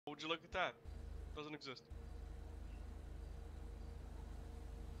Would you look at that? Doesn't exist.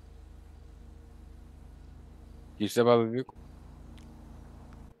 You step out of the vehicle?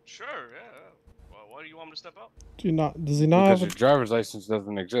 Sure, yeah. Well, why do you want me to step out? Do you not? Does he not Because have your driver's license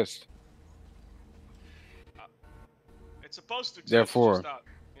doesn't exist. It's supposed to exist. Therefore. It's just not,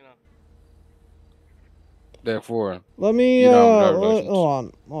 you know. Therefore. Let me You don't have a driver's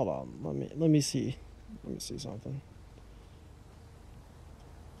license. hold on. Let me see. Let me see something.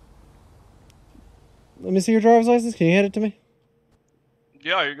 Let me see your driver's license. Can you hand it to me?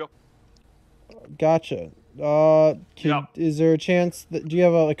 Yeah, here you go. Gotcha. Yep. Is there a chance that do you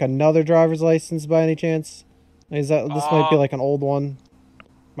have like another driver's license by any chance? Is that this might be like an old one?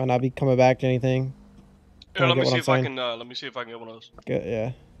 Might not be coming back to anything. Yeah, let me see if I can. Let me see if I can get one of those.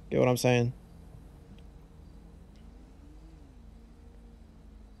 Get what I'm saying.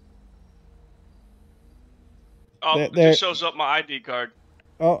 It just shows up my ID card.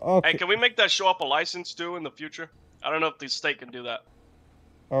 Oh, okay. Hey, can we make that show up a license too in the future? I don't know if the state can do that.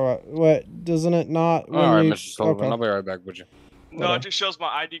 All right. What doesn't it not? When All right, you, Mr. Sullivan. okay. I'll be right back with you. No, it just shows my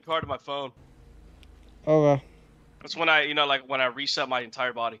ID card on my phone. Okay. That's when I, like when I reset my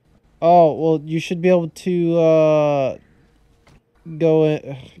entire body. Oh well, you should be able to go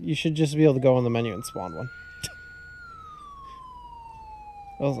in. You should just be able to go in the menu and spawn one.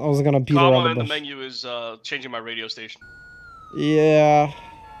 I was gonna beat around the bush. In the menu is changing my radio station. Yeah,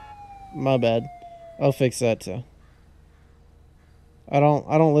 my bad. I'll fix that too. I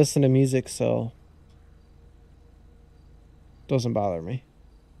don't listen to music, so doesn't bother me.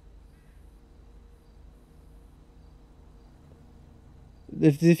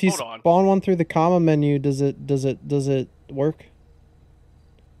 If you spawn one through the comma menu, does it work?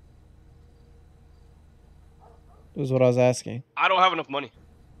 Is what I was asking. I don't have enough money.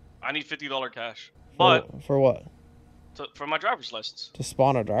 I need $50 cash. For what? For my driver's license. To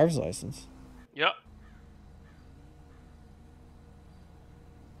spawn a driver's license. Yep.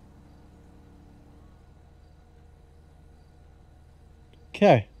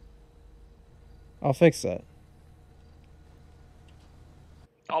 Okay. I'll fix that.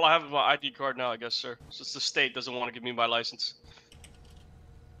 All I have is my ID card now, I guess, sir. Since the state doesn't want to give me my license.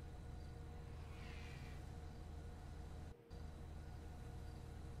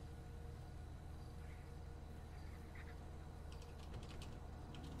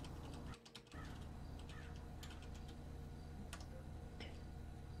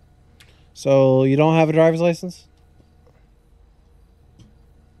 So you don't have a driver's license?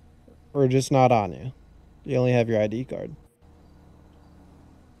 Or just not on you? You only have your ID card.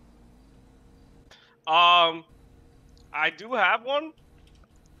 I do have one.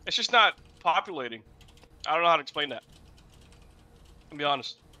 It's just not populating. I don't know how to explain that. To be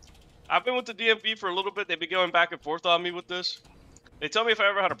honest. I've been with the DMV for a little bit. They've been going back and forth on me with this. They tell me if I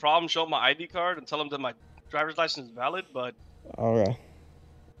ever had a problem, show them my ID card and tell them that my driver's license is valid, but... Okay.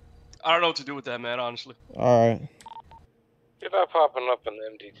 I don't know what to do with that, man, honestly. Alright. You're not popping up in the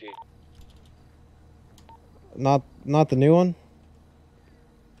MDT. Not the new one?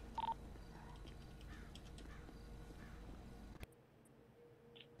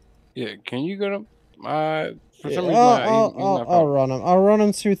 Yeah, can you go to my... For some reason, I'll run him. I'll run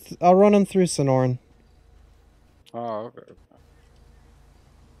him through Sonoran. Oh, okay.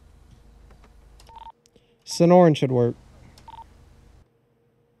 Sonoran should work.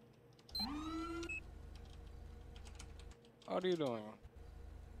 How are you doing?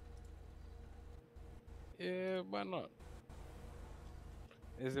 Yeah, why not?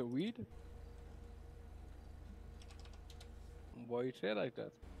 Is it weed? Why you say it like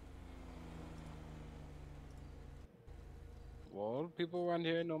that? Well, people around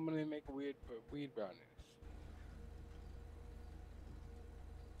here normally make weed brownies.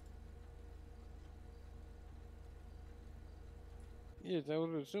 Yes, I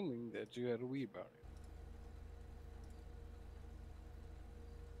was assuming that you had a weed brownie.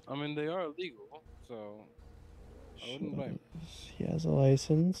 I mean, they are illegal, so I wouldn't blame you. He has a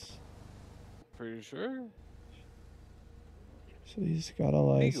license. Pretty sure? So he's got a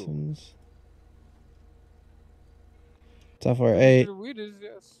license. Legal. Tough for 8. Sure weed is,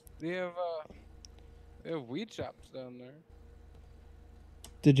 yes. They have weed shops down there.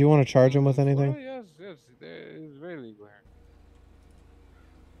 Did you want to charge him with anything? Oh, yes, it's very legal here.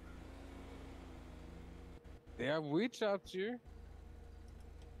 They have weed shops here.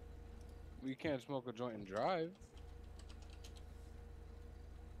 We can't smoke a joint and drive.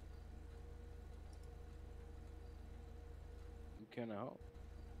 You can't help.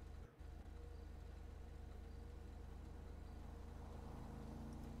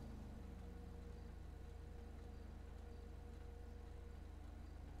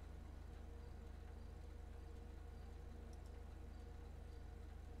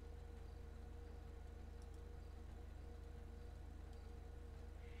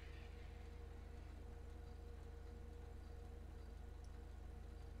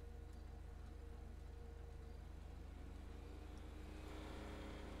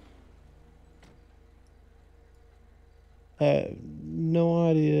 No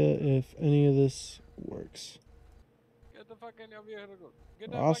idea if any of this works. Get the fuck in your vehicle.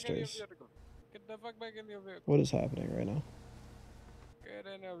 Get the fuck in your Rosters. vehicle. Get the fuck back in your vehicle. What is happening right now?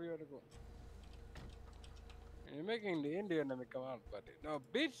 Get in your vehicle. You're making the Indian name come out, buddy. No,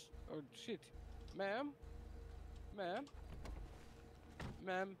 bitch. Oh, shit. Ma'am. Ma'am.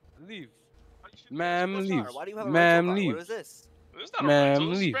 Ma'am, leave. Ma'am, leave. Why do you have a Ma'am, rental car? leave. What is this? This is not a Ma'am, rental.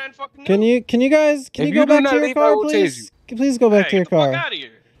 This is leave. brand fucking new. Can you guys If you go you do back not to your leave, I car, will tase please? Please go back Hey, to your get the fuck car. out of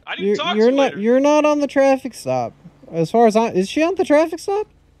here. I need to talk to You're you not later. you're not on the traffic stop. As far as is she on the traffic stop?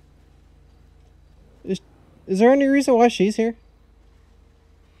 Is there any reason why she's here?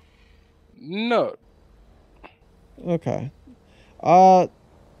 No. Okay.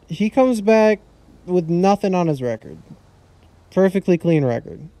 He comes back with nothing on his record. Perfectly clean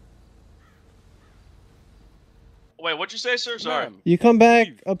record. Wait, what'd you say, sir? Sorry. Ma'am, You come back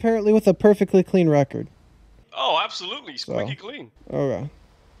leave. apparently with a perfectly clean record. Oh, absolutely. So. Squeaky clean. Okay.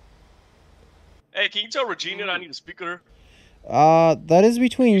 Hey, can you tell Regina that I need to speak with her? That is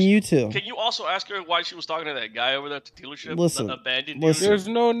between you two. Can you also ask her why she was talking to that guy over there at the dealership? Listen, The abandoned listen. dealership? There's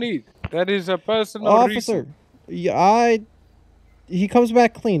no need. That is a personal Officer, reason. he comes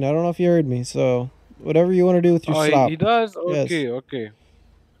back clean. I don't know if you heard me. So whatever you want to do with your Oh, stop. he does? Yes. Okay, okay.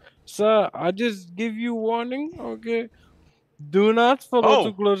 Sir, I just give you warning, okay? Do not follow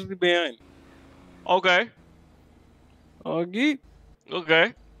too closely behind. Okay. Okay?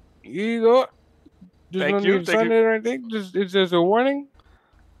 Okay. Here you go. There's Thank no you, need to thank sign you. it or anything. It's just a warning.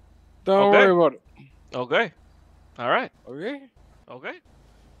 Don't Okay. worry about it. Okay. All right. Okay? Okay.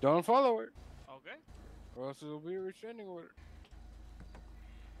 Don't follow it. Okay. Or else it'll be a restraining order.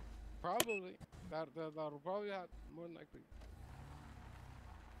 Probably. That'll probably happen, more than likely.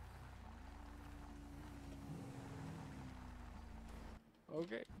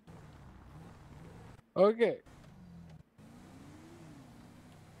 Okay. Okay.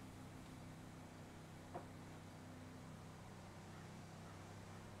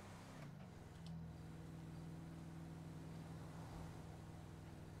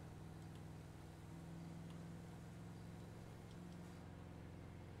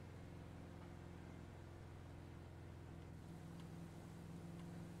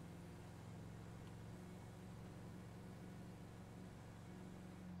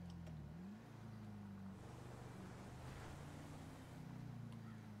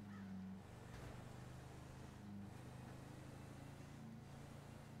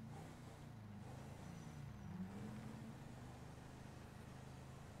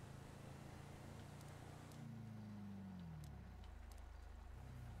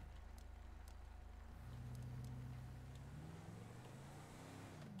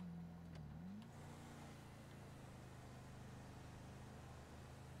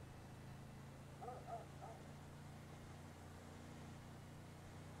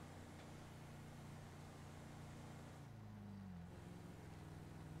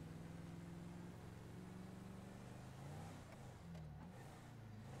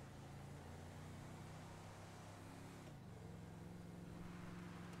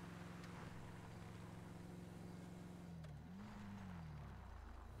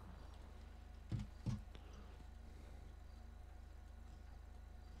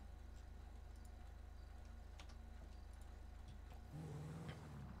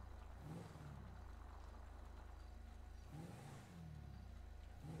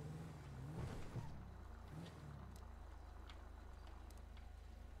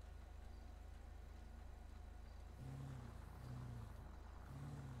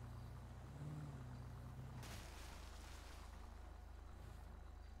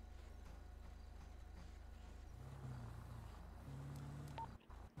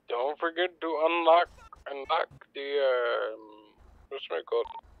 Don't forget to unlock the what's my code?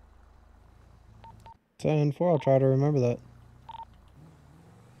 10-4. I'll try to remember that.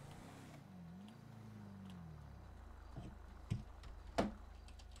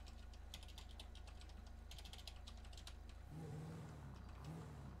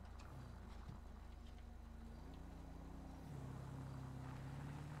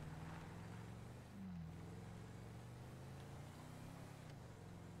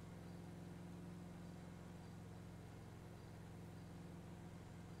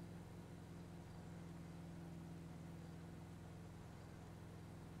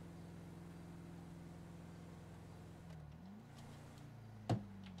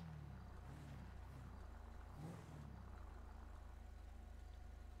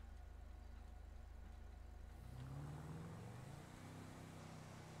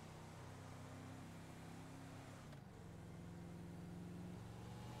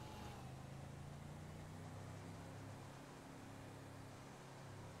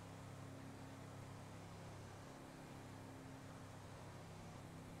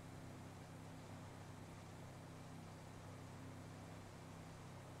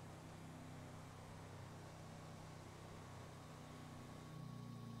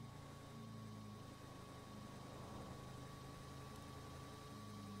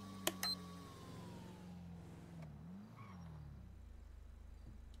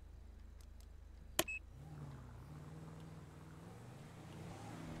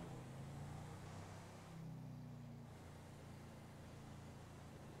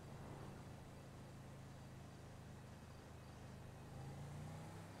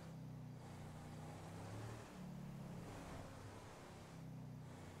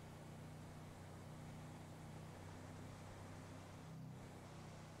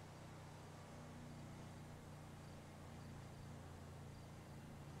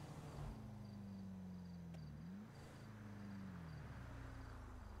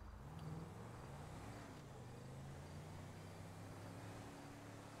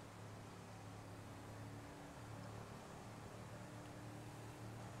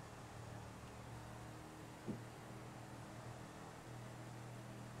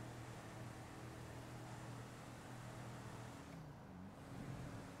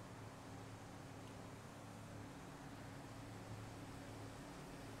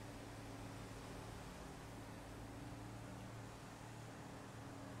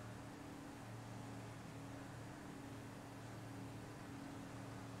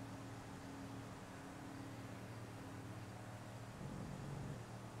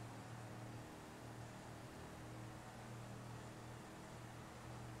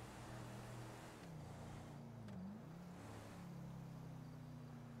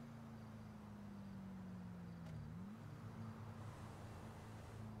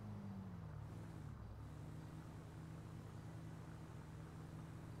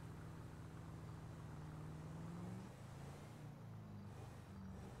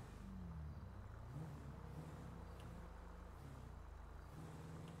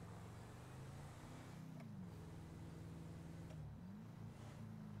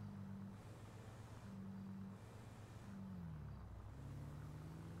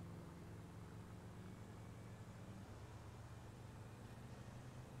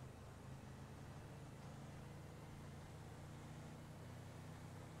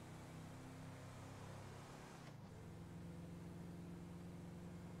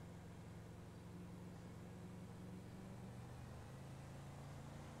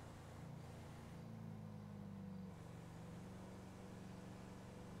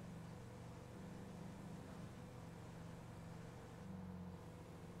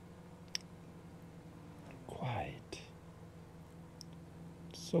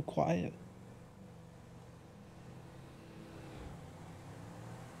 So quiet.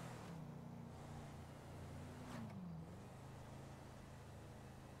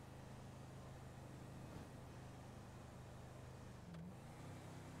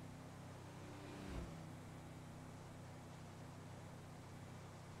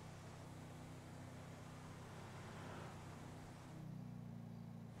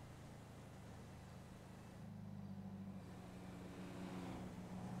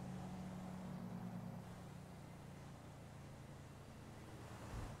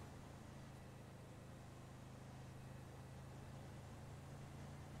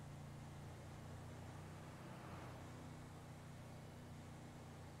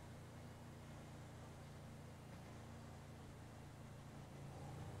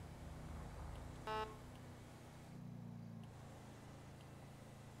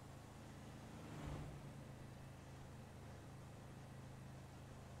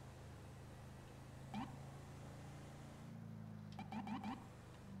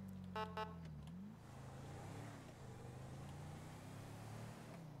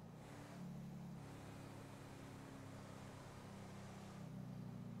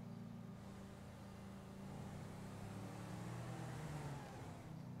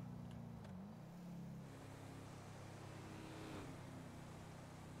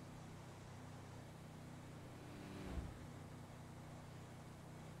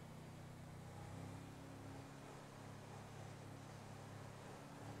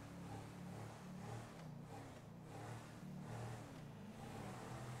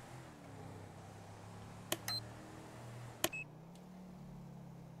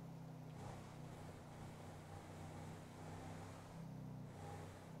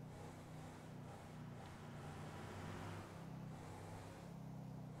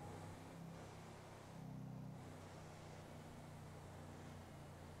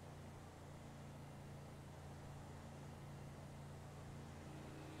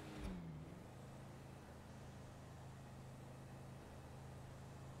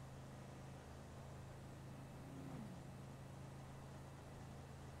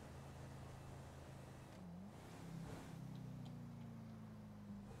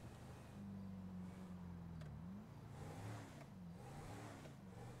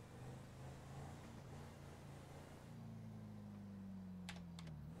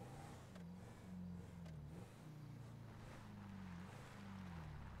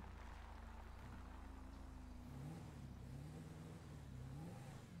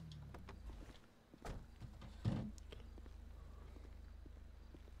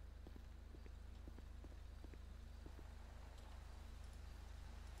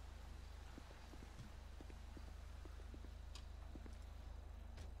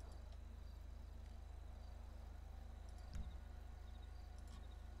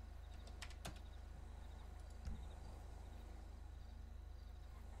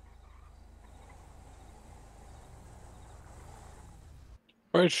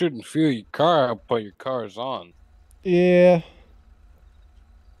 Probably shouldn't fuel your car up while your car's on. Yeah,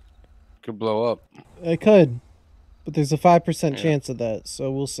 Could blow up. I could, but there's a 5% Yeah. chance of that,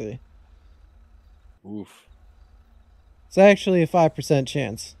 so we'll see. Oof. It's actually a 5%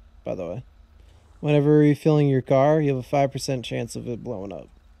 chance, by the way. Whenever you're refilling your car, you have a 5% chance of it blowing up.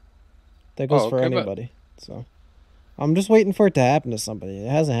 That goes for Okay, but anybody. So I'm just waiting for it to happen to somebody. It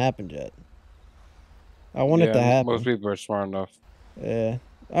hasn't happened yet. I want it to yeah, most happen. people are smart enough. Yeah.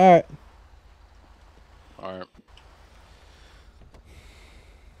 All right. All right.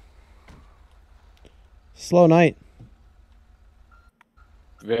 Slow night.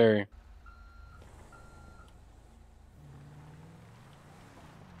 Very.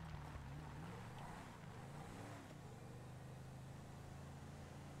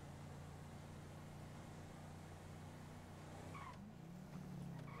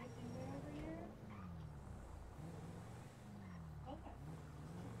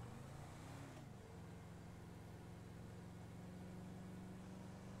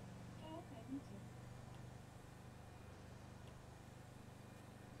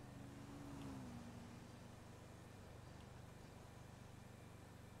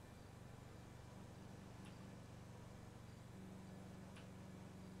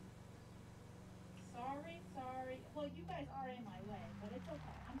 Sorry. Well, you guys are in my way, but it's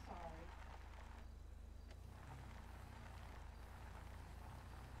okay. I'm sorry.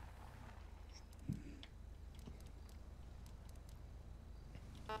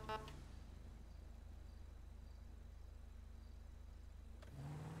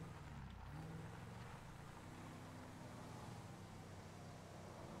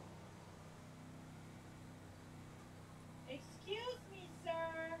 Excuse me,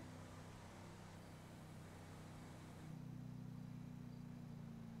 sir.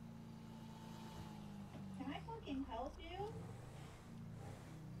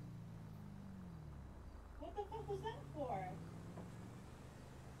 was that for?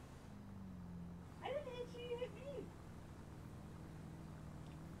 I didn't hit you, you hit me.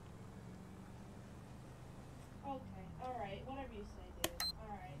 Okay, alright, whatever you say, dude.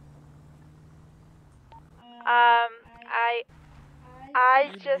 Alright.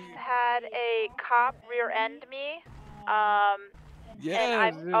 I just had a cop rear-end me.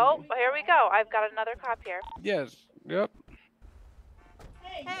 Yes. Oh, here we go. I've got another cop here. Yes. Yep.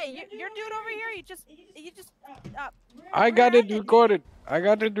 Hey, your dude over here, he just I got it rear-ended me. recorded. I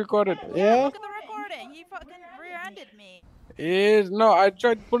got it recorded. Yeah? Look at the recording. He fucking rear-ended me. No, I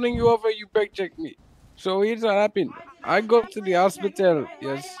tried pulling you over, you back checked me. So here's what happened. I go to the hospital,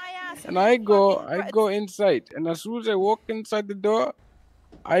 yes. And I go inside. And as soon as I walk inside the door,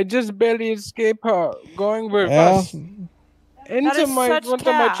 I just barely escape her going reverse into my front of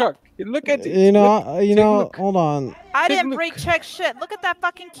my truck. Look at it. You know, Look. hold on. I Take a didn't look. brake check shit. Look at that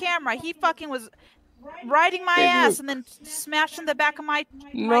fucking camera. He fucking was riding my Take a ass look. and then smashing the back of my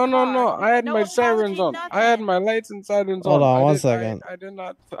No. car. I had No my apology, sirens on. nothing. I had my lights and sirens Hold on, I 1 did- second. I did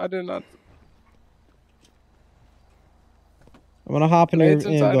not. I'm gonna hop in your Lights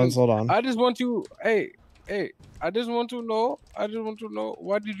and ambulance. sirens. Hold on. I just want you. Hey. I just want to know.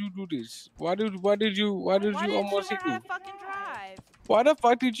 Why did you do this? Why did Why you didn't almost you hit learn me? how to fucking drive? Why the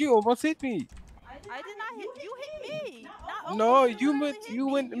fuck did you almost hit me? I did not hit you. Hit me. Not No, almost, you literally went. hit You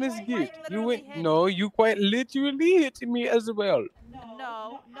me. went, Miss quite Git. You literally went. hit No, me. you quite literally hit me as well. No.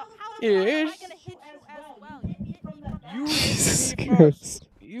 How the fuck am I Yes. gonna hit you as well? You hit me from the You back. Jesus hit me Christ. first.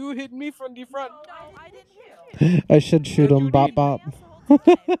 You hit me from the front. No, I didn't hit you. I should shoot Yes, him. you Bop did. bop. My ass the whole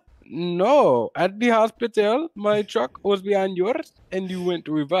time. No, at the hospital, my truck was behind yours, and you went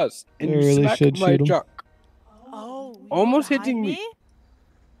reverse, and I you really smacked should my shoot him. truck, Oh, you almost behind hitting me.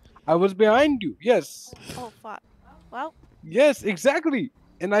 I was behind you. Yes. Oh fuck. Well, Yes, exactly.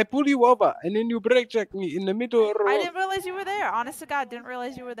 And I pull you over, and then you brake check me in the middle of the I road. didn't realize you were there. Honest to God, didn't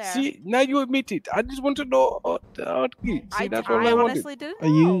realize you were there. See, now you admit it. I just want to know how it is. See, that's all I wanted. honestly didn't Are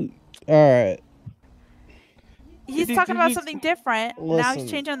know. you alright? He's Did talking you about just- something different. Now he's Listen.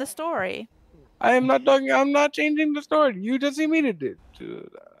 changing the story. I am not talking. I'm not changing the story. You just admitted it.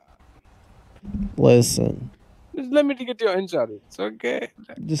 Listen. Just let me get your insurance, okay?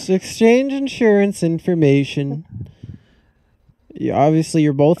 Just exchange insurance information. Obviously,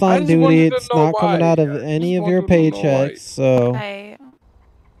 you're both I on just duty. wanted to It's know not coming why. out of I any just of your wanted to know why. paychecks. So I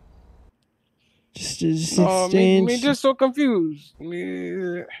just No, exchange. me just so confused.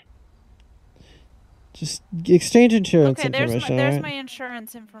 Me, Just exchange insurance okay. There's information. my alright?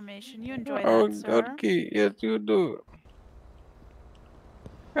 insurance information. You enjoy oh, that, sir. okay, yes, you do.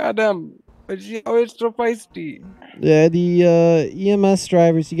 Goddamn, but she always so feisty. Yeah, the EMS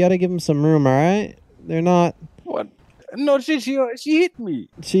drivers. You gotta give them some room. All right. They're not. What? No, she hit me.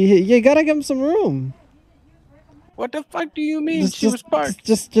 You gotta give them some room. What the fuck do you mean? She was parked.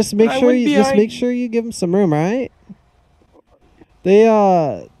 Just make I sure went you behind. give them some room. All right.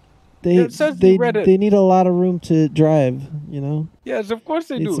 They It says you read it. they need a lot of room to drive. You know. Yes, of course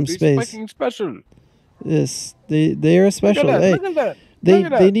they Need do. some They're space. fucking special. Yes, they are special. Look at that. Hey, Look at that. they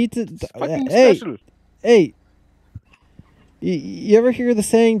Look at they that. need to. It's fucking Hey, special. hey. You ever hear the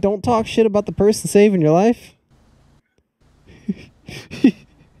saying, "Don't talk shit about the person saving your life"?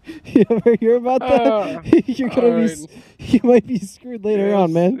 You ever hear about that? You're gonna alright. you might be screwed later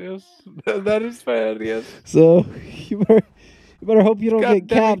on, man. Yes, that is fair. Yes. So you better hope you don't God get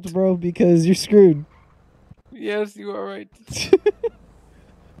damn capped, it. bro, because you're screwed. Yes, you are right.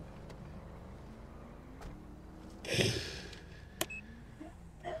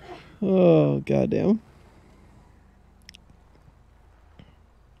 Oh goddamn.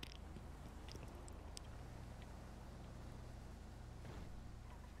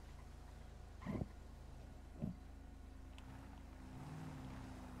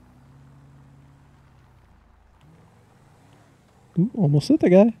 Ooh, almost hit the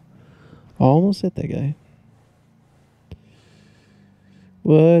guy. Almost hit that guy.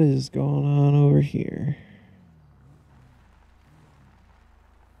 What is going on over here?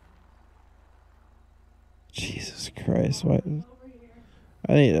 Jesus Christ, why?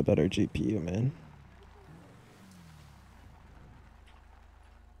 I need a better GPU, man.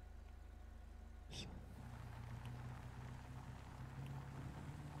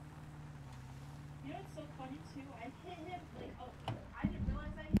 You know what's so funny too? I hit him like, oh, I didn't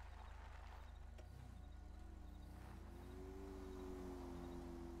realize I hit.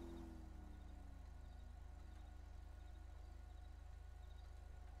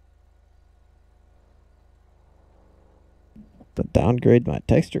 To downgrade my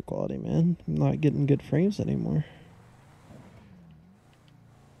texture quality, man. I'm not getting good frames anymore.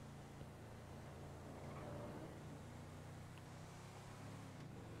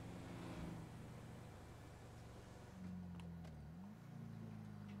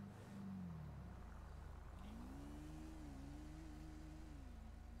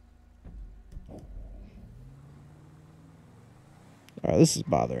 Alright, this is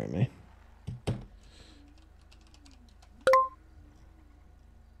bothering me.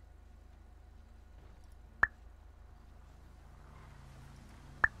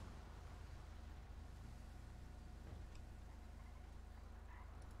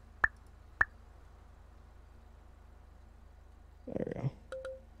 There we go.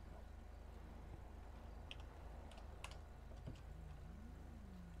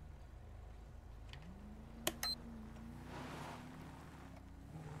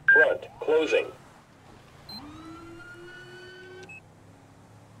 Front, closing.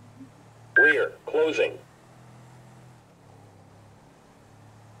 Rear, closing.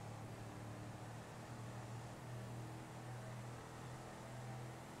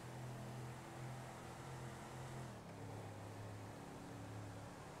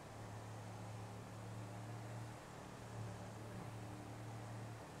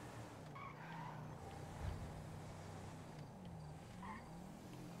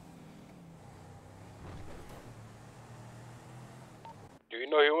 Do you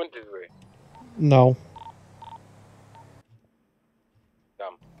know he went this way? No.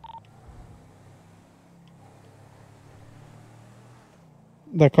 Damn.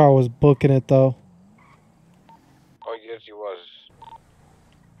 That car was booking it though. Oh, yes, he was.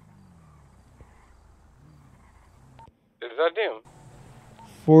 Is that him?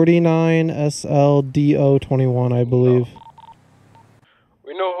 49 SLDO21, I believe.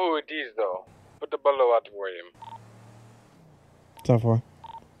 We know who it is, though. Put the bellow out for him. What's that for?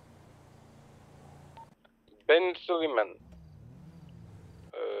 Ben Suleiman.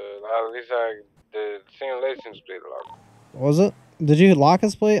 At least the same license plate lock. Was it? Did you lock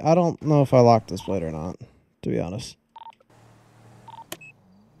his plate? I don't know if I locked his plate or not, to be honest.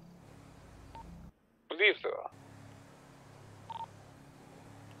 Believe so.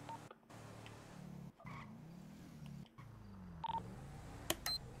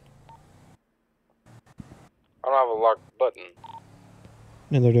 I don't have a locked button.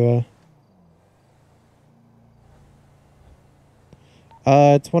 Neither do I.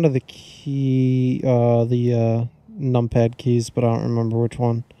 It's one of the numpad keys, but I don't remember which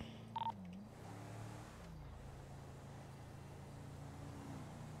one.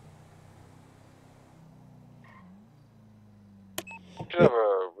 Should have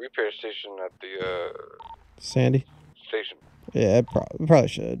a repair station at the Sandy? station. Yeah, it probably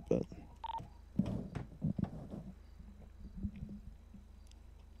should, but...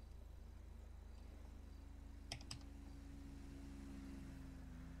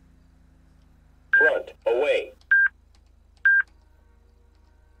 Front, away.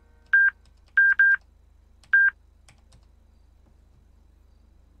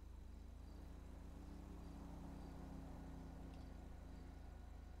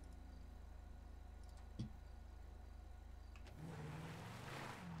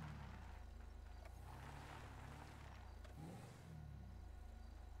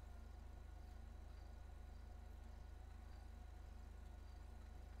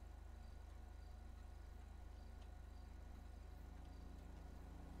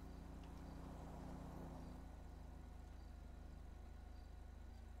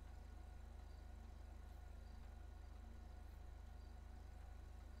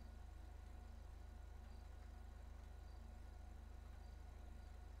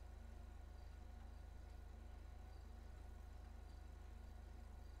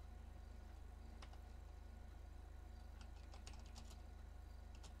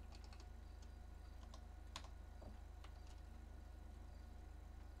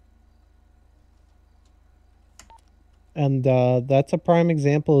 And that's a prime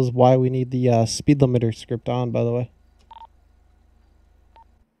example is why we need the speed limiter script on, by the way.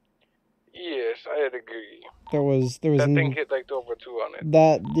 Yes, I'd agree. There was That thing hit like over 200.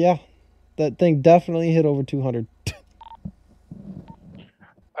 That thing definitely hit over 200.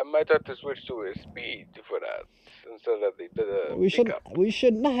 I might have to switch to a speed for that instead of the pickup. We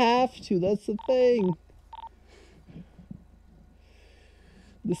shouldn't have to. That's the thing.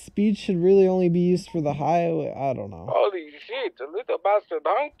 The speed should really only be used for the highway. I don't know. Holy shit, a little bastard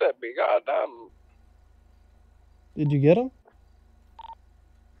honked at me, goddamn. Did you get him?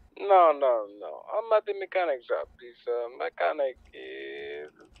 No. I'm at the mechanic shop. This mechanic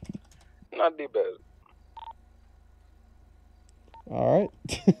is not the best. Alright.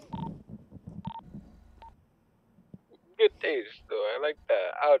 Good taste, though. I like the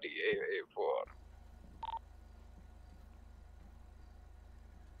Audi A4.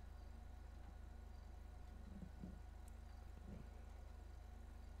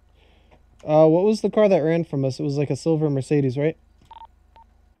 What was the car that ran from us? It was like a silver Mercedes, right?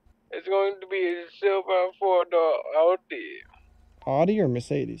 It's going to be a silver 4-door Audi. Audi or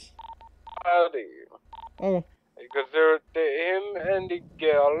Mercedes? Audi. Okay. Because him and the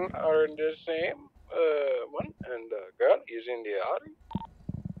girl are in the same one, and the girl is in the Audi.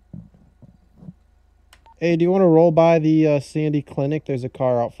 Hey, do you want to roll by the Sandy Clinic? There's a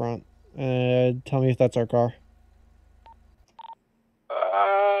car out front. Tell me if that's our car.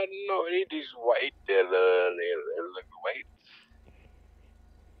 No, it is white. Look white.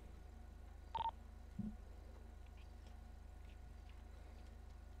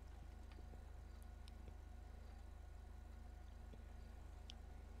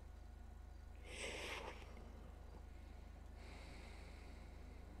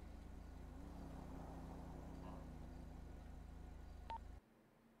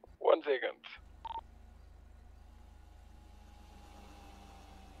 One second.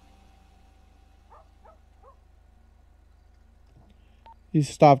 He's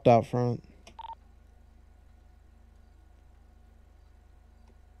stopped out front.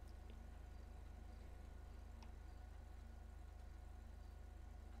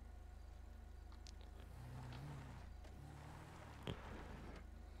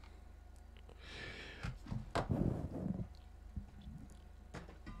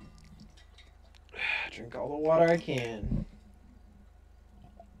 Drink all the water I can.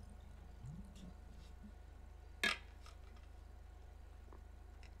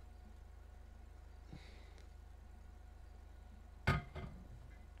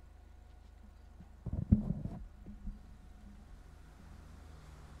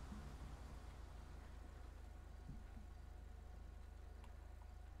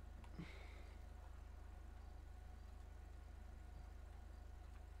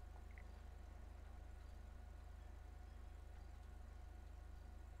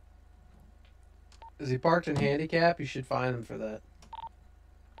 Is he parked in handicap? You should fine him for that.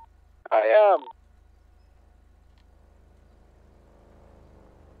 I am.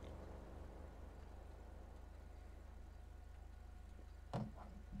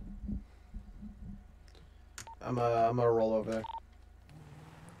 I'm gonna roll over there.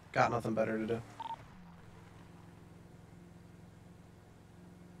 Got nothing better to do.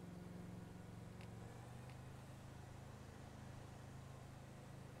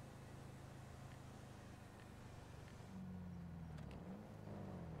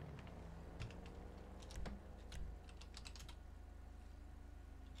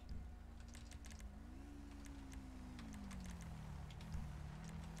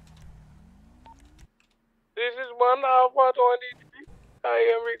 This is 1 Alpha 23. I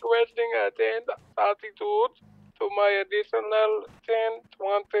am requesting a 10 altitude to my additional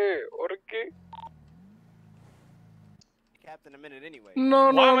 1020. Okay? Capped in a minute anyway. No,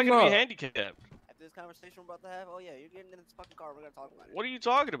 Why no, am I gonna no. be handicapped? After this conversation we're about to have, oh yeah, you're getting in this fucking car. We're gonna talk about it. What are you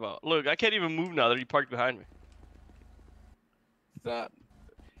talking about? Look, I can't even move now that he parked behind me.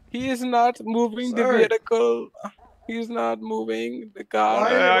 He is not moving the Sir. vehicle. He's not moving the car. Why,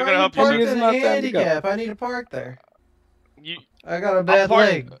 I why gotta are you help you, parked sir. in He's a not handicap? I need to park there. You, I got a bad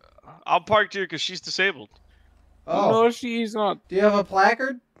leg. I'm parked here because she's disabled. Oh, No, she is not. do you have a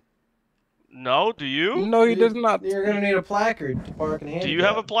placard? No, do you? No, he does not. You're gonna need a placard to park in a handicap. Do you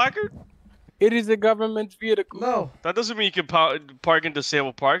have a placard? It is a government vehicle. No. That doesn't mean you can park in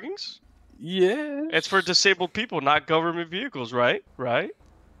disabled parkings. Yes. It's for disabled people, not government vehicles, right? Right?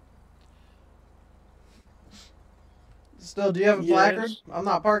 Still, do you have a Yes. placard? I'm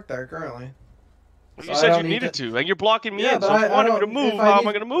not parked there currently. You So I said don't you need needed to, and you're blocking me Yeah, in. but So if you I wanted me don't- to move, if how am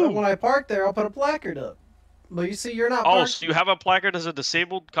I need- gonna move? When I park there, I'll put a placard up. But you see, you're not Oh, parked. so you have a placard as a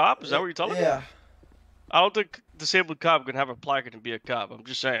disabled cop? Is that what you're telling me? Yeah. I don't think disabled cop can have a placard and be a cop. I'm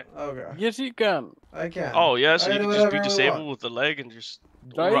just saying. Okay. Yes, he can. I can. Oh, yeah, so I you do can just be whatever we disabled want. with the leg and just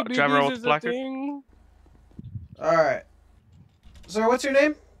Diabetes drive around with is the a placard? thing. All right. Sir, what's your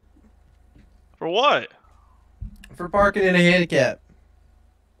name? For what? For parking in a handicap.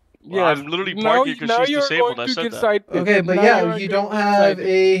 Well, I'm literally parking because she's you're disabled. going I to said get that. cited. Okay, but Now yeah, you're you going don't to get have cited.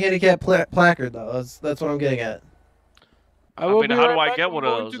 a handicap placard though. That's what I'm getting at. I will mean, be how right do I back. get I'm one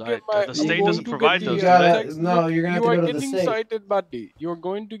of going those? to I- get the my- I'm state going doesn't to provide get those, the do gotta- text. no, you're gonna have You to are go to the getting state. cited, buddy. You're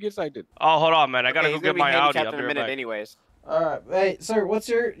going to get cited. Oh, hold on, man. I gotta Okay, go he's gonna get be my Audi. handicapped I'll in be a right minute back. anyways. All right. Hey,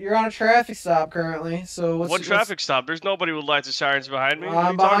 sir, you're on a traffic stop currently. So what's What traffic stop? There's nobody with lights and sirens behind me. What are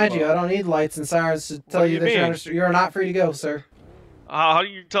I'm you talking behind you. I about? don't need lights and sirens to tell do you you that mean? you're not free to go, sir. How are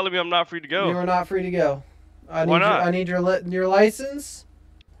you telling me I'm not free to go? You are not free to go. Why not? I need your license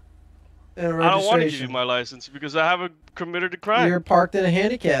and a I don't want to give you registration. my license because I haven't committed a crime. You're parked in a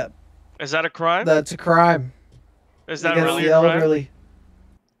handicap. Is that a crime? That's a crime. Is that Against really the a crime? elderly.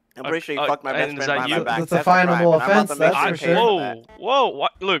 I'm pretty sure you fucked my best and friend is that behind you? my back. That's a finable offense, that's for sure. Whoa,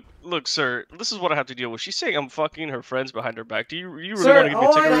 what? Look, sir. This is what I have to deal with. She's saying I'm fucking her friends behind her back. Do you really Sir, want to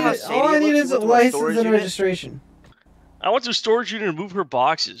give me a ticket? all I need is a license and registration. I went to a storage unit and move her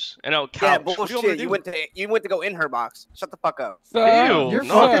boxes and out couch. Yeah, What do you want me to bullshit. do? You went to go in her box. Shut the fuck up. Ew, You're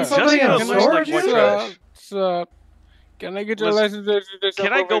no, fucking somebody in a Jessica looks storage like white unit? trash. Can I get your Listen, license?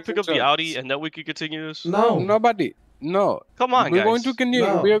 Can I go pick up the Audi and then we can continue this? No. Nobody. No. Come on, We're guys. going to continue.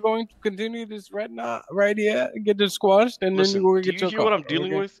 No. We are going to continue this right now, right here. Get this squashed, and Listen, then we're going do to you get your hear car. what I'm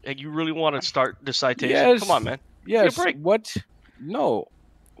dealing okay? with? And you really want to start the citation? Yes. Come on, man. Yes. Give me a break. What? No.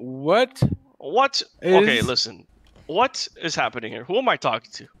 What? What? Is- Okay, listen. What is happening here? Who am I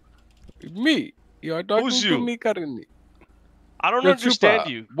talking to? Me. You're talking Who's to you? me currently. I don't The understand trooper.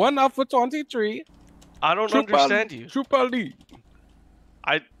 you. 1 Alpha 23. I don't Trooper- understand you. Trooper Lee.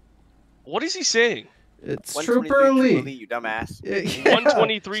 What is he saying? It's 123 Trooper Lee. you dumbass. Yeah.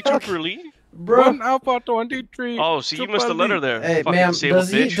 123 Trooper Lee? Bro. 1 Alpha 23. Oh, so you Trooper missed a letter Lee. there. Hey, fucking ma'am, disabled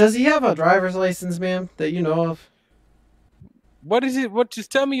bitch. does he have a driver's license, ma'am, that you know of? What is it? What?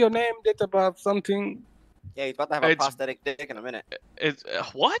 Just tell me your name, date of birth, something. Yeah, he's about to have a It's- prosthetic dick in a minute. It's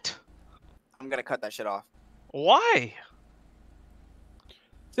what? I'm gonna cut that shit off. Why?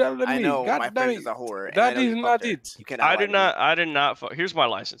 Tell me. I know God my damn friend it. is a whore. and That I know is you not fucked her. it. You cannot lie to me. I did not. Here's my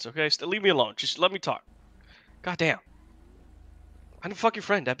license, okay? Leave me alone. Just let me talk. God damn. I didn't fuck your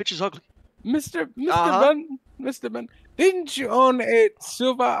friend. That bitch is ugly. Mr. Uh-huh. Ben, Mr. Ben, didn't you own a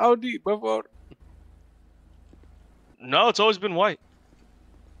silver Audi before? No, it's always been white.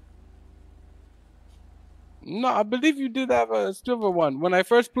 No, I believe you did have a silver one when I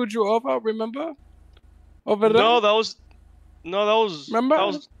first put you over. Remember? Over there. No, that was. Remember? That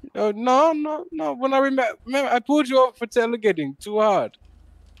was. No. When I remember, I pulled you over for tailgating too hard,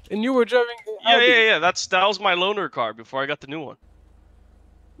 and you were driving. an Audi. Yeah. That was my loaner car before I got the new one.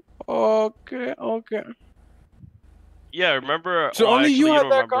 Okay. Yeah, remember? So well, only actually, you you had don't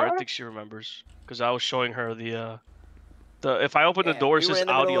that remember. I car? think she remembers because I was showing her the. If I open the Yeah, door, it we were says in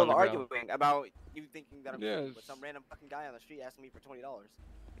the Audi middle on the of ground. arguing about you thinking that I'm cheating, Yes. but some random fucking guy on the street asking me for $20.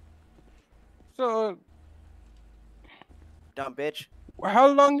 So, Dumb bitch. how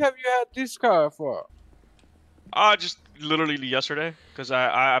long have you had this car for? Just literally yesterday, because I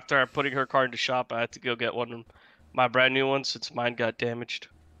after putting her car in the shop, I had to go get one, my brand new one, since mine got damaged.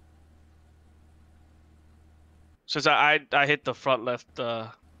 Since I hit the front left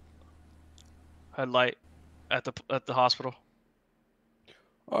headlight at the hospital.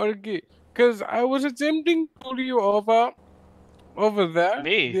 Okay, because I was attempting to pull you over there.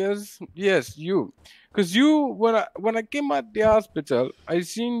 Me? Yes, you. Because when I came at the hospital, I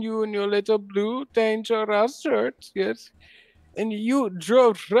seen you in your little blue dangerous shirt, yes, and you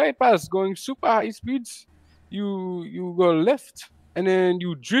drove right past, going super high speeds. You go left, and then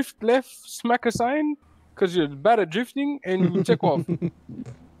you drift left, smack a sign, because you're bad at drifting, and you take off.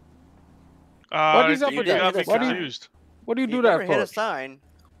 What is up you with got that? me confused. What do you do You that never hit a for? sign.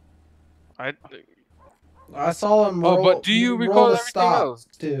 I saw him Oh, roll. but do you recall roll the everything stop else?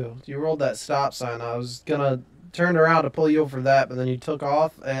 too? You rolled that stop sign. I was gonna turn around to pull you over for that, but then you took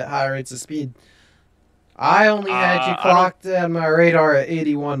off at high rates of speed. I only had you I don't- clocked on my radar at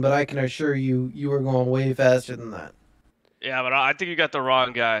 81, but I can assure you, you were going way faster than that. Yeah, but I think you got the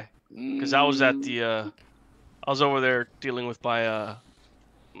wrong guy, because I was at the I was over there dealing with my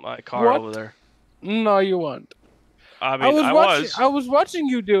my car What? over there. No, you weren't. I mean, I was watching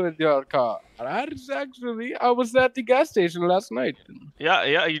you deal with your car. I was at the gas station last night.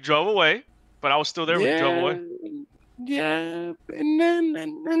 Yeah, you drove away, but I was still there when you drove away. Yeah, and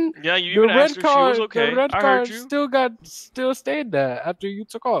then Yeah, you the even red asked her car, if she was okay. the red I car heard you. still stayed there after you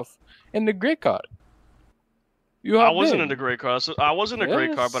took off, and the gray car. You I hopped wasn't in. in the gray car. So I wasn't in a gray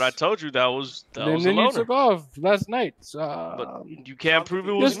car, but I Yes. told you that was a then you loaner. took off last night. But you can't prove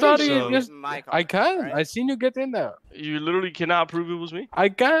it you was me. started. So Yes, My car, I can. right? I seen you get in there. you literally cannot prove it was me. I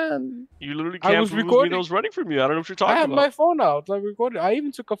can. You literally I can't was prove it was me recording. that was running from you. I don't know what you're I talking had about. my phone out. I recorded. I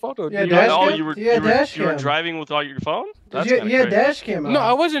even took a photo. Yeah, Did dash not- Oh, cam? you were Yeah, dash you were cam. driving with all your phone? That's You kinda had crazy. dash cam on. No,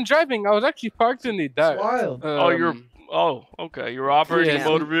 I wasn't driving. I was actually parked in the It's dark. wild. Oh, you're okay. You were operating Yeah. a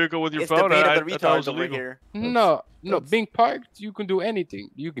motor vehicle with your It's phone. the bait I of the thought it was retards over illegal. here. No. That's- Being parked, you can do anything.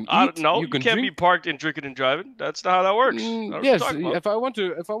 You can eat. No, you can can't be drink. parked and drinking and driving. That's not how that works. I don't know what Yes, you're talking about.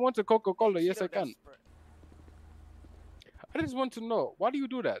 if I want a Coca-Cola, yes, I can. I just want to know, why do you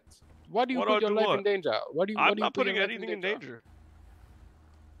do that? Why do you What do put I your do life what? in danger? Why do you? I'm not putting anything in danger.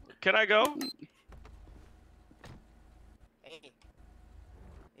 Can I go? Hey.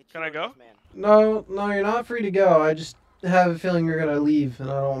 It's Can I yours, go? man. No, you're not free to go. I just have a feeling you're gonna leave, and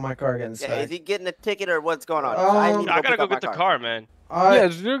I don't want my car getting Yeah, stuck. is he getting a ticket or what's going on? Um, need to I gotta pick go up my get the car, man.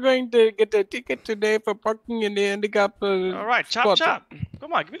 Yes, you're going to get a ticket today for parking in the handicap. All right, chop chop.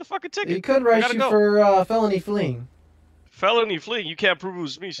 Come on, give me the fucking ticket. He could I write gotta you go. for felony fleeing. Felony fleeing. You can't prove it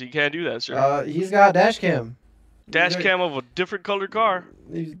was me, so you can't do that, sir. He's got dash cam. Dash cam of a different colored car.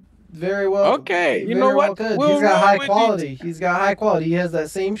 He's very well. Okay, he you very know what? Well We'll he's got roll high with quality. He's got high quality. He has that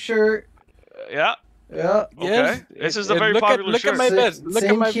same shirt. Yeah. Yeah. Okay. Yes. This is a very look popular look shirt. at my vest. Look at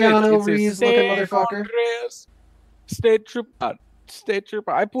Same my Keanu vest. Reeves It's a looking San motherfucker. Andreas State Trooper. State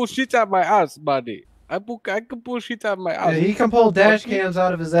Trooper. I pull shit out my ass, buddy. I can pull shit out my ass. Yeah, he can pull dash cams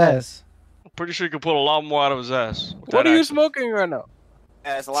out of his ass. I'm pretty sure he could pull a lot more out of his ass. What are you smoking right now?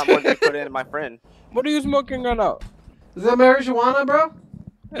 Yeah, it's a lot more than you put in, my friend. What are you smoking right now? Is that marijuana, bro?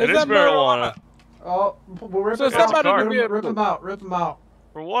 It is marijuana. Oh, we'll rip So him out. somebody car. Rip him out. Rip him out.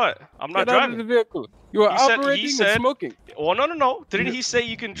 For what? I'm not Get out of the driving. vehicle. You are He said- operating he said- and smoking. Well, no. Didn't he say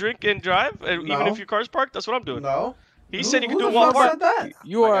you can drink and drive, even No. if your car's parked? That's what I'm doing. No. He said you can Who do the one fuck part. said that?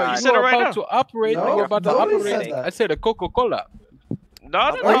 You are, God. He said it right about now. to operate. No, You're about to nobody operate. said that. I said a Coca-Cola. No.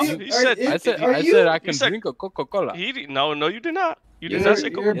 Are you- He said. are- I said Are you- I can said- drink a Coca-Cola. No, you did not. You did Your, not say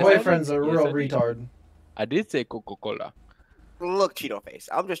your Coca-Cola. boyfriend's a Yes, real I did. retard. I did say Coca-Cola. Look, Cheeto Face,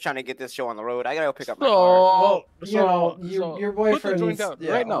 I'm just trying to get this show on the road. I gotta go pick up my So, car. Well, you know, your put the boyfriend joint needs... out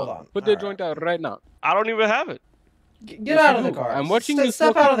yeah, right hold now. on. Put the All right. joint out right now. I don't even have it. Get Yes, out you of the do. car. I'm watching Step, you step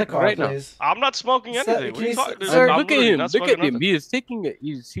smoking out of the car, right now. please. I'm not smoking Sir, anything. What can are you you talking? s- There's- sir, I'm Look at literally him. not Look smoking at him. nothing. He is taking it.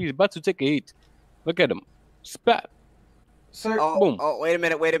 He's about to take a hit. Look at him. Spat. Sir, Oh, Boom. oh, wait a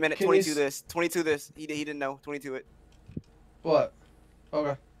minute. Can you 22 s- this. 22 this. He didn't know. 22 it. what?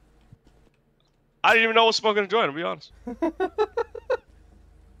 Okay. I didn't even know I was smoking a joint, to be honest.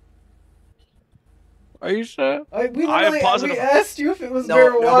 Are you sure? We I am literally positive. we asked you if it was No,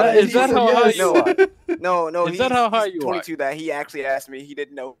 marijuana. and is you that said how yes. high you No. Is that how high he's you are? 22 that. He actually asked me. He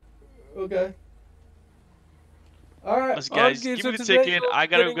didn't know. Okay. All right. Listen, guys, Okay, give so me the today ticket. you're I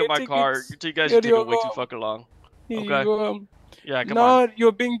gotta go getting get my a car. ticket. You guys Here are taking you way too go. fucking long. Here Okay. you go. Yeah, come No, on.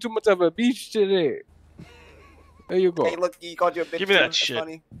 you're being too much of a bitch today. There you go. Hey, look, he called you a bitch. Give me too. that That's shit.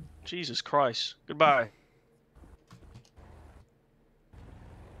 Funny. Jesus Christ. Goodbye.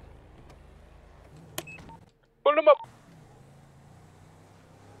 Pull him up.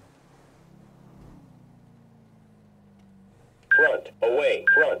 Front, away,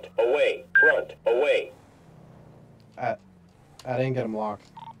 front, away, front, away. I didn't get him locked.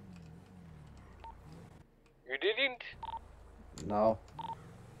 You didn't? No.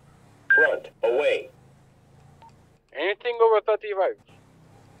 Front, away. Anything over 35.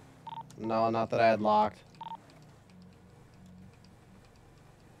 No, not that I had locked.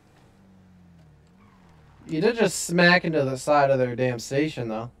 You did just smack into the side of their damn station,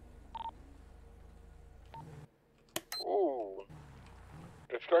 though. Ooh.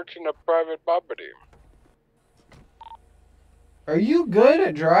 Destruction of private property. Are you good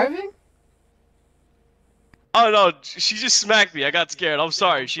at driving? Oh no, she just smacked me. I got scared. I'm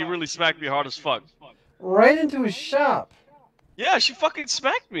sorry. She really smacked me hard as fuck. Right into his shop. Yeah, she fucking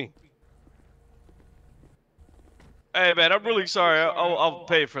smacked me. Hey man, I'm really sorry. I'll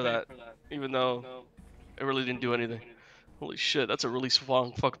pay for that, even though it really didn't do anything. Holy shit, that's a really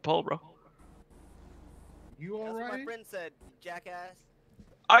strong fucking pull, bro. You That's what my alright? friend said, you jackass.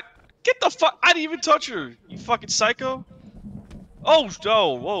 Get the fuck! I didn't even touch her. You fucking psycho. Oh,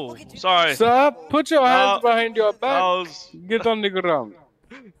 whoa. Sorry. Sir, put your hands No. behind your back. I was. Get on the ground.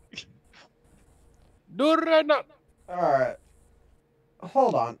 Do it right now. Alright.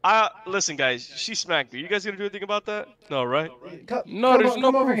 Hold on. Listen, guys. She smacked me. You guys gonna do anything about that? No, right? No, there's no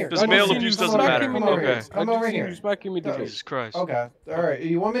come over proof. here. Because Come male over abuse here. doesn't Come over matter. here. Come over Okay. here. Come over here. You smacking me today. Jesus Christ. Okay. Alright.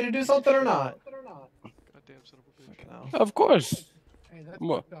 You want me to do something or not? Goddamn son of a bitch. No. Of course. Hey, that's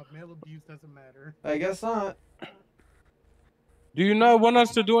What? fucked up. Male abuse doesn't matter. I guess not. Do you not want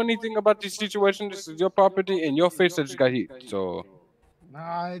us to do anything about this situation? This is your property and your face that just got hit. So,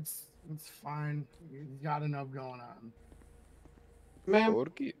 Nah, it's fine. You got enough going on. Ma'am,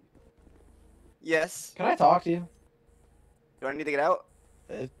 okay. Yes. can I talk to you? Do I need to get out?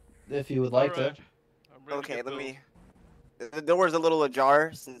 If you would like Alright. to. I'm ready to Okay, get let billed. me. The door's a little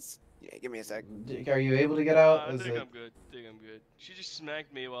ajar since. Yeah, give me a sec. Are you able to get out? I Is think it... I'm good. She just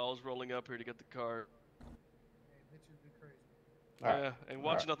smacked me while I was rolling up here to get the car. Hey, bitches be crazy. Alright. Yeah, and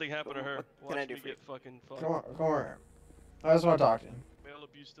watch nothing happen to her. What can I Watch do me for you? get fucking fucked. Come on, come over here. I just want to talk to you. Male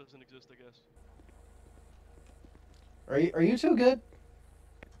abuse doesn't exist, I guess. Are you too good?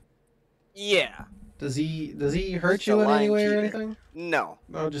 Yeah. Does he hurt Just a you in any lying way or cheater. anything? No.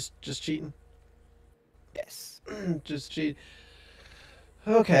 No, just cheating. Yes. Just cheat.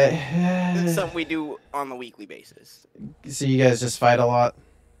 Okay. It's something we do on a weekly basis. So you guys just fight a lot?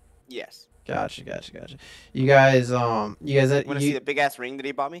 Yes. Gotcha. You guys, Want to see the big ass ring that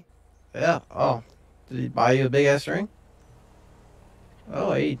he bought me? Yeah. Oh, did he buy you a big ass ring?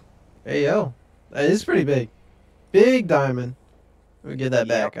 Oh, hey, yo, that is pretty big. Big diamond. Let me get that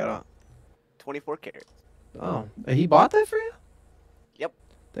back. I don't. 24 carats. Oh, he bought that for you? Yep.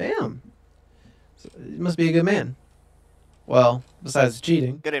 Damn. So, he must be a good man. Well, besides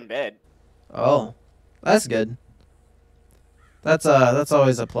cheating. Good in bed. Oh, that's good. That's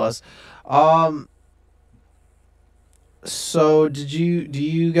always a plus. So do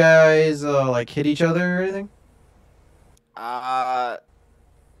you guys like hit each other or anything? That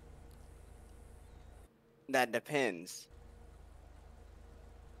depends.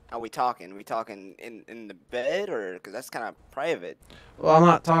 Are we talking? We talking in the bed, or because that's kind of private? Well, I'm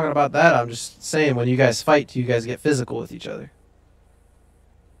not talking about that. I'm just saying when you guys fight, do you guys get physical with each other?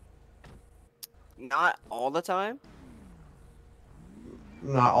 Not all the time.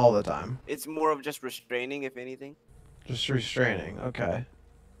 Not all the time. It's more of just restraining, if anything. Just restraining. Okay.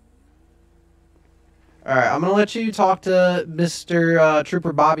 All right, I'm gonna let you talk to Mr.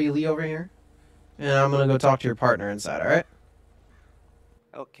 Trooper Bobby Lee over here, and I'm gonna go talk to your partner inside. All right?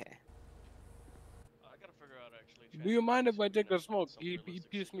 Okay. I gotta figure out actually. Do you mind if I take a smoke? He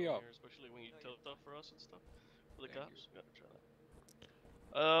pissed me off. Especially when you tell stuff for us and stuff. For the cops. Gotta try that.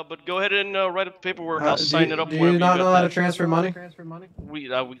 But go ahead and write up the paperwork. I'll sign it up. Do you not know how to transfer money? We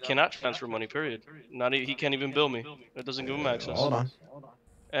cannot transfer money. Period. He can't even bill me. It doesn't give him access. Hold on.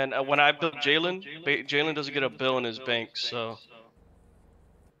 And when I bill Jalen, Jalen doesn't get a bill in his bank, so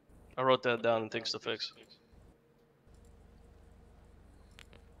I wrote that down and things to fix.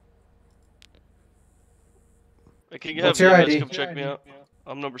 Hey, can you have What's your EMS ID? come check me out?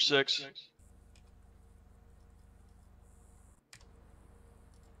 I'm number 6.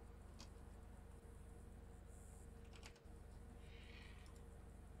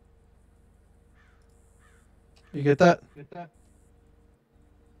 You get that?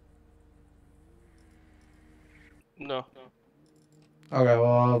 No. Okay,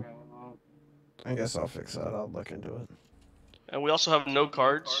 well, I guess I'll fix that. I'll look into it. And we also have no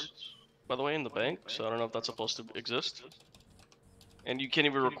cards, by the way, in the bank, so I don't know if that's supposed to exist. And you can't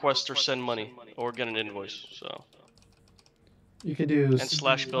even request or send money or get an invoice, so. You can do. And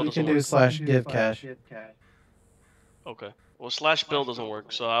slash bill You can doesn't do work. / give cash. Okay. Well, slash bill doesn't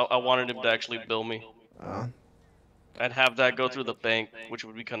work, so I wanted him to actually bill me. I'd have that go through the bank, which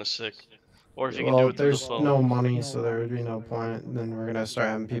would be kind of sick. Or if you can do Well, it through the there's phone. no money, so there would be no point. Then we're gonna start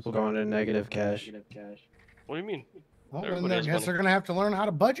having people going to negative cash. What do you mean? Well, then Everybody I has guess money. they're gonna have to learn how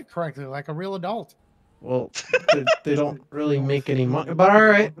to budget correctly, like a real adult. Well, they don't really make any money. But all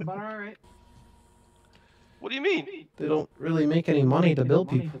right. What do you mean? They don't really make any money to bill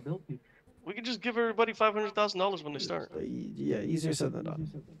people. We could just give everybody $500,000 when they start. Yeah, easier said than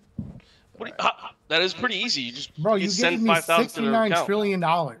done. What do you, that is pretty easy. You just Bro, you send gave me $5,000 to their $69 account. trillion.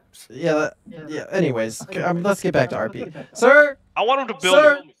 Yeah. Yeah. Anyways, let's get back to RP. Sir. I want him to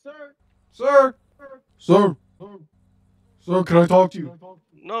bill me. Sir. Sir, can I talk to you?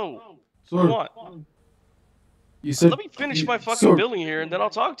 No. Sir. What? You said. Let me finish my fucking billing here, and then I'll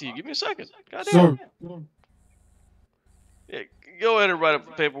talk to you. Give me a second. Goddamn. Sir. Yeah, go ahead and write up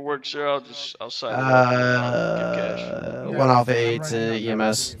the paperwork, sir. I'll sign it up. Give cash. 1 Alpha 8 to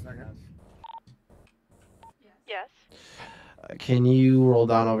EMS. Yes. Can you roll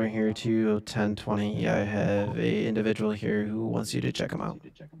down over here to 1020? I have a individual here who wants you to check him out.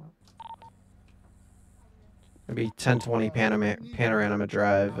 Maybe 1020 Panorama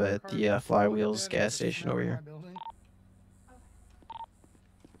Drive at the Flywheels gas station over here.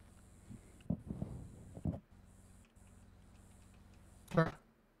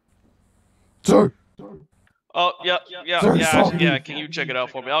 Sir. Oh, yeah. Sir, Yeah, can you check it out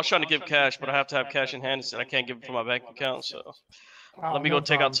for me? I was trying to give cash, but I have to have cash in hand, and I can't give it from my bank account, so. Let me go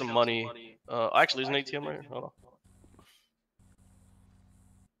take out some money. Actually, there's an ATM right here. Hold on.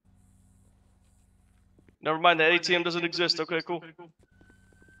 Never mind, the ATM doesn't exist. Okay, cool.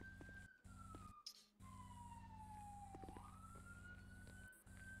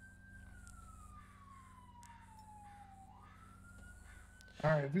 All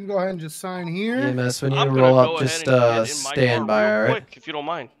right, if you can go ahead and just sign here. EMS, when you I'm gonna roll go up, ahead just and get in my stand car by, real alright? quick, if you don't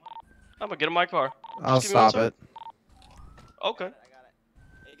mind. I'm gonna get in my car. I'll Just give me one stop it. Okay. I got it.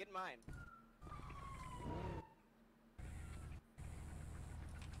 Hey, get in mine.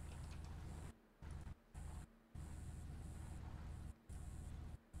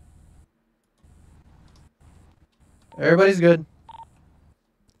 Everybody's good.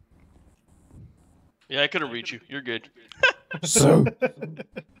 Yeah, I couldn't reach you. You're good. So,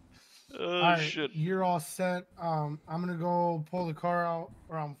 Oh Alright, shit. you're all set. I'm gonna go pull the car out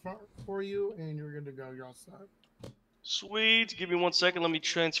around front for you, and you're good to go. You're all set. Sweet. Give me 1 second. Let me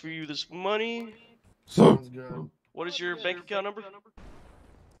transfer you this money. Sounds good. What is your bank account number?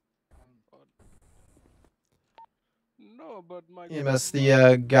 No, but my EMS,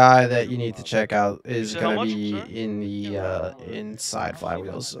 the guy that you need to check out You is said how gonna much, be sir? in the inside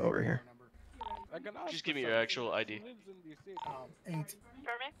flywheels over here. I can ask Just give for me your some- actual ID. who lives in the city. 8.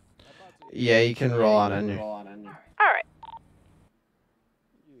 For me? Yeah, you can roll on in there. All right.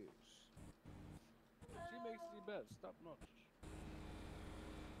 Yes. She makes the best. Stop notch.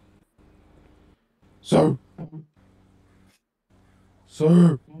 Sir.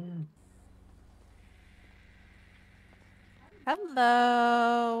 Sir.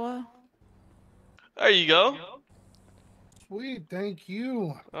 Hello. There you go. Sweet, thank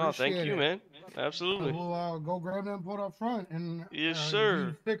you. Oh, thank Appreciate you, it. man. Absolutely. We'll go grab that and pull it up front. And Yes, if sir.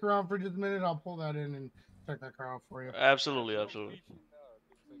 you stick around for just a minute, I'll pull that in and check that car out for you. Absolutely, absolutely.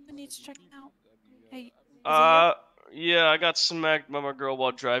 Who needs to check out? Hey, Yeah, I got smacked by my girl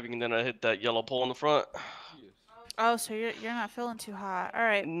while driving, and then I hit that yellow pole in the front. oh, so you're not feeling too hot. All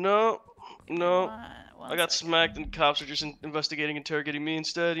right. No, no. One I got second. smacked, and cops are just investigating, interrogating me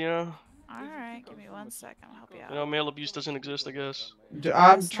instead. You know. All right, give me 1 second. I'll help you out. You know, male abuse doesn't exist, I guess.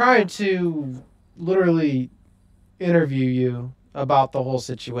 I'm trying to literally interview you about the whole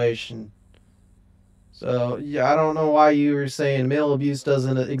situation. So, yeah, I don't know why you were saying male abuse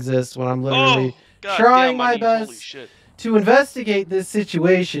doesn't exist when I'm literally God trying damn, my knee, holy best shit. to investigate this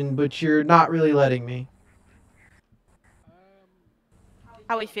situation, but you're not really letting me.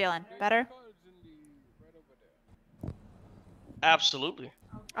 How we feeling? Better? Absolutely.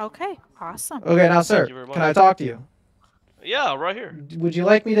 Okay, awesome. Okay, now, sir, you very can I much. talk to you? Yeah, right here. Would you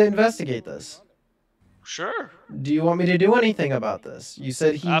like me to investigate this? Sure. Do you want me to do anything about this? You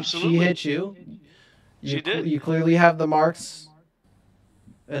said she Absolutely. hit you. She did. You clearly have the marks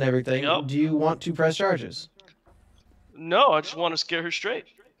and everything. Yep. Do you want to press charges? No, I just want to scare her straight.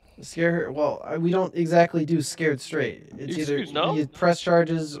 Scare her? Well, we don't exactly do scared straight. It's either Excuse me? No? you press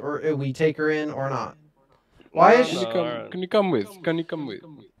charges or we take her in or not. Why is Can she? you come? alright. Can you come with? Can you come with?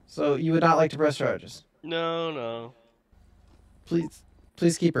 So you would not like to press charges? No, no.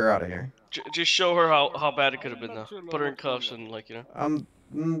 Please keep her out of here. Just show her how bad it could have been, though. Put her in cuffs and, like, you know.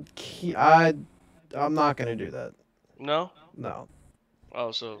 I'm not gonna do that. No? No,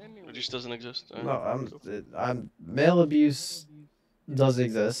 Oh, so it just doesn't exist? no. I'm male abuse does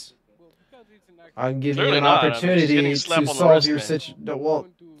exist. I'm giving you Clearly an not. I'm just getting opportunity a slap to on the solve wrist, your man. situation. Well,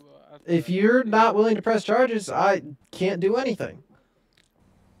 if you're not willing to press charges, I can't do anything.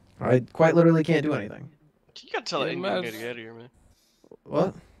 I quite literally can't do anything. You gotta tell that Yeah, Indian guy man. to get out of here, man.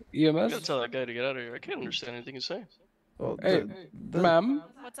 What? You gotta EMS. tell that guy to get out of here. I can't understand anything he's saying. Well, Hey, ma'am.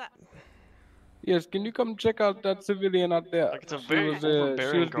 What's up? Yes, can you come check out that civilian out there? Like, it's a She very was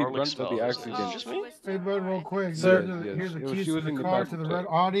overbearing the garlic brunt smell. of the Is it accident. just me? Hey, bud, real quick. Sir. Here's the Yes, keys she to was the in the car, back to the of the red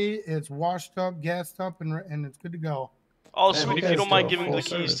Audi. It's washed up, gassed up, and it's good to go. Oh, Damn, sweet, you if you guys don't do mind a giving me the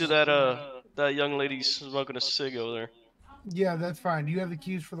full keys to service. that young lady smoking a cig over there. Yeah, that's fine. Do you have the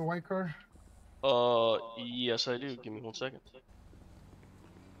keys for the white car? Yes, I do. Give me 1 second.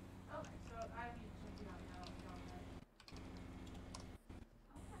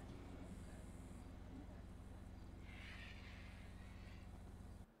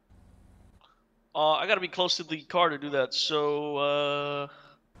 I gotta be close to the car to do that, so,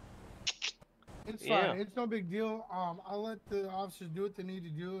 It's Yeah. fine. It's no big deal. I'll let the officers do what they need to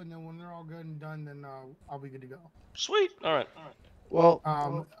do, and then when they're all good and done, then I'll be good to go. sweet. Alright. Well,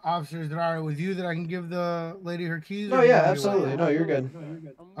 Officers, that are with you that I can give the lady her keys? no, or do you yeah, want me to wait? absolutely. No, you're good.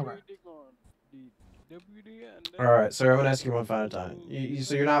 I'm Okay. waiting on the deputy and then- All right, sir. I'm gonna ask you one final time.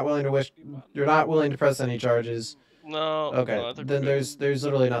 So you're not willing to you're not willing to press any charges. No. Okay, no, I think then we're good. there's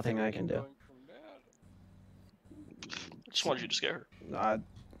literally nothing I can do. I just wanted you to scare her. I'm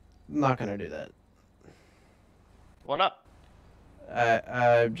not gonna do that. Why not?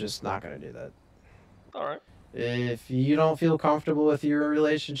 I'm just not gonna do that. Alright. If you don't feel comfortable with your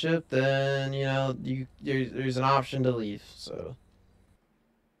relationship, then you know there's an option to leave. So,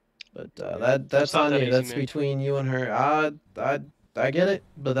 but that's not on that you. easy, That's man. between you and her. I get it,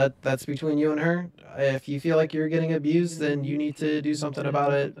 but that's between you and her. If you feel like you're getting abused, then you need to do something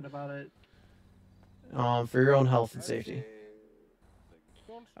about it. For your own health and safety.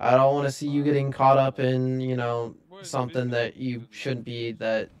 I don't want to see you getting caught up in, you know, something that you shouldn't be,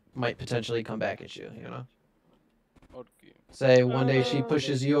 that might potentially come back at you, you know? Okay. Say one day she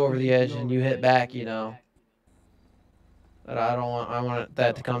pushes you over the edge and you hit back, you know? That I don't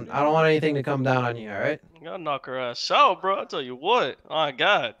want anything to come down on you, alright? I gotta knock her ass out, bro. I tell you what. Oh, my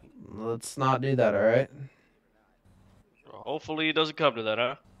God. Let's not do that, all right? Hopefully it doesn't come to that,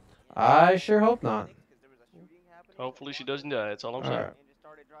 huh? I sure hope not. Hopefully she doesn't die. That's all I'm All saying. right. And just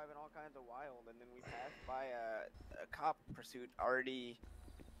started driving all kinds of wild, and then we passed by a cop pursuit already.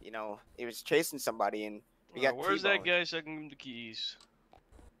 You know, he was chasing somebody, and we got Where's that T-boned. guy so I can give him the keys?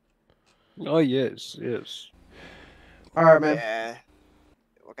 Oh yes, yes. All right, man. Yeah.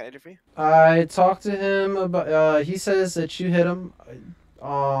 What can I do for you? I talked to him about. He says that you hit him.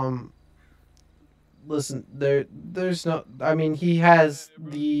 Listen, there's no. I mean, he has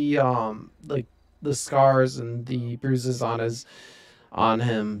the like the scars and the bruises on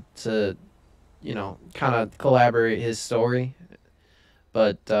him to, you know, kind of collaborate his story.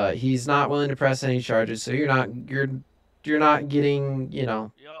 But he's not willing to press any charges, so you're not getting, you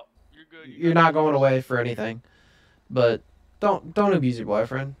know, Yup, you're good. you're not going away for anything. But don't abuse your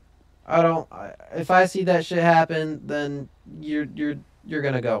boyfriend. If I see that shit happen, then you're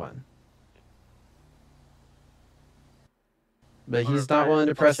gonna go in. But he's not willing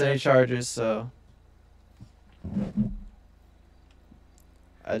to press any charges, so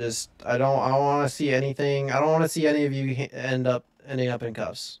I don't want to see anything. I don't want to see any of you ending up in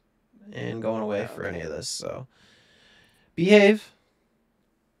cuffs and going away for any of this. So behave.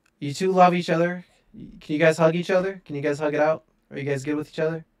 You two love each other. Can you guys hug each other? Can you guys hug it out? Are you guys good with each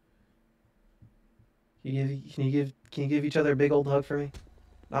other? Can you give each other a big old hug for me?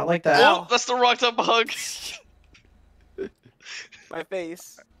 Not like that. Oh, that's the wrong type of hug. My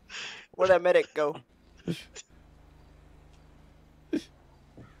face. Where'd that medic go?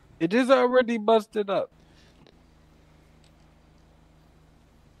 It is already busted up.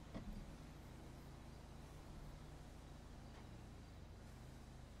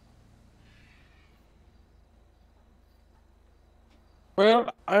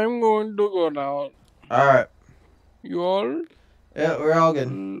 Well, I'm going to go now. All right. You all? Yeah, we're all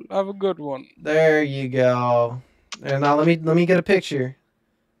good. Have a good one. There you go. And now let me get a picture.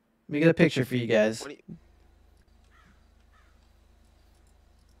 Let me get a picture for you guys.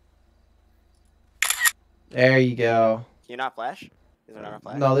 There you go. Can you not flash? Is there not a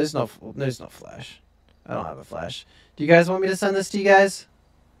flash? No, there's no flash. I don't have a flash. Do you guys want me to send this to you guys?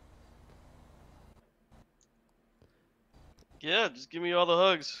 Yeah, just give me all the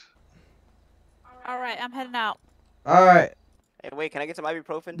hugs. All right, I'm heading out. All right. Hey, wait, can I get some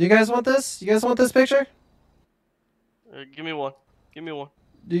ibuprofen? Do you guys want this? You guys want this picture? Give me one. Give me one.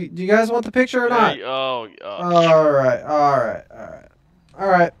 Do you guys want the picture or not? Hey, oh, All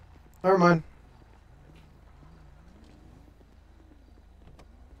right. Never mind.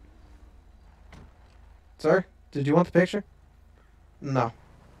 Sir, did you want the picture? No.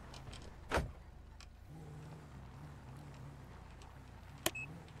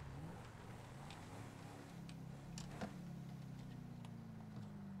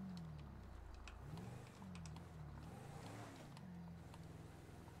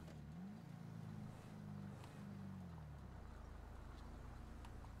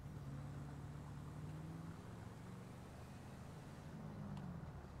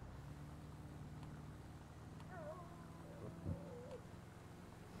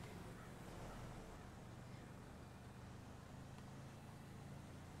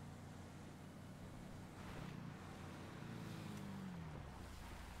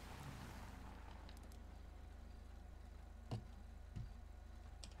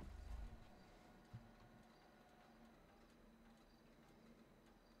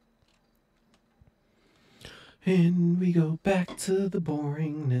 And we go back to the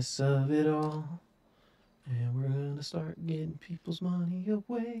boringness of it all. And we're gonna start getting people's money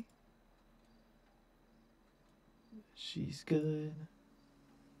away. She's good.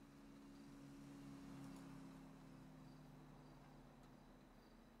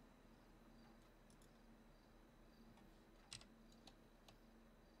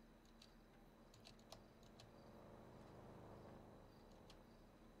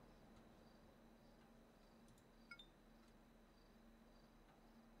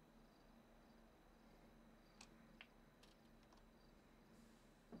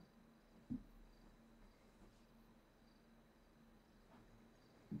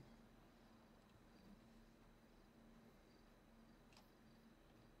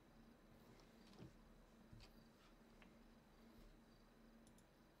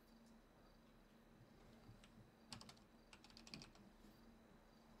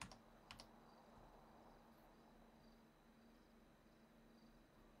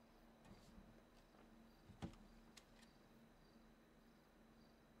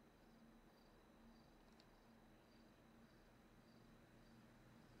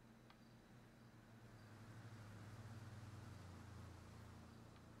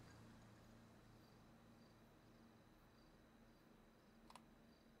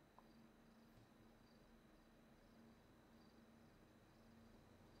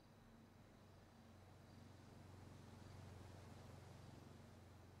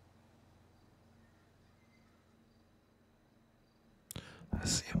 I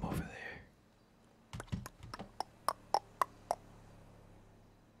see him over there.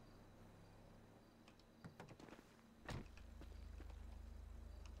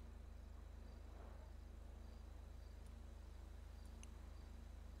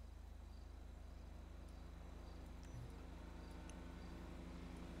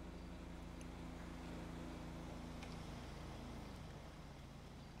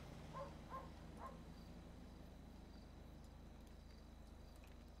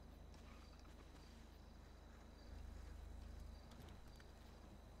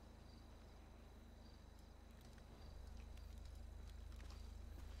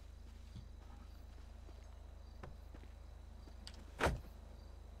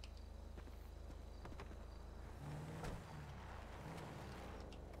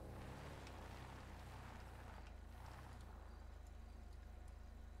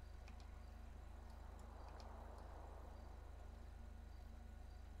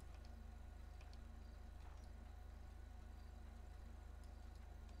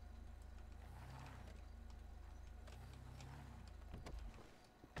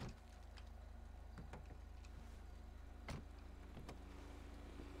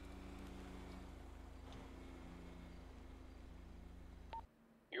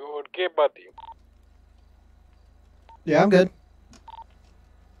 You okay, buddy? Yeah, I'm good.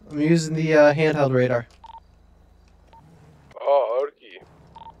 I'm using the handheld radar. Oh, okay.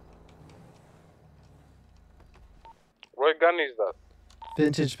 What gun is that?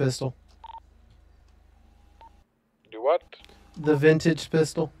 Vintage pistol. The what? The vintage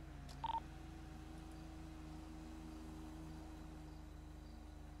pistol.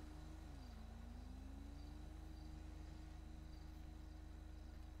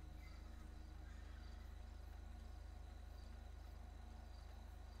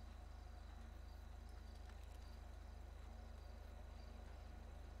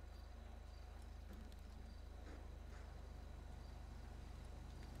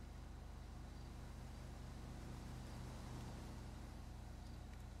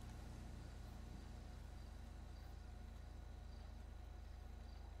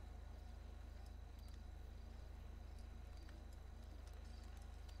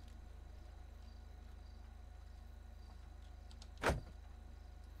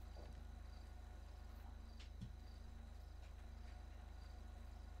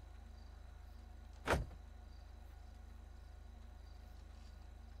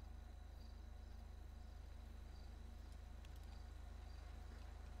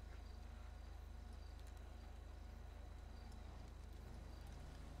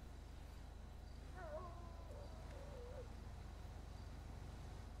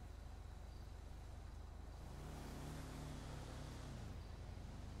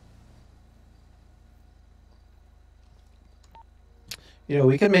 You know,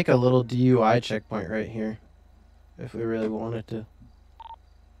 we could make a little DUI checkpoint right here. If we really wanted to.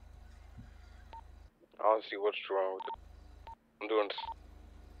 I don't see what's wrong with it. I'm doing this.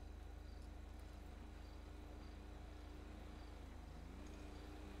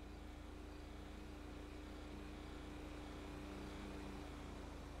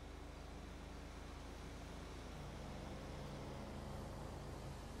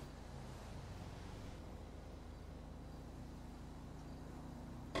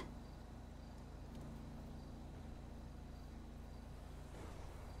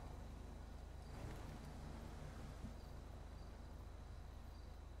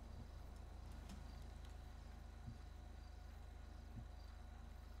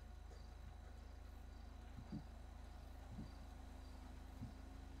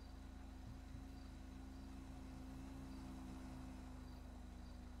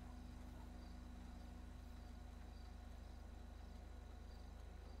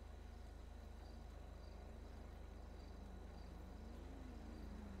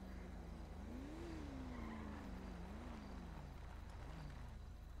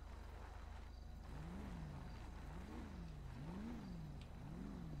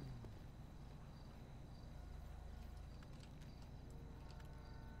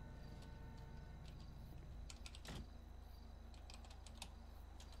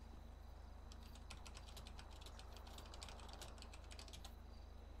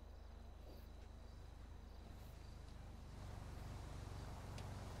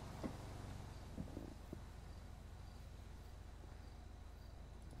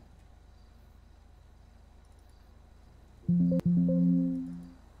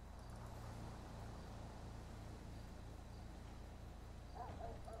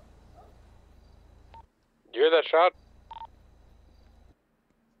 You hear that shot?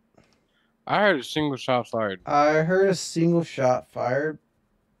 I heard a single shot fired. I heard a single shot fired.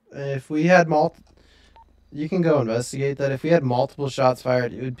 If we had you can go investigate that. If we had multiple shots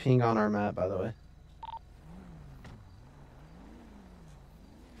fired, it would ping on our map, by the way.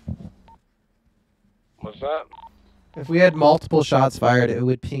 What's that? If we had multiple shots fired, it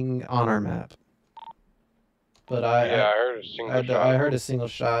would ping on our map. But I heard a single shot. I heard a single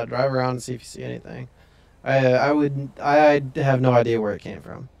shot. Drive around and see if you see anything. I have no idea where it came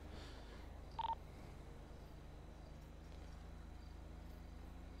from.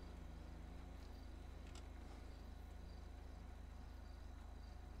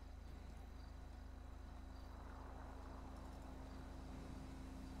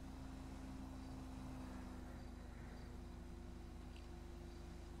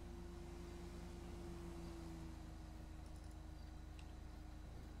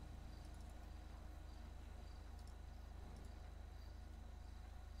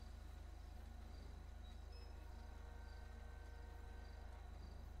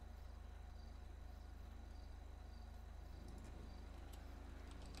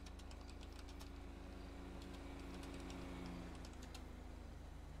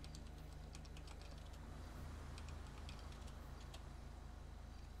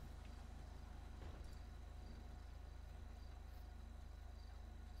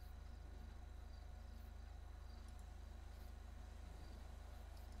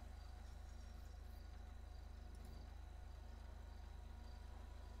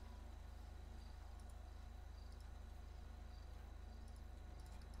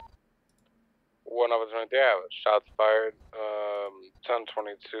 One of us right there. Shots fired.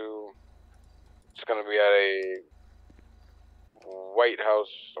 10:22. It's gonna be at a White House.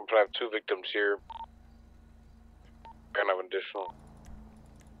 I'm gonna have 2 victims here. Gonna have additional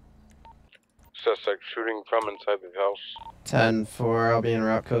suspect shooting from inside the house. 10-4. I'll be in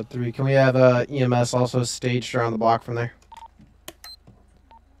route code 3. Can we have EMS also staged around the block from there?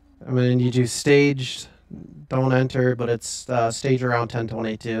 I'm gonna need you staged. Don't enter, but it's stage around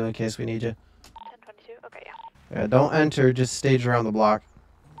 10:22 in case we need you. 10:22. Okay, yeah. Yeah, don't enter. Just stage around the block.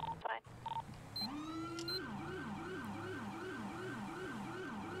 Fine.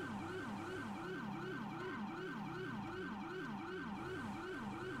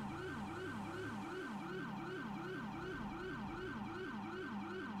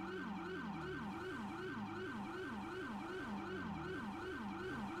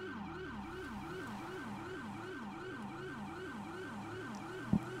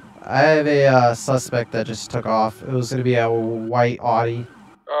 I have a suspect that just took off. It was gonna be a white Audi.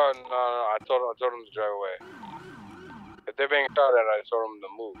 Oh no, I told them to drive away. If they're being shot at, I told them to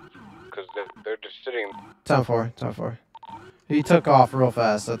move, because they're just sitting. 10-4. 10-4. He took off real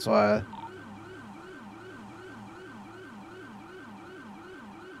fast. That's why.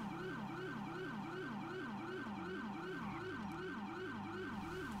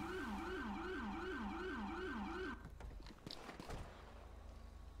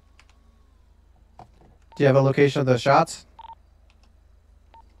 Do you have a location of the shots?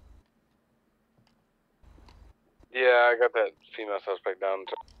 Yeah, I got that female suspect down.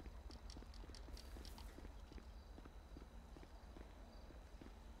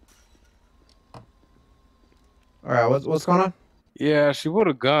 All right, what's going on? Yeah, she pulled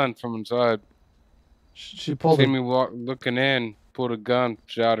a gun from inside. She pulled. Seen me looking in, pulled a gun,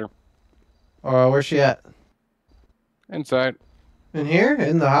 shot her. Where's she at? Inside. In here?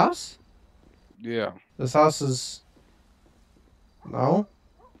 In the house? Yeah. This house is... No?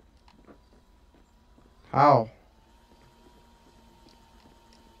 How?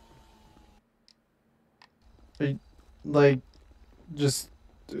 Like, just...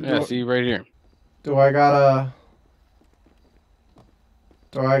 Yeah, see, right here. Do I gotta...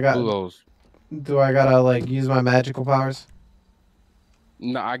 Do I gotta, like, use my magical powers?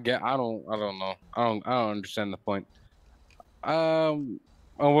 No, I don't know. I don't understand the point. I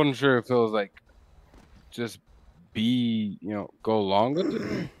wasn't sure if it was like just go along with it.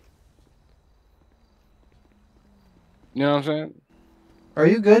 You know what I'm saying? Are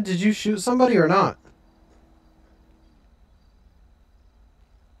you good? Did you shoot somebody or not?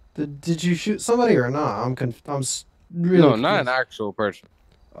 Did you shoot somebody or not? I'm really No, confused. not an actual person.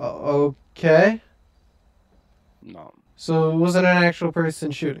 Okay. No. So it wasn't an actual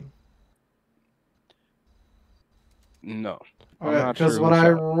person shooting? No. Okay, because when I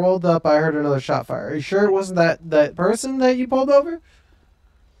rolled up, I heard another shot fire. Are you sure it wasn't that person that you pulled over?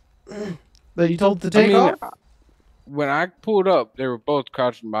 That you told to take off? When I pulled up, they were both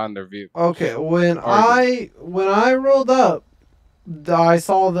crouching behind their vehicle. Okay, when I rolled up, I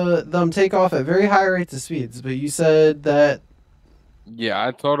saw them take off at very high rates of speeds. But you said that Yeah,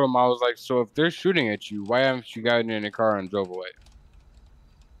 I told him, I was like, so if they're shooting at you, why haven't you gotten in a car and drove away?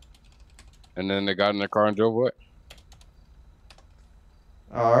 And then they got in the car and drove away.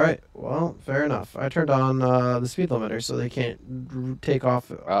 All right. Well, fair enough. I turned on the speed limiter so they can't take off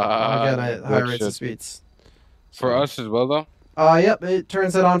again at high Good rates of shit. speeds. For us as well, though? Yep, it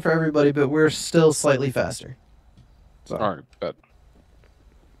turns it on for everybody, but we're still slightly faster. So. All right, bet.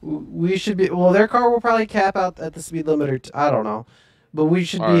 We should be. Well, their car will probably cap out at the speed limiter. I don't know, but we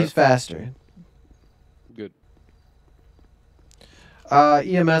should be faster. Good.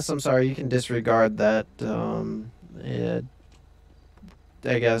 EMS. I'm sorry, you can disregard that. Yeah,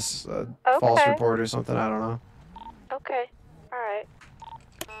 I guess false report or something. I don't know. Okay. All right.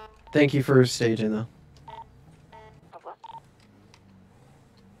 Thank you for staging though.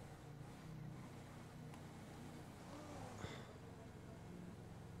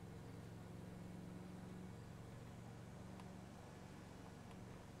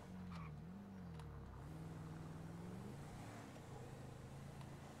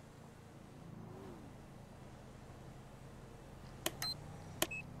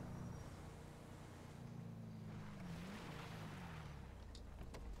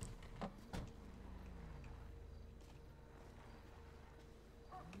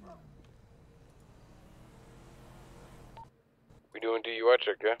 We doing DUI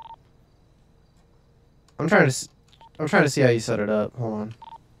check, yeah? I'm trying to see how you set it up. Hold on.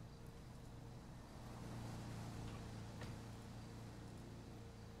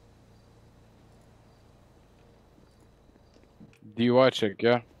 DUI check,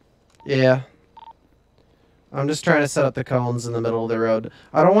 yeah? Yeah. I'm just trying to set up the cones in the middle of the road.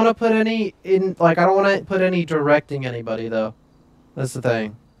 I don't want to put any in, like, I don't want to put any directing anybody, though. That's the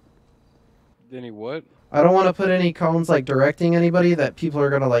thing. Any what? I don't want to put any cones, like, directing anybody that people are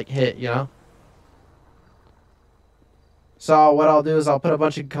going to, like, hit, you know? So what I'll do is I'll put a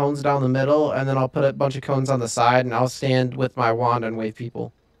bunch of cones down the middle, and then I'll put a bunch of cones on the side, and I'll stand with my wand and wave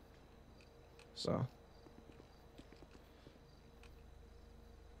people. So...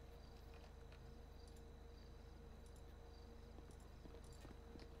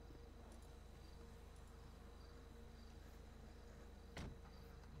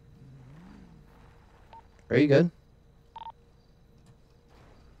 Are you good?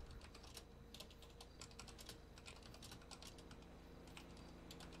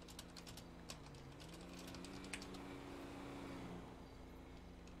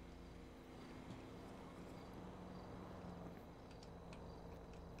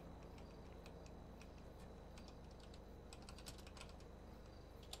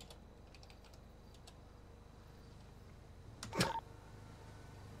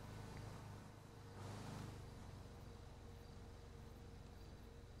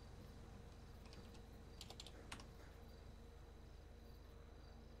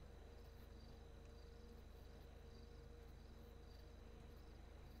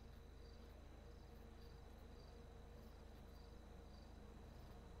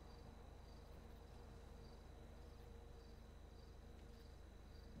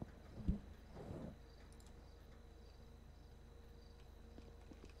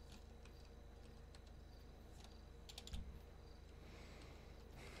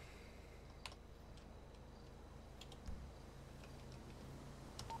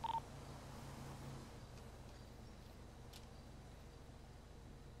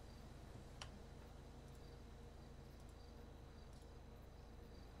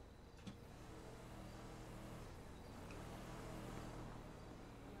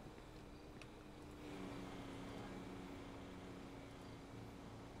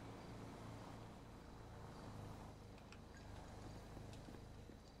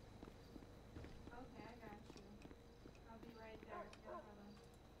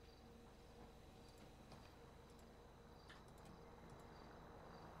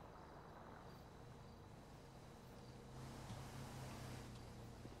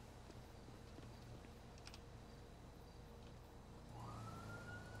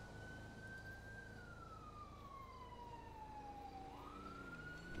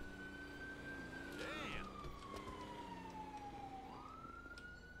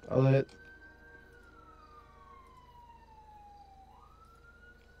 I'll let it.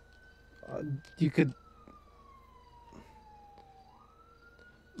 You could.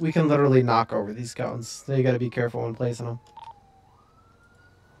 We can literally knock over these cones, so you gotta be careful when placing them.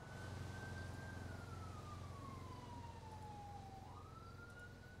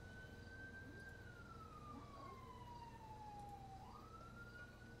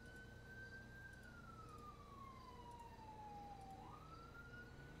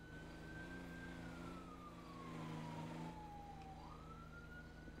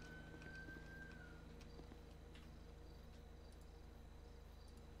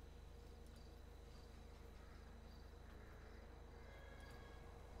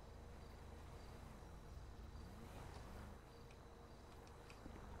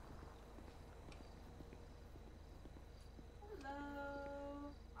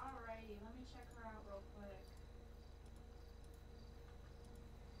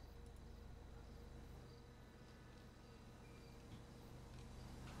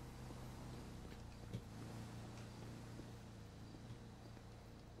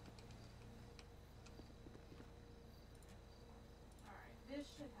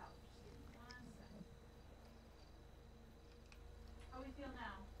 you feel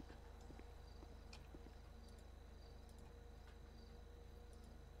now?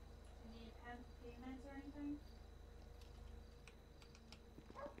 Do you need payments or anything?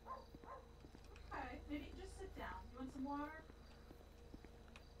 Okay, maybe just sit down. You want some water?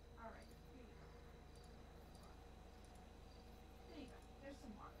 Alright, here you go. There you go. There's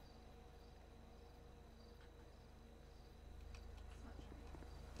some water. It's much better.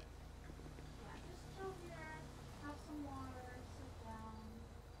 Yeah, just chill here, have some water, sit down.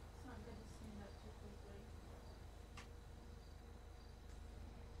 It's not good to stand up too quickly.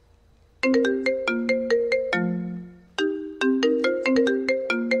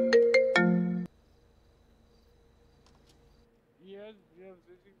 Yes, yes,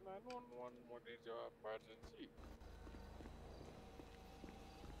 this is 911. What is your emergency?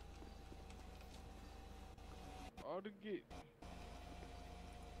 Odgi.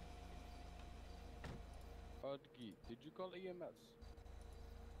 Odgi, did you call EMS?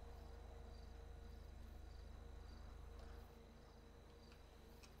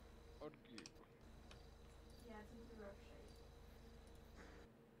 Odgi. Yeah, it's in rough shape.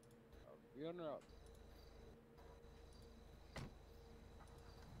 We are not.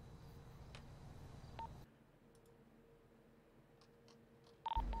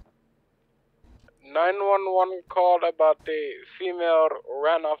 911 called about a female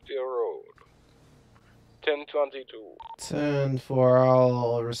ran off the road. 1022. 10-4,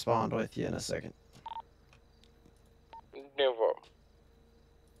 I'll respond with you in a second. Never.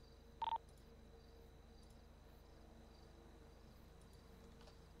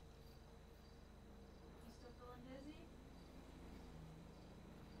 You still feeling dizzy?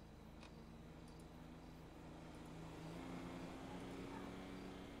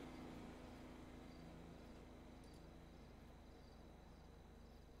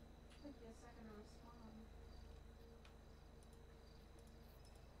 Took you a second to respond.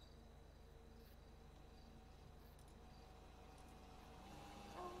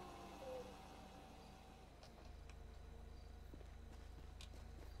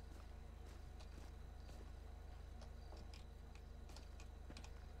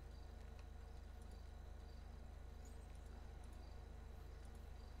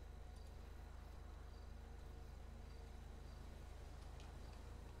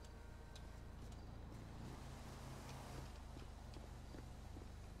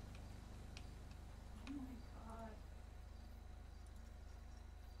 Oh my god.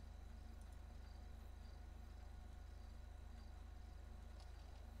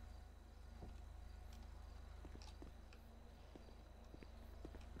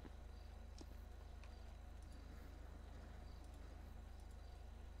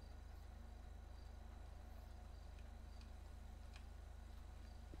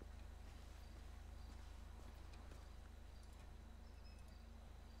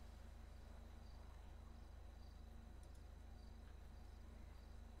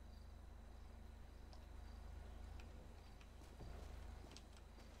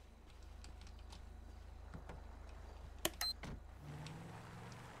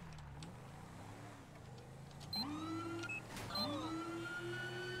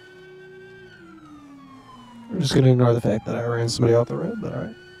 I'm just gonna ignore the fact that I ran somebody off the road, but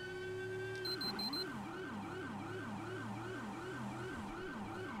alright.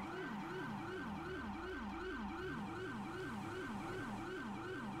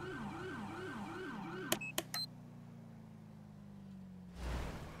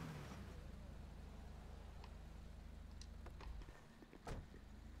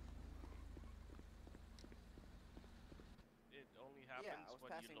 It only happens I was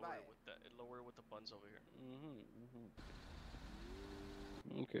when passing you by lower it. it with the with the buns over here.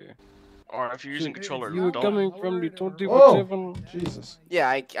 Okay. Or if you're using So, controller, you were don't. coming from the Whoa! 24/7. Jesus. Yeah,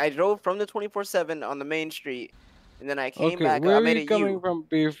 I drove from the 24/7 on the main street, and then I came Okay, back. where I were made you a coming U from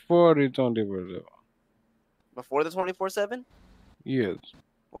before the 24/7? before the 24/7. Yes.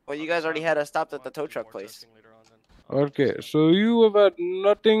 Well, you Okay, guys already had us stopped at we'll the have to tow do truck more place. testing later on then. I'll have to Okay, see that. so you have had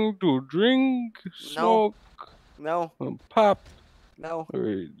nothing to drink, No. smoke, No, pop, no,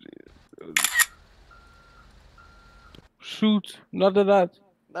 or shoot, none of that.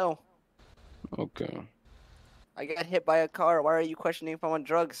 no. Okay. I got hit by a car. Why are you questioning if I'm on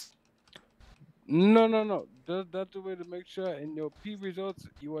drugs? No. That's the way to make sure in your P results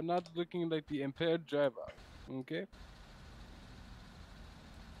you are not looking like the impaired driver. Okay?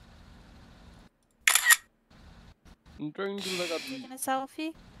 I'm trying to look at Taking a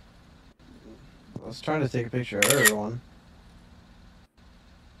selfie? I was trying to take a picture of everyone.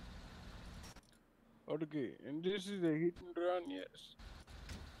 Okay, and this is a hit and run, yes.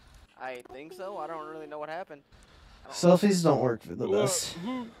 I think so. I don't really know what happened. Selfies don't work for the best,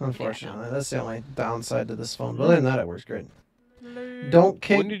 unfortunately. That's the only downside to this phone. But other than that, it works great. Don't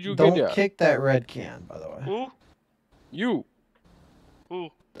kick. When did you Don't get that? kick that red can, by the way. Who? You. Who?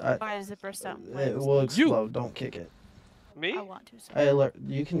 Why does it burst out? It will explode. Don't kick it. Me? I want to.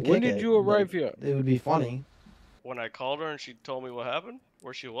 You can kick When did it, you but arrive here? It would be funny. When I called her and she told me what happened,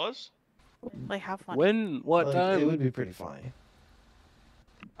 where she was. Like how funny? When? What Like, time? It would be pretty funny.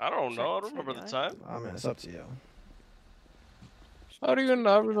 I don't know. I don't remember the time. I mean, it's up to you. How do you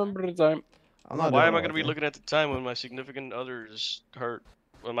not remember the time? I'm not. Why doing am I it gonna with be you. looking at the time when my significant other is hurt?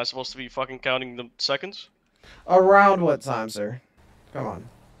 Am I supposed to be fucking counting the seconds? Around what time, sir? Come on.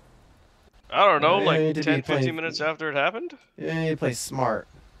 I don't know, You like need to 10, be 15 playing- minutes after it happened? You need to play smart.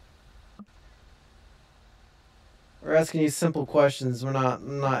 We're asking you simple questions. We're not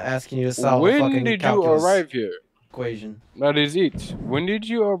asking you to solve a When fucking did you calculus arrive here? equation. That is it. When did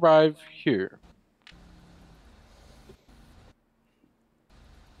you arrive here?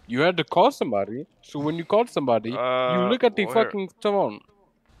 You had to call somebody. So when you called somebody, you look at the well, here. fucking phone.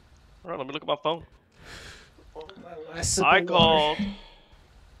 Alright, let me look at my phone. Sip I of water. called.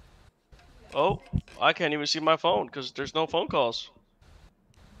 Oh, I can't even see my phone because there's no phone calls.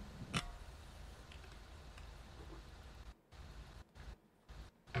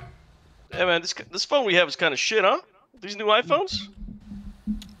 Yeah, man, this phone we have is kind of shit, huh? These new iPhones?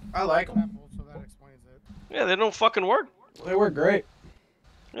 I like them. So that explains it. Yeah, they don't fucking work. They work great.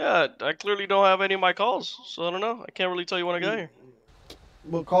 Yeah, I clearly don't have any of my calls, so I don't know. I can't really tell you when I got here.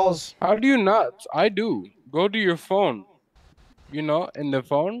 What calls? How do you not? I do. Go to your phone. You know, in the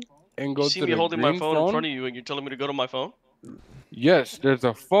phone, and go You to see the me holding my green phone in front of you and you're telling me to go to my phone? Yes, there's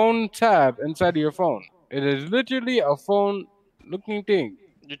a phone tab inside of your phone. It is literally a phone-looking thing.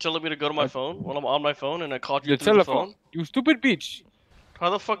 You're telling me to go to my phone while I'm on my phone and I called you Your through the telephone. phone? You stupid bitch. How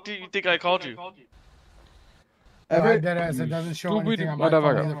the fuck do you think I called you? Ever? Dead ass. It doesn't show Stupid anything on my phone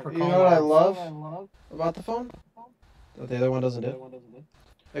motherfucker. either for You call know what I logs. love about the phone? That the other one doesn't do.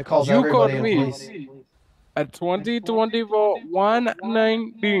 It calls You everybody called in me police. at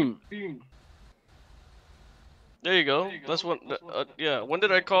 2024-119. There you go. That's what. Yeah. When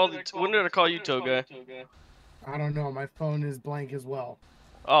did I call? When did I call you, Toga? I don't know. My phone is blank as well.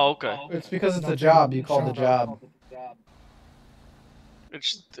 Oh, okay. It's because it's a job. You called the job.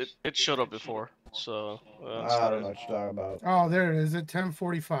 It showed up before, so. That's I don't fine. know what you're talking about. Oh, there it is. At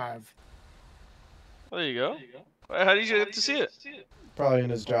 10:45. There you go. How did you get to see it? Probably in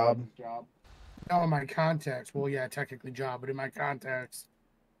his job. Oh, in my contacts. Well, yeah, technically job, but in my contacts.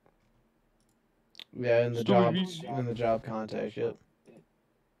 Yeah, in the job contact. Yep.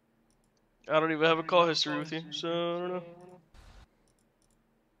 I don't even have a call history with you, so I don't know.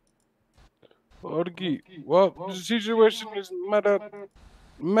 Okay. Well, the situation is matter.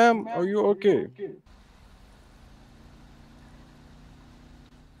 Ma'am, are you okay?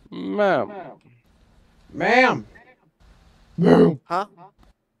 Ma'am. Ma'am. Huh?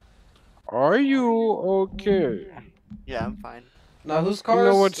 Are you okay? Yeah, I'm fine. Now whose You car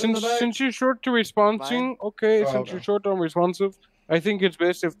know is what? in the back? Since you're short to responding, okay. Oh, Since okay. you're short on responsive, I think it's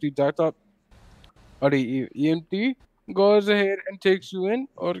best if the doctor or the EMT goes ahead and takes you in.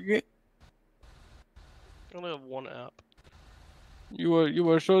 Okay. I only have one app. You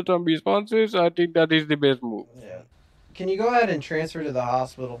were short on responses. I think that is the best move. Yeah. Can you go ahead and transfer to the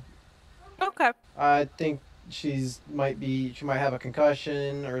hospital? Okay. I think she might have a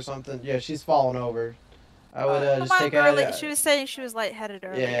concussion or something. Yeah, she's fallen over. I would Come just on, take girly. her. She was saying she was lightheaded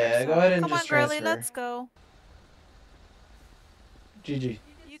earlier. Yeah, go ahead and Come just on, girly. transfer. Let's go. GG.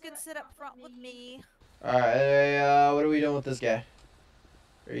 You can sit up front with me. All right. What are we doing with this guy?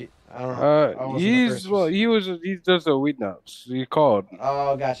 I don't know. I wasn't the first he's just a witness. He called.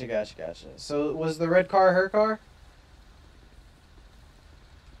 Oh, gotcha. So was the red car her car?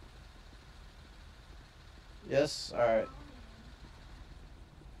 Yes. All right.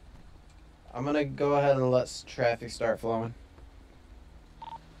 I'm gonna go ahead and let traffic start flowing.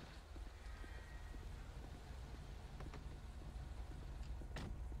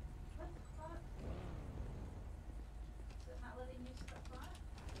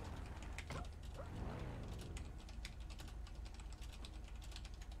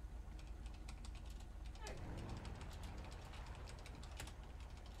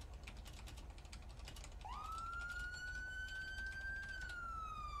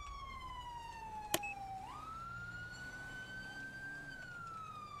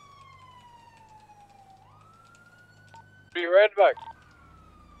 Be right back.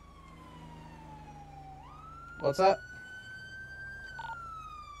 What's that?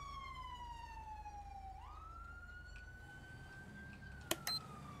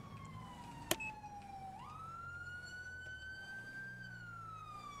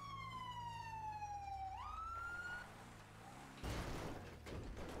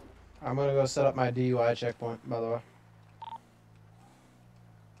 I'm gonna go set up my DUI checkpoint, by the way.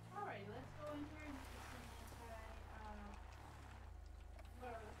 Alrighty, let's go in here and just listen to this guy,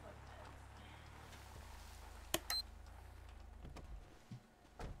 whatever the fuck that is.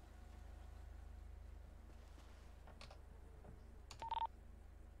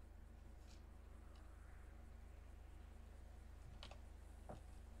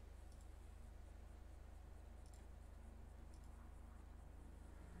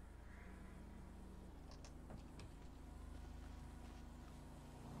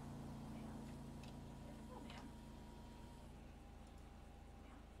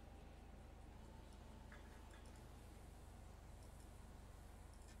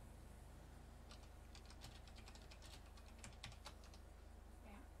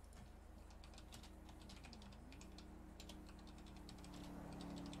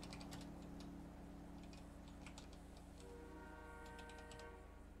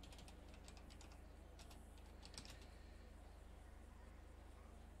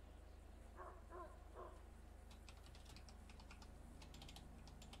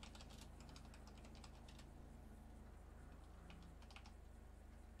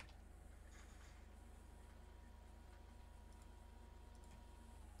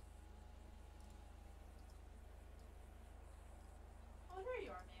 Oh, there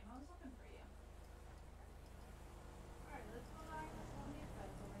you are, ma'am. I was looking for you. Alright, let's go back. Let's go meet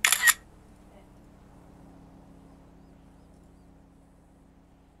Feds over here. Okay.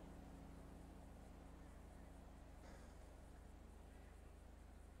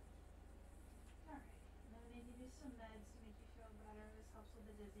 Alright, and then they give you some meds to make you feel better. This helps with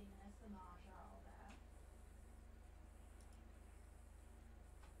the dizziness, the nausea, all that.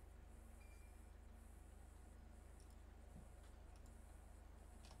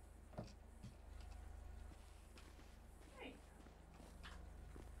 There you go.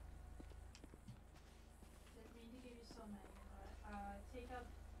 Didn't mean to give you so many, but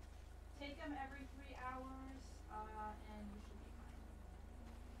take them every 3 hours, and you should be fine.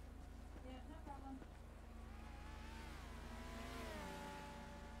 Yeah, no problem.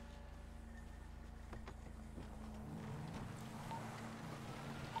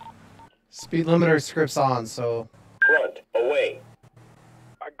 Speed limiter script's on, so Front, away.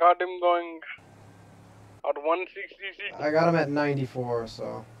 I got him going at 166. I got him at 94,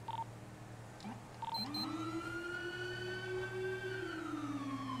 so.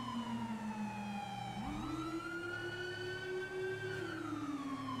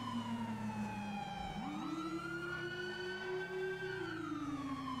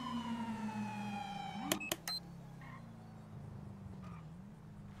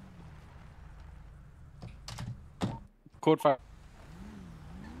 Code 5.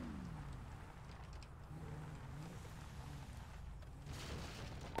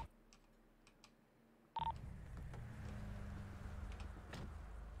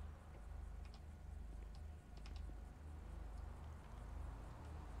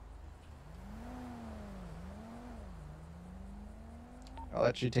 I'll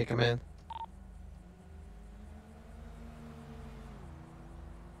let you take him in.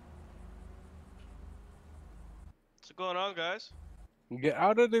 What's going on, guys? Get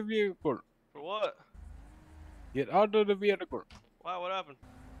out of the vehicle. For what? Get out of the vehicle. Why? What happened?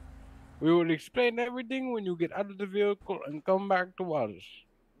 We will explain everything when you get out of the vehicle and come back to us.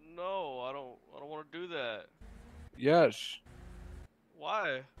 No, I don't want to do that. Yes.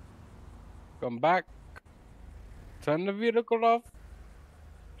 Why? Come back. Turn the vehicle off.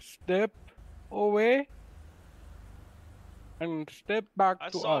 Step away. And step back I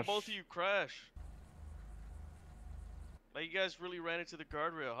to saw us. both of you crash. Like, you guys really ran into the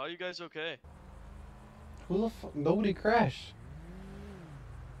guardrail. How are you guys okay? Who the fuck? Nobody crashed.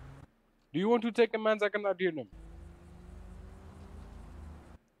 Do you want to take a man's? I cannot hear them.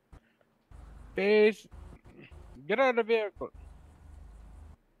 Face. Get out of the vehicle.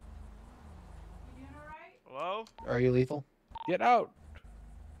 You doing alright? Hello? Are you lethal? Get out.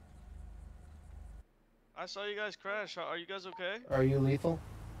 I saw you guys crash. Are you guys okay? Are you lethal?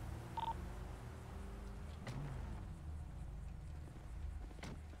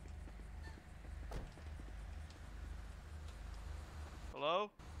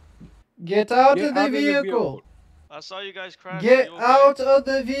 Hello? Get out Get of the out of the vehicle! vehicle. I saw you guys crash. Get Are you okay? out of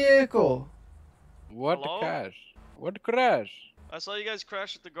the vehicle! What Hello? crash? What crash? I saw you guys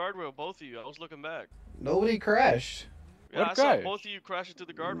crash at the guardrail, both of you. I was looking back. Nobody crashed. Yeah, What I saw crash? both of you crash into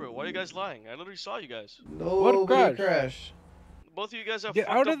the guardrail. Why are you guys lying? I literally saw you guys. Nobody crash? crashed. Both of you guys have Get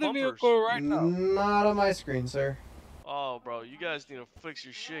fucked out up of the bumpers. vehicle right now. Not on my screen, sir. Oh, bro, you guys need to fix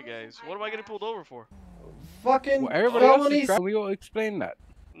your shit, guys. What am I getting pulled over for? Fucking Well, everybody else felony. is crashing. We will explain that.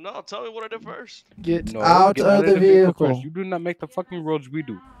 No, tell me what I did first. Get No, out get of the vehicle. first. You do not make the fucking roads we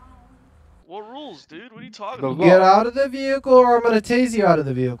do. What rules, dude? What are you talking The about? law. Get out of the vehicle, or I'm gonna tase you out of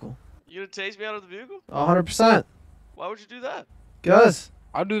the vehicle. You gonna tase me out of the vehicle? 100%. Why would you do that? Cause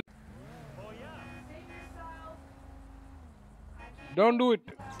I'll do. Don't do it.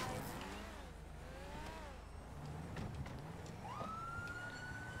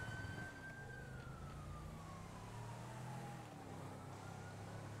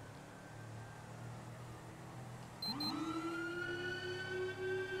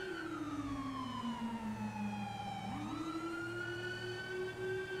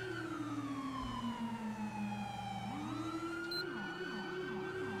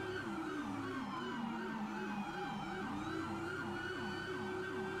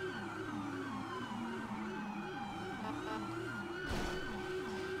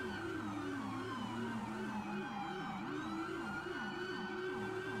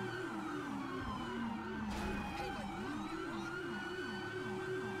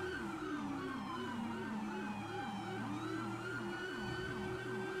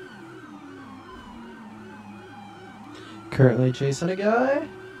 currently chasing a guy.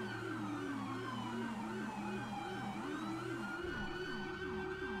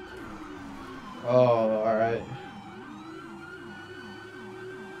 Oh, alright.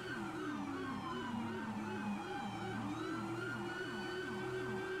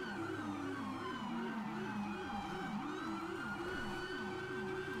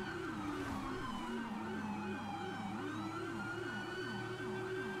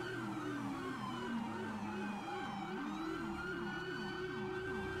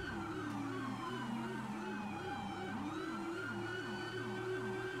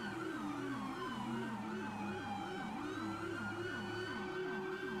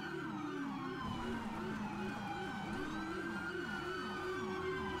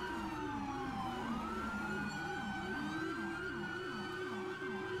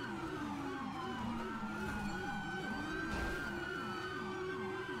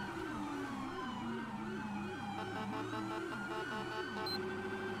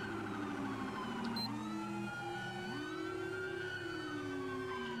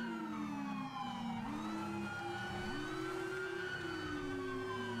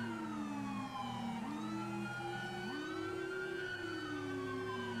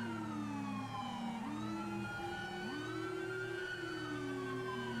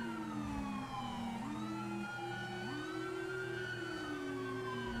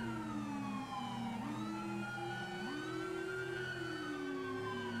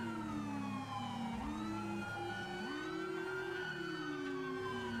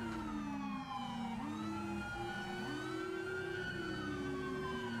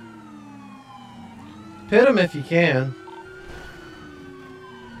 Pit him if you can.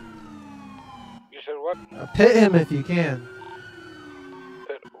 You said what? Pit him if you can.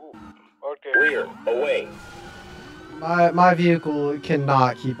 Ooh, okay. Rear, away. My vehicle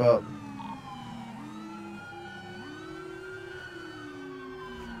cannot keep up.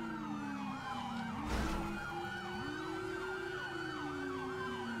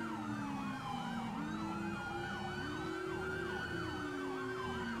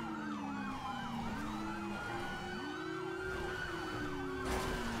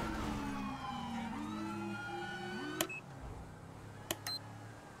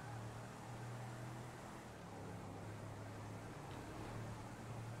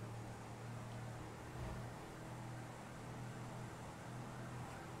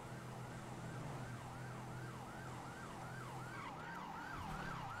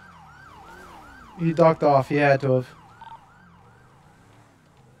 He ducked off. He had to have.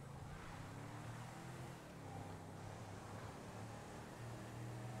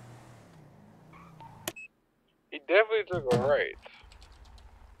 He definitely took a right.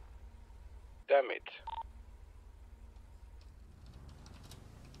 Damn it.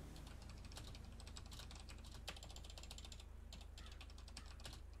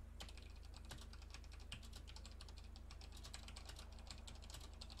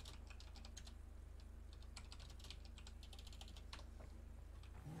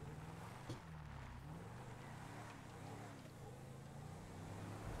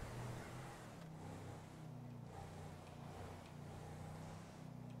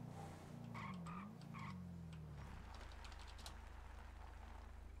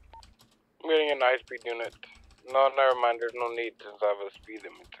 I'm getting an high-speed unit. No, never mind. There's no need since I have a speed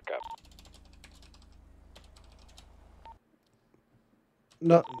limit to cap.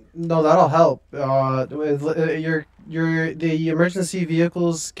 No, that'll help. The emergency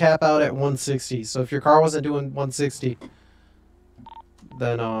vehicles cap out at 160. So if your car wasn't doing 160,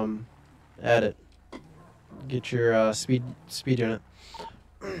 then add it. Get your speed unit.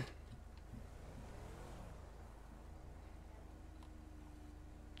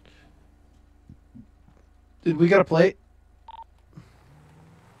 Did we get a plate?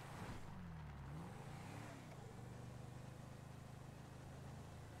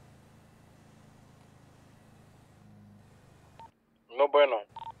 No bueno.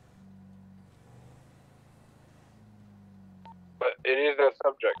 But it is that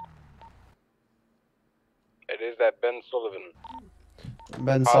subject. It is that Ben Sullivan.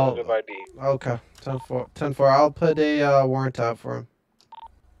 Ben Positive Salt. ID. Okay. 10-4. I'll put a warrant out for him.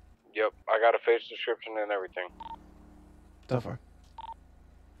 Yep, I got a face description and everything. 10-4.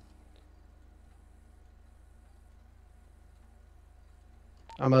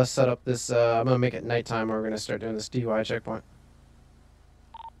 I'm gonna set up this. I'm gonna make it nighttime. Or we're gonna start doing this DUI checkpoint.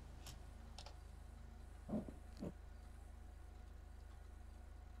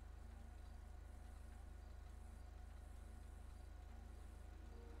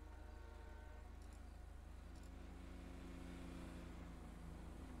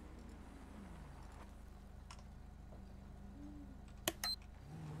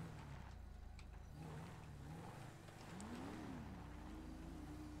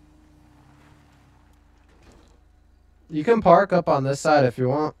 You can park up on this side if you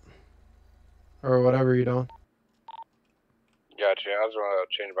want, or whatever you're doing. Gotcha. I was gonna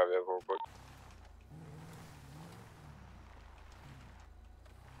change my vehicle real quick.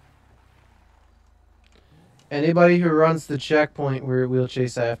 Anybody who runs the checkpoint, we'll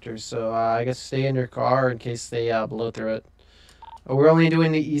chase after. So I guess stay in your car in case they blow through it. We're only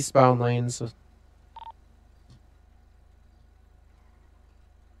doing the eastbound lanes. So.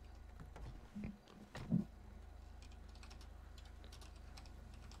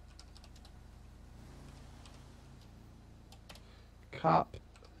 Cop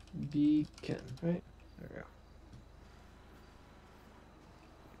beacon, right? There we go.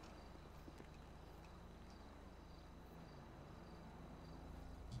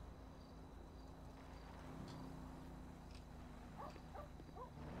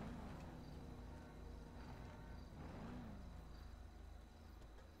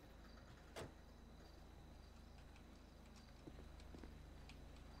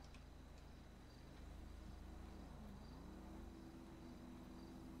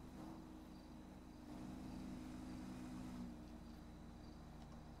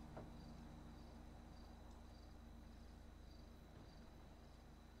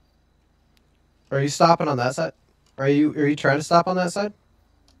 Are you stopping on that side? Are you trying to stop on that side?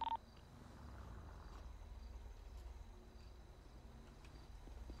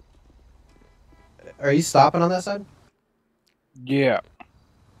 Are you stopping on that side? Yeah.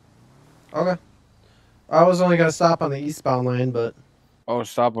 Okay. I was only gonna stop on the eastbound lane, but Oh,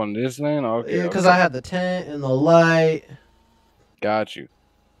 stop on this lane? Okay. yeah, because I had the tent and the light. Got you.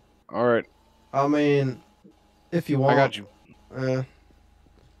 All right. I mean, if you want. I got you.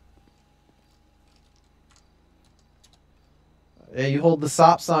 Yeah, you hold the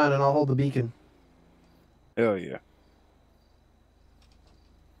stop sign and I'll hold the beacon. Hell yeah.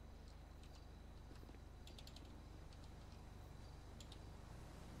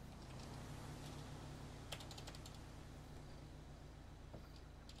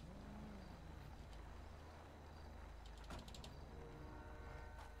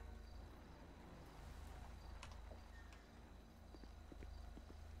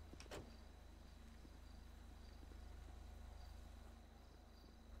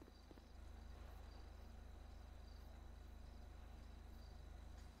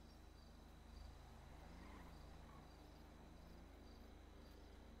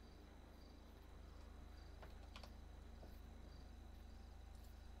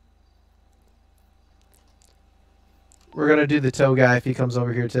 We're gonna do the tow guy if he comes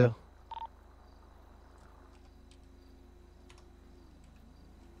over here too.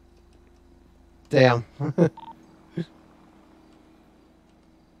 Damn. Gonna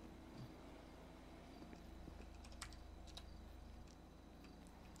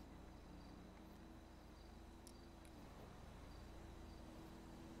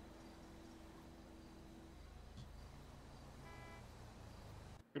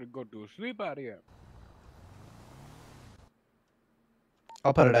go to sleep out here.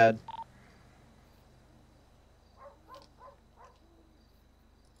 I'll put it ad.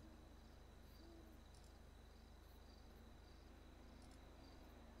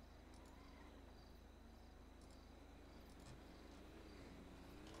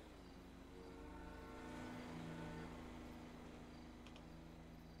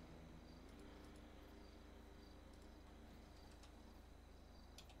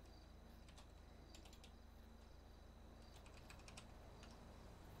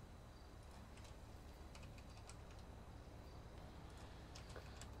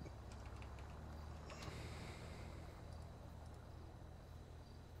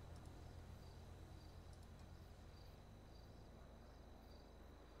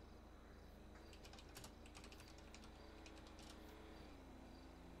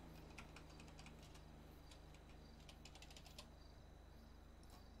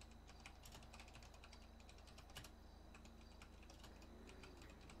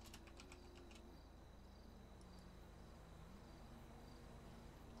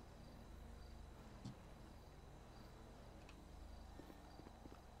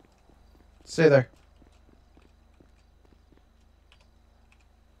 Stay there.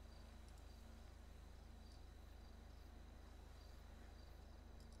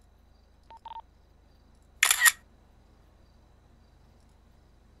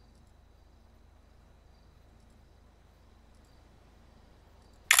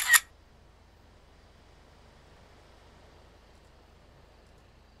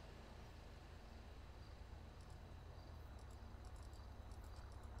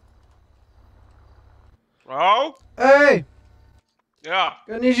 Oh? Hey! Yeah.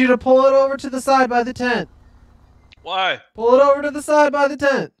 I need you to pull it over to the side by the tent. Why? Pull it over to the side by the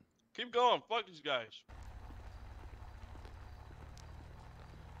tent. Keep going. Fuck these guys.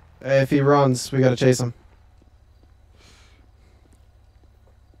 Hey, if he runs, we gotta chase him.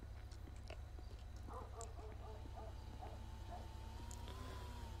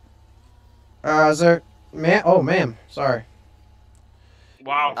 Sir. Oh, ma'am. Sorry.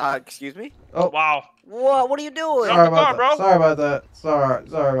 Wow. Excuse me? Oh. Wow. What are you doing? Sorry about that. bro. Sorry about that.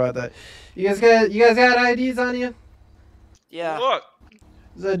 Sorry about that. You guys got IDs on you? Yeah. Look.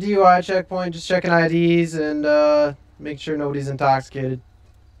 It's a DUI checkpoint, just checking IDs and make sure nobody's intoxicated.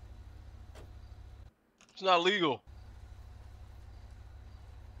 It's not legal.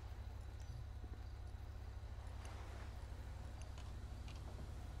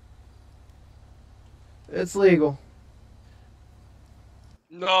 It's legal.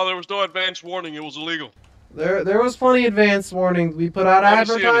 No, there was no advance warning. It was illegal. There was plenty advance warning. We put out I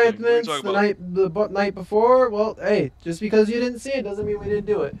didn't see anything. advertisements What are you the night before. Well, hey, just because you didn't see it doesn't mean we didn't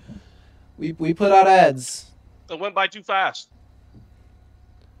do it. We put out ads. It went by too fast.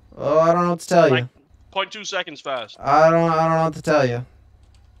 Oh, I don't know what to tell you. Like 0.2 seconds fast. I don't know what to tell you.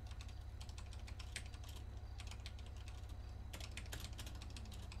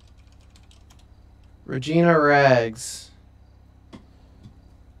 Regina Rags.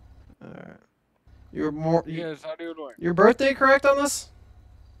 Alright. Yes, how do you doing? Your birthday correct on this?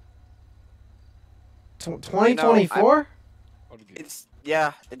 2024?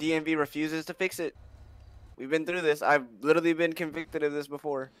 Yeah, the DMV refuses to fix it. We've been through this. I've literally been convicted of this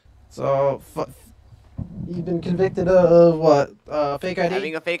before. So, you've been convicted of what? Fake ID?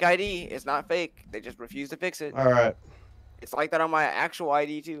 Having a fake ID. It's not fake. They just refuse to fix it. Alright. It's like that on my actual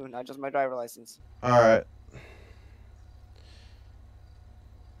ID too, not just my driver license. Alright.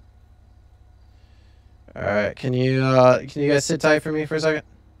 Alright, can you guys sit tight for me for a second?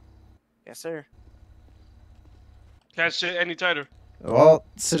 Yes, sir. Can't sit any tighter. Well,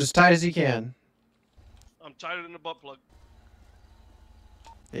 sit as tight as you can. I'm tighter than a butt plug.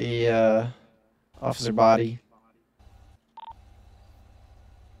 The officer body.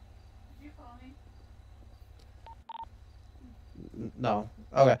 No.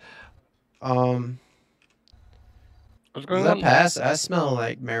 Okay. What's Does going that on? pass? I smell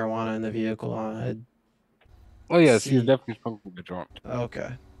like marijuana in the vehicle. Oh yes, he's definitely smoking the joint.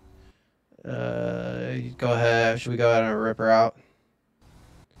 Okay. Go ahead. Should we go ahead and rip her out?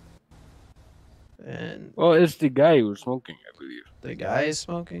 And well, it's the guy who's smoking, I believe. The guy is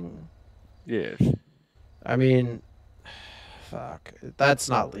smoking? Yes. I mean, fuck. That's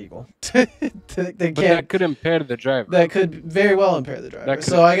not legal. They But can't. that could impair the driver. That could very well impair the driver.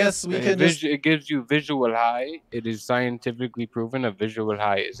 So I guess we can just. It gives you visual high. It is scientifically proven a visual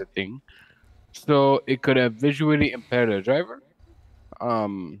high is a thing. So it could have visually impair the driver.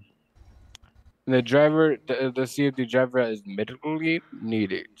 The driver, the CFD driver is medically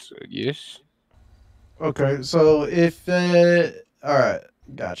needed. So yes. Okay, so if all right,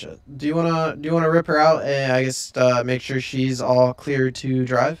 gotcha. Do you wanna rip her out and I guess make sure she's all clear to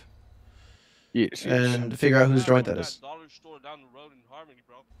drive? Yes. And figure out whose joint that is. Dollar store down the road in Harmony,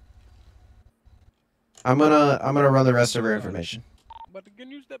 bro. I'm gonna run the rest of her information. But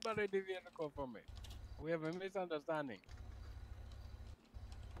can you step out of the vehicle for me? We have a misunderstanding.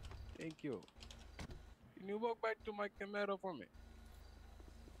 Thank you. Can you walk back to my camera for me?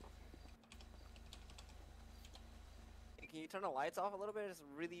 Can you turn the lights off a little bit? It's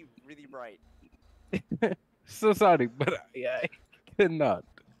really, really bright. So sorry, but I cannot.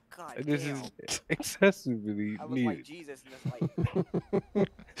 God This damn. is excessively I look needed. like Jesus in this light.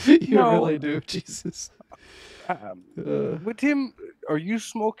 You No. really do, Jesus. With him, are you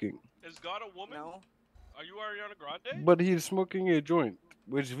smoking? Is God a woman? No. Are you Ariana Grande? But he's smoking a joint,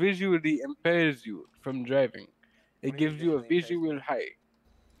 which visually impairs you from driving. It gives you a visual high.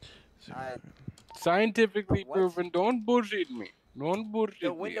 Scientifically proven. Don't bullshit me. Don't bullshit me.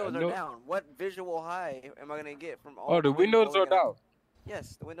 The windows are down. What visual high am I gonna get from all? Oh, the windows are down.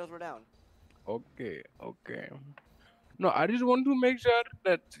 Yes, the windows were down. Okay. No, I just want to make sure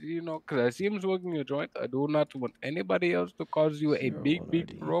that, because I see him smoking a joint. I do not want anybody else to cause you a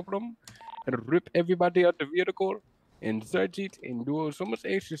big problem. and rip everybody out the vehicle and search it and do so much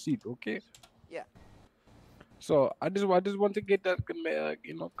extra shit, okay? Yeah. So I just want to get that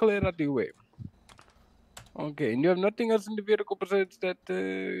clear out the way. Okay, and you have nothing else in the vehicle besides that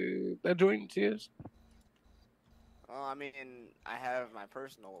joint, yes? Well, I mean, I have my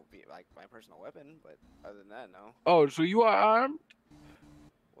personal weapon, but other than that, no. Oh, so you are armed?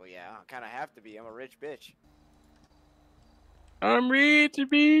 Well, yeah, I kind of have to be. I'm a rich bitch. I'm rich,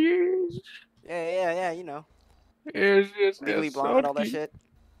 bitch. Yeah, you know. Yes. Legally blonde, all that Okay. shit.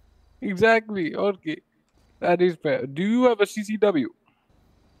 Exactly. Okay, that is fair. Do you have a CCW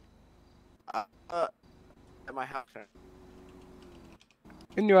At my house.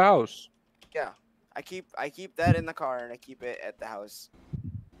 in your house? Yeah, I keep that in the car and I keep it at the house.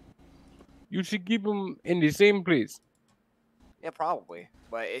 You should keep them in the same place. Yeah, probably.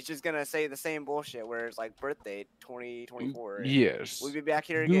 But it's just gonna say the same bullshit where it's like birthday 2024. Yes. We'll be back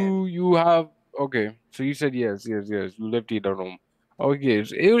here Do again. you have? Okay, so you said yes. You left it at home. Okay,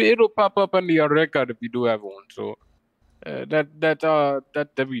 so it'll pop up on your record if you do have one. So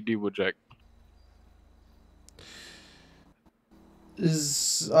that we deal with, Jack.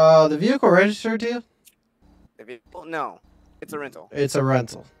 Is the vehicle registered to you? No, it's a rental. It's a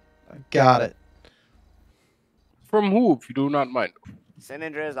rental. Got it. From who, if you do not mind? San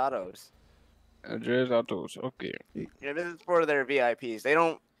Andreas Autos. Andreas Autos. Okay. Yeah, this is for their VIPs.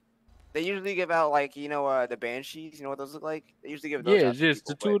 They usually give out like the Banshees. You know what those look like? They usually give those Yeah, out to just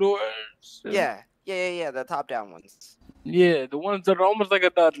people, the 2 doors. Yeah, the top down ones. Yeah, the ones that are almost like a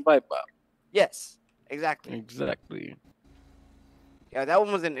Dodge Viper. Yes, exactly. Exactly. Yeah, that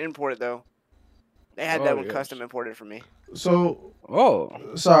one was an import though. They had that one custom imported for me. So. Oh.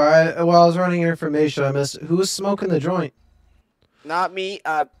 Sorry, while I was running your information, I missed. Who was smoking the joint? Not me.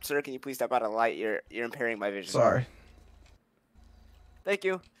 Sir, can you please step out of the light? You're impairing my vision. Sorry. Thank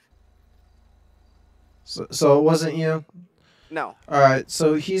you. So it wasn't you? No. Alright,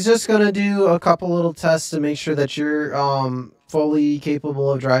 so he's just gonna do a couple little tests to make sure that you're fully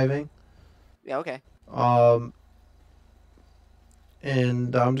capable of driving. Yeah, okay.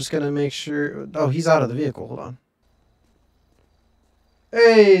 And I'm just gonna make sure. Oh, he's out of the vehicle. Hold on.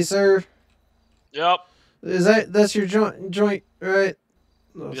 Hey, sir. Yep. That's your joint, right?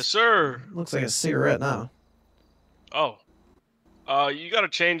 Yes, sir. Looks like a cigarette now. Oh. You gotta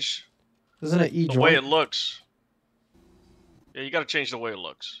change. Isn't it the way it looks? Yeah, you gotta change the way it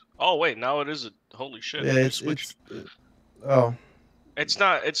looks. Oh wait, now it is a holy shit. Yeah, it's oh. It's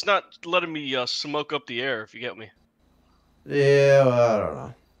not letting me smoke up the air, if you get me. Yeah,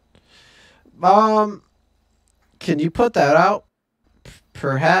 well, I don't know. Can you put that out?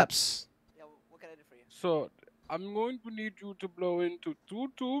 Perhaps. Yeah, what can I do for you? So I'm going to need you to blow into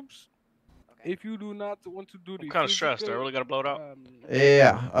 2 tubes. Okay. If you do not want to do the I'm kind of stressed. I really gotta blow it out.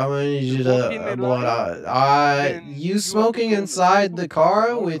 Yeah, I'm gonna need you to blow it out. You smoking inside the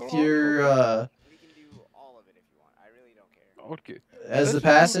car with your We can do all of it if you want. I really don't care. Okay. as the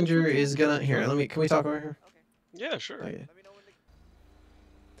passenger is gonna here. Can we talk over here? Okay. Yeah, sure. Okay. Let me know when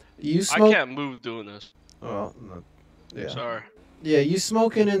You I smoke. can't move doing this. Well, no. Yeah. Sorry. Yeah, you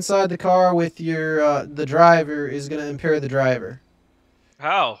smoking inside the car with your the driver is gonna impair the driver.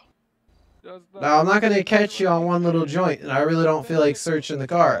 How? Now I'm not gonna catch you on one little joint, and I really don't feel like searching the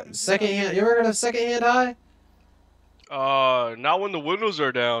car. Secondhand. You ever heard of secondhand high? Not when the windows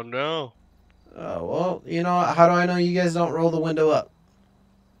are down. No. Well, how do I know you guys don't roll the window up?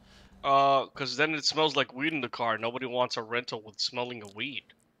 Cause then it smells like weed in the car. Nobody wants a rental with smelling of weed.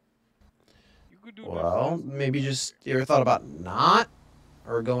 Well, maybe you ever thought about not,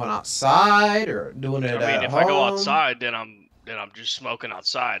 or going outside, or doing it at home? I mean, if I go outside, then I'm just smoking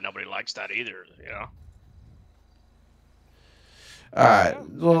outside. Nobody likes that either, you know. All right.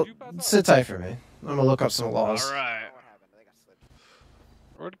 Well, sit tight for me. I'm gonna look up some laws. All right. what happened? I think I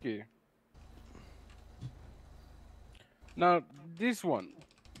slipped. Okay. Now this one,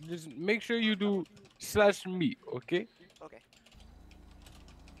 just make sure you do /me, okay? Okay.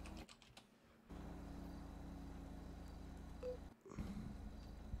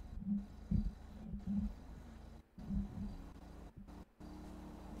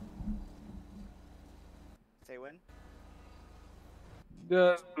 Say when?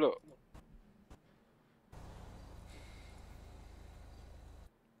 Just blow.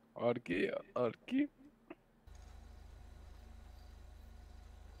 Okay.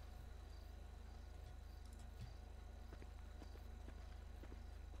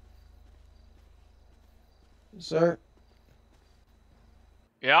 Sir,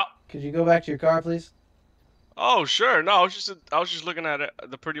 Yeah. could you go back to your car, please? Oh, sure. No, I was just looking at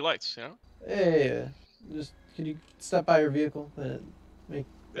the pretty lights, you know. Hey, just could you step by your vehicle and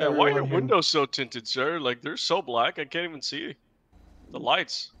Yeah, why are your everyone here. windows so tinted, sir? Like, they're so black, I can't even see the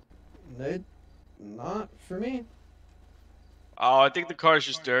lights. They, not for me. Oh, I think the car's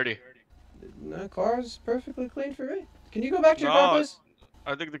just dirty. The car's perfectly clean for me. Can you go back to your car, No, please?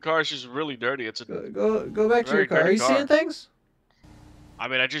 I think the car's just really dirty. It's a Go back to your very car. Are dirty you seeing car. things? I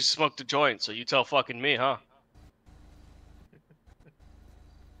mean, I just smoked a joint, so you tell fucking me, huh?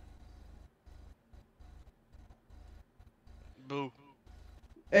 Boo.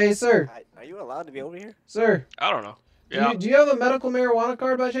 Hey, sir. Are you allowed to be over here? Sir. I don't know. Yeah. Do you have a medical marijuana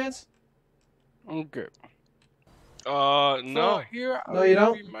card by chance? Okay. No. So here No, you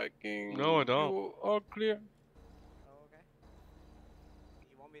don't? No, I don't. You all clear? Oh, okay.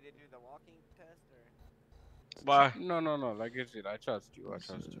 You want me to do the walking test or? Why? No. Like I said, I trust you. I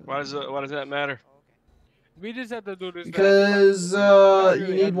trust you. Why does that matter? Oh, okay. We just have to do this. Because Not you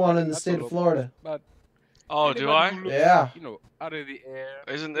really need one in everybody, the not state all of Florida. But Oh, do anybody I? who looks, Yeah. You know, out of the air.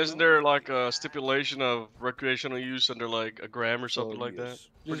 Isn't there like a stipulation of recreational use under like a gram or So, something like that? yes.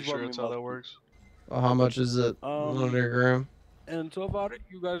 Pretty Just sure what that's we how that must do. works. Well, how much is it? Under a gram? And so about it,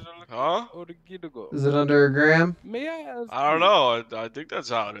 you guys are looking Huh? or the key to go. Is it under a gram? May I ask? I don't you, know. I think that's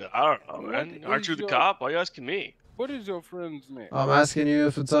how it is. I don't know, What man. Aren't is you the your- cop? Why are you asking me? What is your friend's name? I'm asking you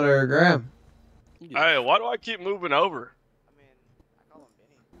if it's under a gram. Yes. Hey, why do I keep moving over? I mean, I call him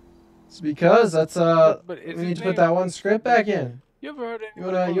Benny. It's because that's But is we his need to put name- that one script back in. You ever heard You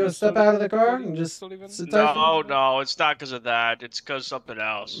anyone wanna call him step Sullivan? out of the car Sullivan? and just Sullivan? sit tight? No, it's not because of that. It's because something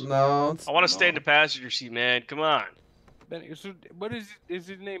else. No, it's I want to stay in the passenger seat, man. Come on. Ben, what is his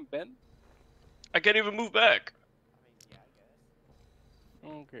name? Ben? I can't even move back. I mean, yeah, I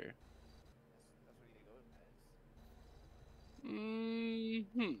guess. Okay. That's what you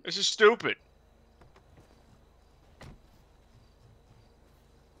go with. This is stupid.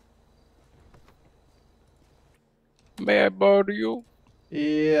 May I borrow you?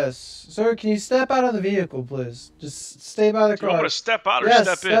 Yes, sir. Can you step out of the vehicle, please? Just stay by the Do you want car. me to step out or Yes,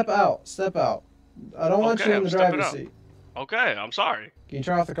 step in? step out. Step out. I don't want Okay, you in I'm the stepping driver's out. seat. Okay, I'm sorry. Can you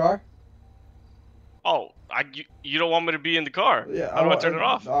turn off the car? Oh, you don't want me to be in the car? Yeah. How do I turn it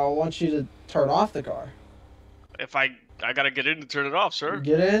off? I want you to turn off the car. If I gotta get in to turn it off, sir.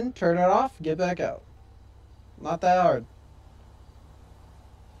 Get in, turn it off, get back out. Not that hard.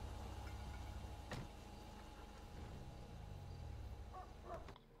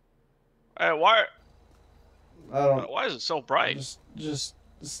 Hey, I don't. why is it so bright? Just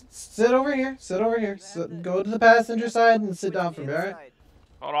sit over here. Sit over here. Go to the passenger side and sit down for me, alright? Inside.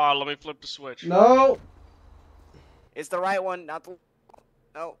 Hold on, let me flip the switch. No. It's the right one, not the.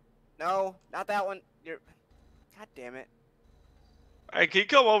 No, not that one. You're. God damn it. Hey, can you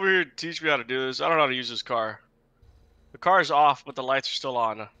come over here and teach me how to do this? I don't know how to use this car. The car is off, but the lights are still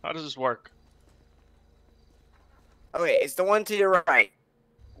on. How does this work? Okay, it's the one to your right.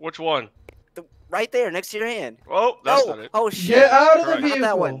 Which one? Right there, next to your hand. Oh, that's no. not it. Oh shit. Get out of the Correct. Not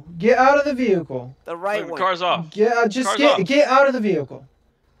that one. vehicle. Get out of the vehicle. The right Look, the one. car's off. Just Car's get off. get out of the vehicle.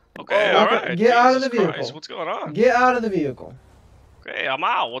 Okay, Oh, all okay, right. get out of Jesus the vehicle. Christ, what's going on? Get out of the vehicle. Okay, I'm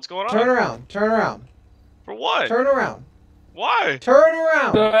out. What's going on? Turn around. Turn around. For what? Turn around. Why? Turn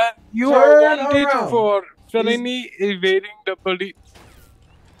around. You Turn are wanted around. for felony evading the police.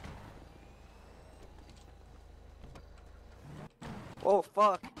 Oh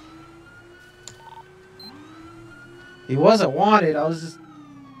fuck. He wasn't wanted. I was just.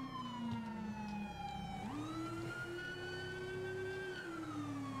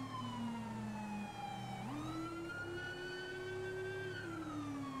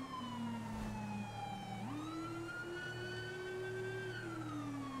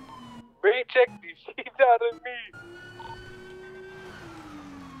 Ray, check the shit out of me.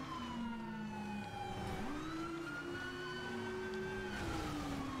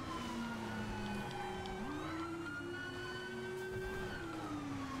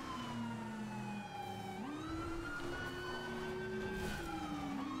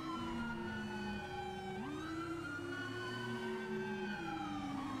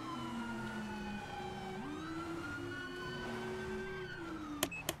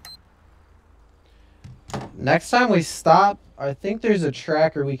 Next time we stop, I think there's a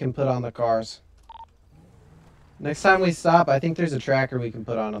tracker we can put on the cars. Next time we stop, I think there's a tracker we can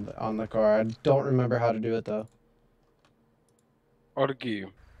put on the car. I don't remember how to do it though. Okay,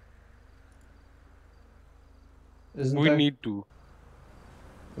 Isn't we there? need to.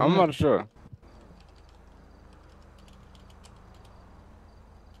 I'm not sure.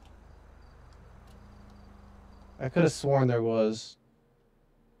 I could have sworn there was.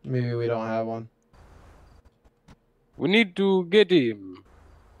 Maybe we don't have one. We need to get him.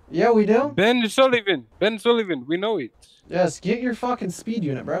 Yeah, we do. Ben Sullivan. Ben Sullivan. We know it. Yes, get your fucking speed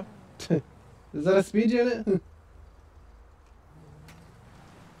unit, bro. Is that a speed unit?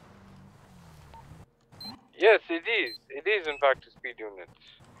 Yes, it is. It is in fact a speed unit.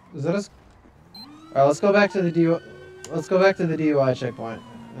 Is that a? All right, let's go back to the DUI. Let's go back to the DUI checkpoint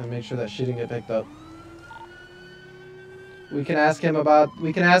and make sure that she didn't get picked up. We can ask him about.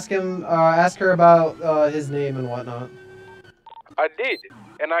 We can ask him. Ask her about his name and whatnot. I did,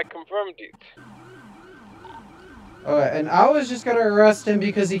 and I confirmed it. Okay, and I was just gonna arrest him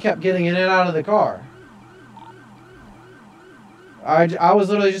because he kept getting in and out of the car. I was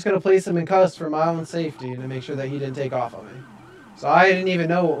literally just gonna place him in cuffs for my own safety and to make sure that he didn't take off on me. So I didn't even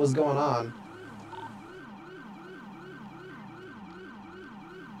know what was going on.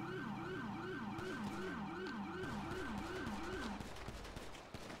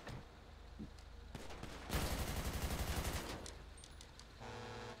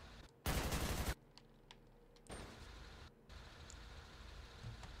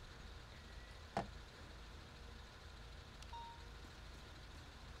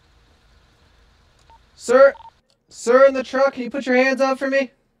 Sir? Sir in the truck, can you put your hands up for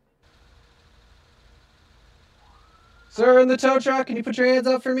me? Sir in the tow truck, can you put your hands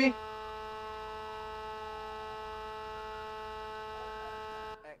up for me?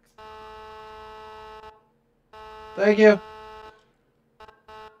 Thank you.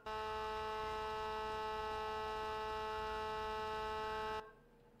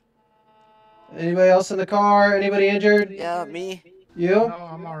 Anybody else in the car? Anybody injured? Yeah, me. You? No,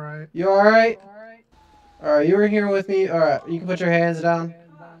 I'm alright. You alright? Alright, you were here with me. Alright, you can put your hands down.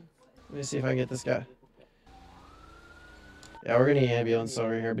 Let me see if I can get this guy. Yeah, we're gonna need an ambulance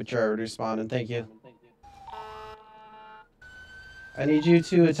over here, but you're already responding. Thank you. I need you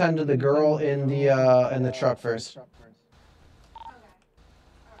to attend to the girl in the truck first.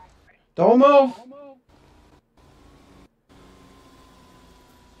 Don't move!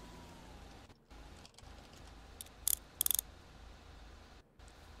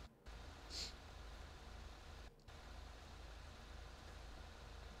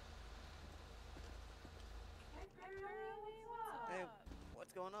 Hey,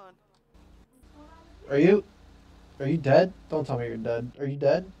 what's going on? Are you dead? Don't tell me you're dead. Are you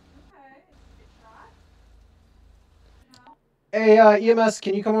dead? Hey, EMS,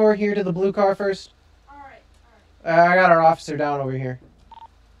 can you come over here to the blue car first? Alright. I got our officer down over here.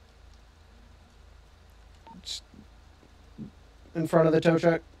 Just in front of the tow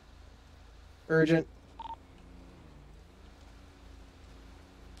truck. Urgent.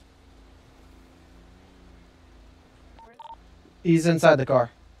 He's inside the car.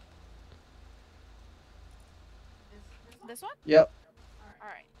 This one? Yep.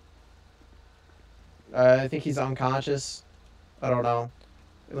 Alright. I think he's unconscious. I don't know.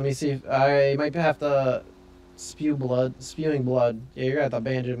 Let me see if I might have to spewing blood. Yeah, you're gonna have to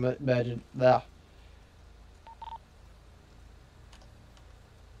bandage that.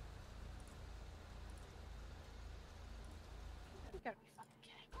 You gotta be fucking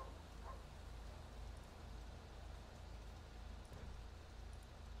kidding.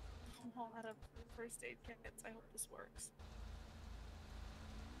 I'm all out of first aid kits. I hope this works.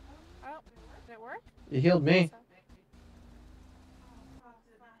 Oh, did it work? You healed me.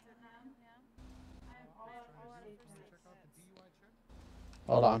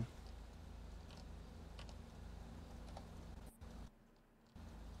 Hold on.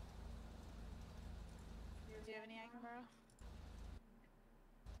 Do you have any I can borrow?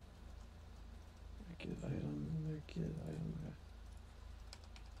 Kid item.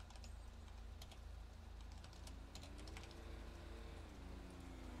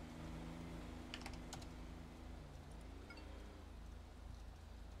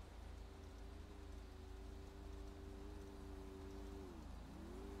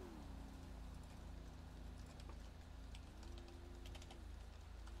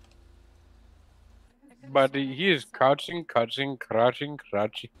 But he is crouching. Crouch.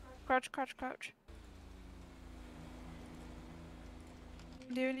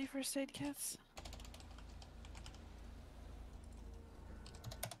 Do you have any first aid kits?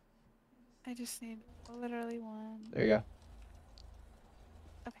 I just need literally one. There you go.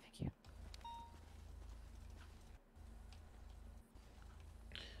 Okay, thank you.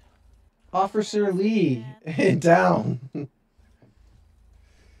 Officer Lee, down.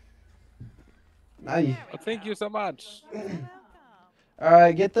 Nice. Thank you so much. All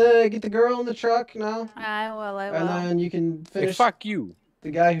right, get the girl in the truck now, I will. and then you can Hey, finish fuck you.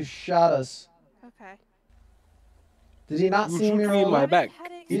 the guy who shot us. Okay. Did he not You see shoot me me in roll my up? back.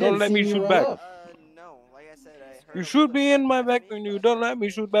 He Don't didn't let see me shoot roll back. up. No. Like I said, I You shoot me in my back when you don't let me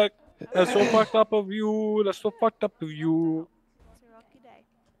shoot back. That's so fucked up of you. That's so fucked up of you. It's your lucky day.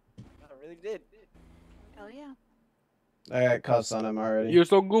 I really did. Hell yeah. I got cuffs on him already. You're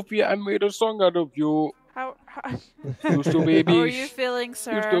so goofy. I made a song out of you. How You still baby. how are you feeling,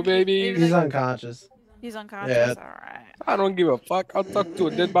 sir? You still baby. He's unconscious. He's unconscious. Yeah. All right. I don't give a fuck. I'll talk to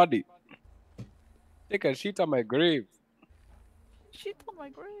a dead body. Take a shit on my grave. Shit on my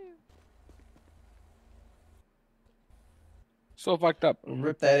grave. So fucked up.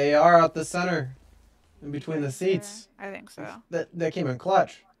 Rip that AR out the center, in between the seats. I think so. That came in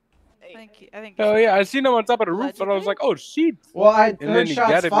clutch. I think. Hell yeah, I seen him on top of the roof, and I was like, oh shit. Well, I And then heard he shots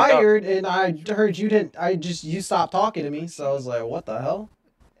gathered me up. fired, and I heard you didn't. You stopped talking to me, so I was like, what the hell?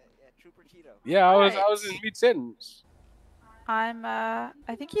 Trooper Tito. Yeah, I was in mid sentence. I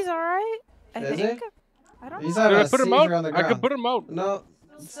think he's all right. Is he? I don't He's know. having Should a I put him seizure out? on the I ground. could put him out. No,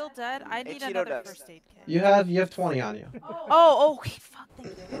 Still dead. I need Tito another does. first aid kit. you have 20 on you. Oh, okay. Fuck.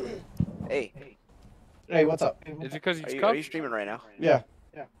 Thank you. Hey, Hey, what's up? Is it because he's are you cuffed? streaming right now? Yeah.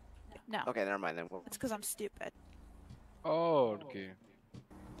 No. Okay, never mind then. It's because I'm stupid. Oh, okay.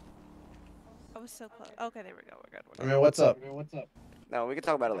 I was so close. Okay, there we go. We're good. I mean, what's up? No, we can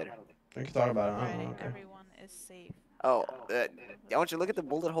talk about it later. We can talk about it. Alright, Oh, okay. everyone is safe. Oh, I want you to look at the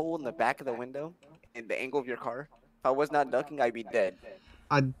bullet hole in the back of the window and the angle of your car. If I was not ducking, I'd be dead.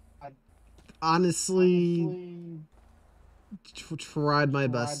 I honestly tried my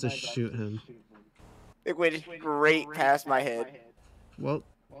best to shoot him. It went great past my head. Well,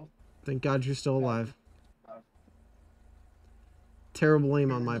 thank God you're still alive. Terrible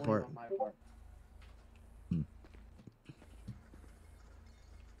aim on my part.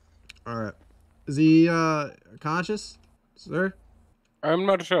 Alright. Is he conscious, sir? I'm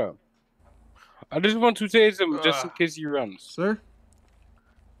not sure. I just want to tase him just in case he runs. Sir?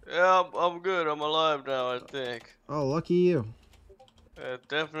 Yeah, I'm good. I'm alive now, I think. Oh, lucky you.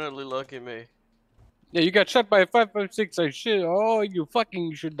 Definitely lucky me. Yeah, you got shot by a 5.56. I should. Oh,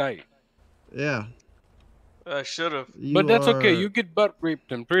 you should die. Yeah. I should have. But that's okay. are- You get butt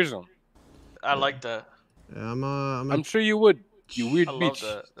raped in prison. I like that. Yeah, I'm I'm sure you would. You weird I love bitch.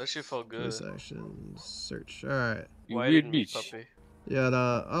 that. That shit felt good. This action search. Alright. You Why weird didn't you, bitch. puppy? Yeah,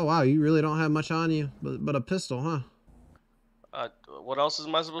 oh wow, you really don't have much on you, but a pistol, huh? What else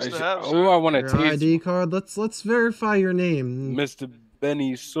am I supposed to have? Oh, I want to Your tase ID card. Let's verify your name. Mr.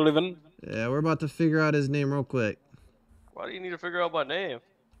 Benny Sullivan. Yeah, we're about to figure out his name real quick. Why do you need to figure out my name?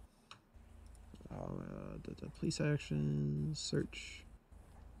 Oh, the police action search.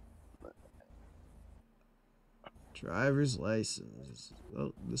 Driver's license.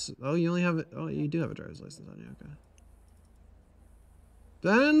 Oh, you only have it. Oh, you do have a driver's license on you. Okay.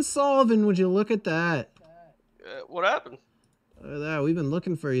 Ben Sullivan, would you look at that? What happened? Look at that. We've been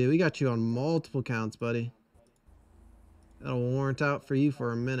looking for you. We got you on multiple counts, buddy. That'll warrant out for you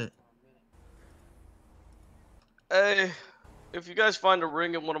for a minute. Hey, if you guys find a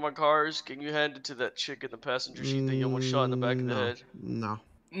ring in one of my cars, can you hand it to that chick in the passenger seat that you almost shot in the back of the head? No. What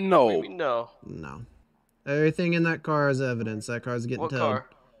do you No. mean no? No. Everything in that car is evidence. That car's getting What towed. car?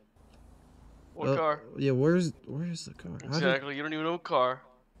 What car? Yeah, where's the car? Exactly. You don't even know a car.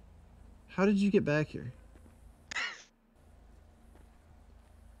 How did you get back here?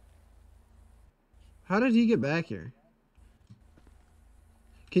 How did he get back here?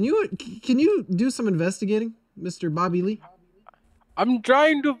 Can you do some investigating, Mr. Bobby Lee? I'm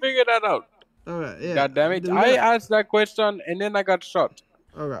trying to figure that out. Okay, yeah. God damn it. We I got- asked that question and then I got shot.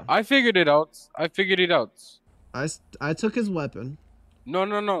 Okay. I figured it out. I figured it out. I took his weapon.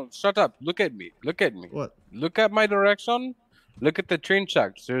 No. Shut up. Look at me. Look at me. What? Look at my direction. Look at the train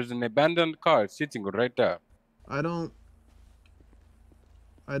tracks. There's an abandoned car sitting right there. I don't.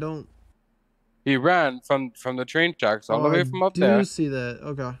 He ran from the train tracks all the way from up I there. do see that.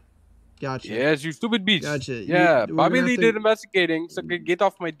 Okay. Gotcha. Yes, you stupid bitch. Gotcha. Yeah, we're Bobby gonna Lee have did to- investigating, so get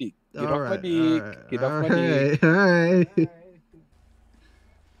off my dick. Get off my dick. Get off my dick. Alright.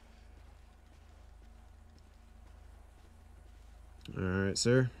 Alright,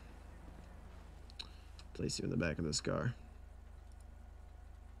 sir. Place you in the back of this car.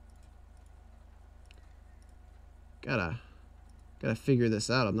 Gotta figure this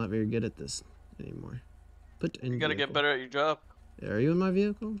out. I'm not very good at this anymore. Put in You gotta get vehicle. better at your job. Are you in my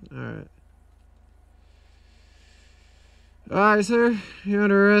vehicle? Alright. Alright, sir. You're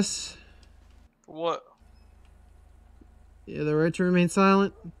under arrest. For what? You have the right to remain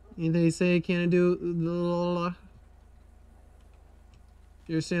silent. Anything you say, can't do.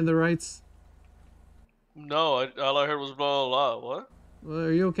 You understand the rights? No, all I heard was blah blah blah. What? Well,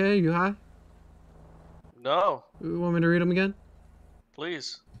 are you okay? You high? No, You want me to read them again?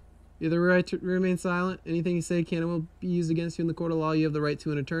 please. You have the right to remain silent. Anything you say can and will be used against you in the court of law. You have the right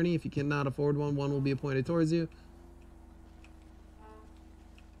to an attorney. If you cannot afford one, one will be appointed towards you.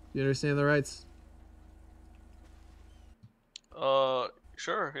 You understand the rights?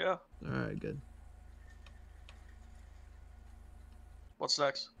 Sure, yeah. Alright, good. What's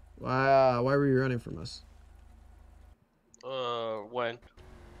next? Why were you running from us? When?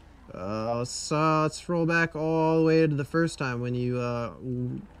 So let's roll back all the way to the first time when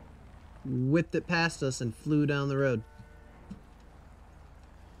you whipped it past us and flew down the road.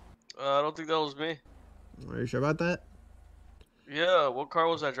 I don't think that was me. Are you sure about that? Yeah, what car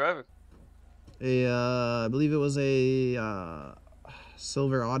was I driving? I believe it was a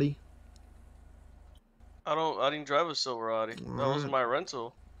silver Audi. I didn't drive a silver Audi. That was my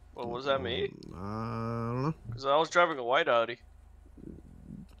rental. Well, was that me? I don't know. Because I was driving a white Audi.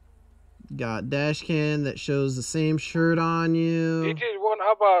 Got dash cam that shows the same shirt on you. It is one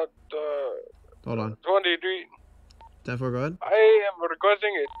about Hold on. 23. 10-4, go ahead. I am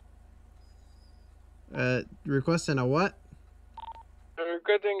requesting it. Requesting a what? I'm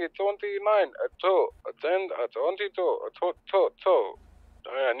requesting a 29, a tow, a 10, a 22, a tow.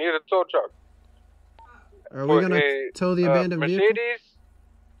 I need a tow truck. Are we gonna tow the abandoned vehicle? Mercedes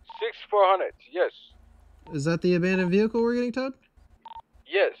 6400, yes. Is that the abandoned vehicle we're getting towed?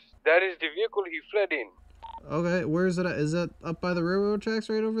 Yes, that is the vehicle he fled in. Okay, where is it at? Is that up by the railroad tracks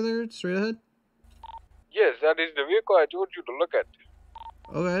right over there, straight ahead? Yes, that is the vehicle I told you to look at.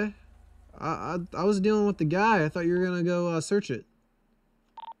 Okay. I was dealing with the guy. I thought you were gonna go search it.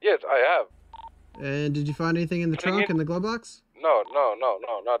 Yes, I have. And did you find anything in the trunk, in the glove box? No,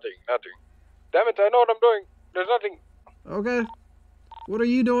 nothing. Damn it, I know what I'm doing. There's nothing. Okay. What are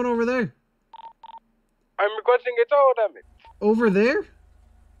you doing over there? I'm requesting a tow, damn it. Over there?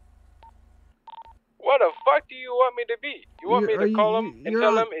 What the fuck do you want me to be? You want me to call him and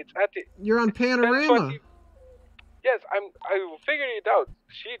tell him it's at the... You're on Panorama. Yes, I figured it out.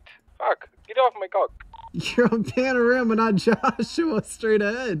 Shit. Fuck. Get off my cock. You're on Panorama, not Joshua, straight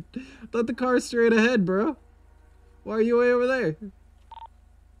ahead. I thought the car's straight ahead, bro. Why are you way over there?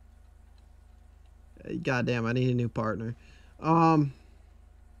 Goddamn, I need a new partner. Yeah,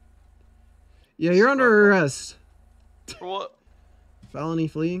 you're under arrest. For what? Felony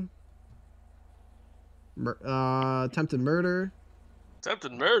fleeing. Attempted murder.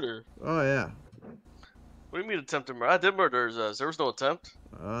 Attempted murder? Oh, yeah. What do you mean attempted murder? I did murder his ass. There was no attempt.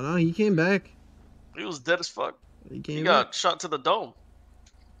 No, he came back. He was dead as fuck. He got shot to the dome.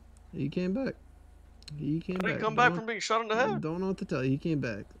 He came back. He came back. Did he come back from being shot in the head? Don't know what to tell you. He came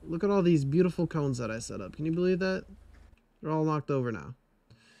back. Look at all these beautiful cones that I set up. Can you believe that? They're all knocked over now.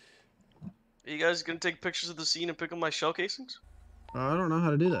 Are you guys gonna take pictures of the scene and pick up my shell casings? I don't know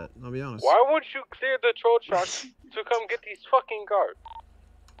how to do that. I'll be honest. Why would you clear the tow truck to come get these fucking cars?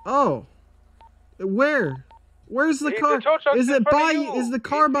 Oh. Where? Where's the car? Is it by you? Is the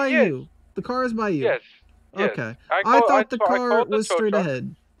car by you? The car is by you? Yes. Okay. I thought the car was straight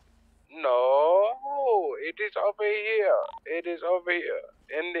ahead. No, it is over here. It is over here.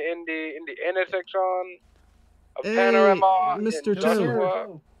 In the intersection of Panorama. Mr.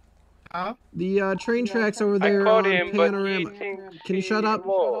 Toe. The train tracks over there on Panorama. Can you shut up?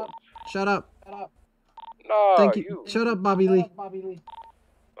 Shut up. No, thank you. Shut up, Bobby Lee.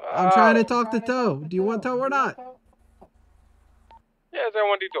 I'm trying to talk to Toe. Do you want Toe or not? Yes, I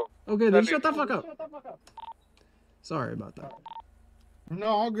want you to. Okay, then shut the fuck up. Sorry about that. No,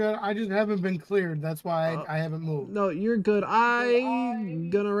 all good. I just haven't been cleared. That's why I haven't moved. No, you're good. I'm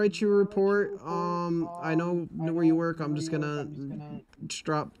gonna write you a report. I know where you work. I'm just gonna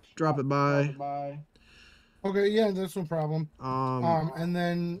drop it by. Okay, yeah, that's no problem. And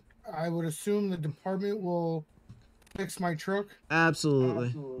then I would assume the department will fix my truck.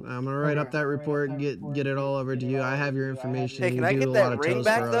 Absolutely. I'm gonna write up that report. Get it all over to you. I have your information. Hey, can I get that ring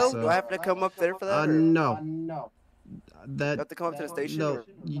back though? Do I have to come up there for that? No. That have to come up to the station. No,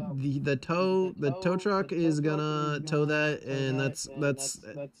 the tow truck is gonna tow that, and that's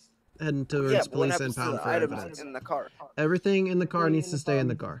heading towards police impound for evidence. In the car. Everything in the car needs to stay in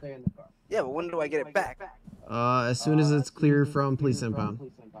the car. Yeah, but when do I get it back? As soon as it's clear from police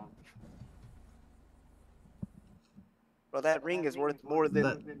impound. Well, that ring is worth more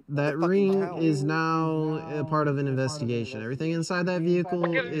than that ring is now a part of an investigation. Everything inside that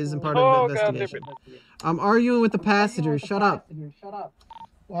vehicle is a part of an investigation. I'm arguing with the passenger. Shut up.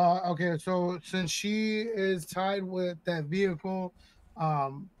 Well, okay, so since she is tied with that vehicle,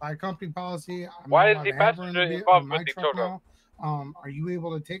 by company policy, why is the passenger involved with the tow truck? Are you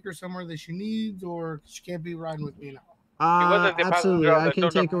able to take her somewhere that she needs, or she can't be riding with me now? Absolutely. I can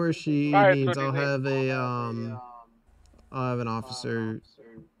take her where she needs. I'll have an officer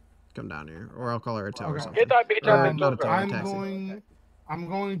come down here, or I'll call her a tow or Okay. something. Get that bitch Or out the not a tow tow, a truck. taxi. I'm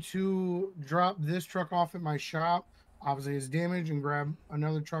going to drop this truck off at my shop. Obviously, it's damaged, and grab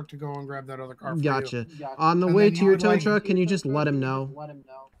another truck to go and grab that other car for Gotcha. you. On the And way then to you your would tow like- truck, can you just let him know?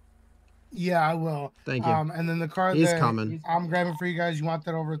 Yeah, I will. Thank you. And then the car He's that coming. I'm grabbing for you guys, you want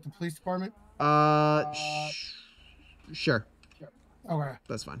that over at the police department? Sure. Okay.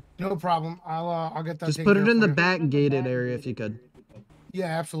 That's fine. No problem. I'll get that. Just taken put care it of in for the you. back gated area if you could. Yeah,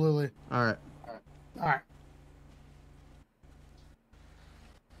 absolutely. All right. All right.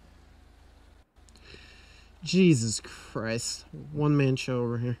 Jesus Christ. One man show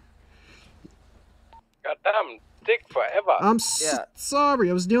over here. Goddamn, take forever. I'm Yeah. sorry.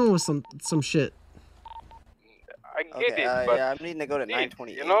 I was dealing with some shit. I get Okay, it, but yeah, I'm needing to go to see,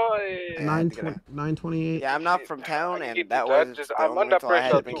 928. you know, I had to get a- 928. Yeah, I'm not from town, I and get that it. was Just- the I'm only under rental I had to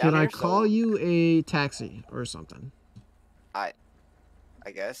pressure bring too. down Can I here, call so you a taxi or something? I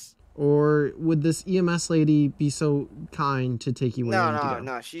guess. Or would this EMS lady be so kind to take you where you need to go?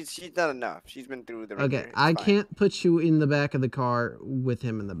 No. She's done enough. She's been through the ringer. Okay, It's I fine. can't put you in the back of the car with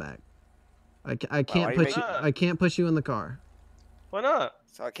him in the back. I can't why you put make- you. I can't put you in the car. Why not?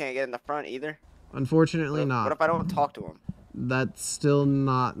 So I can't get in the front either. Unfortunately, not. What if I don't talk to him? That's still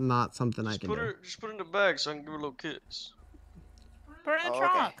not something I Just can put do. her, just put her in the bag so I can give her a little kiss. Put it in the Oh,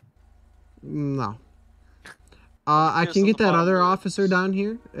 trunk. okay. No. Let me I kiss can on get the that bottom other lip. officer down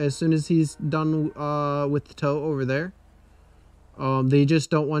here as soon as he's done with the tow over there. They just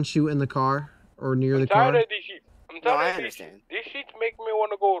don't want you in the car or near the car. tired of this shit. I'm No, tired I of this understand. shit. This shit make me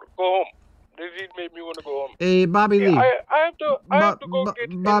want to go home. This shit make me want to go home. Hey, Bobby Yeah, Lee. I have to go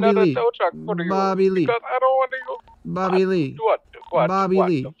get Bobby another Lee. tow truck for you. Bobby Lee. Because I don't want to go. Bobby Lee. What? Bobby what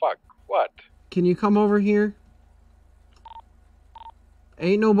Lee. the fuck? What? Can you come over here?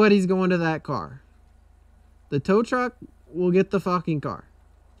 Ain't nobody's going to that car. The tow truck will get the fucking car.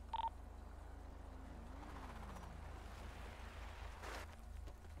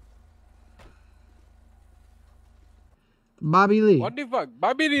 Bobby Lee. What the fuck?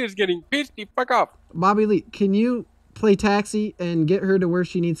 Bobby Lee is getting pissed the fuck off. Bobby Lee, can you play taxi and get her to where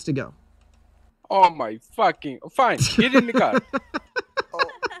she needs to go? Oh my fucking... Fine, get in the car.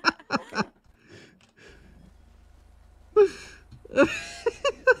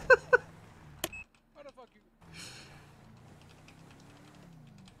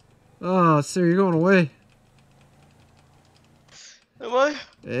 Oh, sir, you're going away. Am I?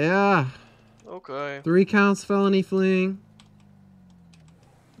 Yeah. Okay. 3 counts felony fleeing.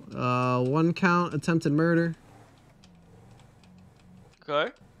 1 count attempted murder.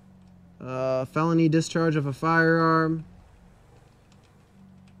 Okay. Felony discharge of a firearm.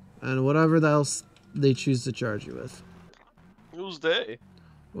 And whatever else they choose to charge you with Who's they?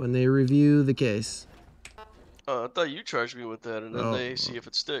 when they review the case. I thought you charged me with that, and then Oh, they see if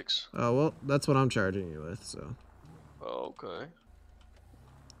it sticks. Oh, well, that's what I'm charging you with, so. Oh, okay.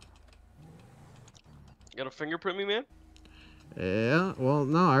 You gotta fingerprint me, man? Yeah, well,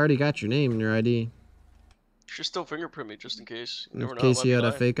 no, I already got your name and your ID. You should still fingerprint me just in case. You In never know, case I might you be had a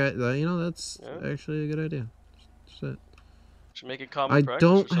lying. fake ID, you know, that's Yeah. actually a good idea. Shit. Should make it common I practice or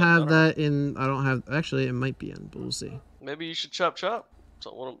don't something, have I don't know. that in, I don't have, actually, it might be in, but we'll see. Maybe you should chop chop. So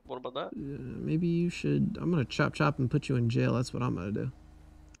what about that? Maybe you should, I'm gonna chop and put you in jail, that's what I'm gonna do.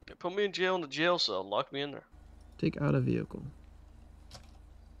 Put me in jail in the jail cell. Lock me in there. Take out a vehicle.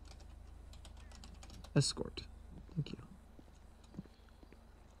 Escort. Thank you.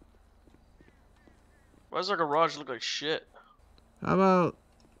 Why does our garage look like shit? How about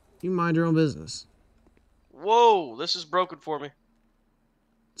you mind your own business? Whoa, this is broken for me.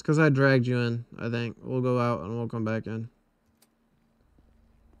 It's because I dragged you in, I think. We'll go out and we'll come back in.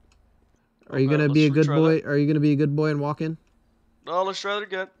 Are you Okay, gonna be a let's good retry boy? that. Are you gonna be a good boy and walk in? No, let's try that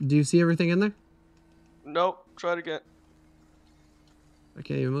again. Do you see everything in there? Nope, try it again. I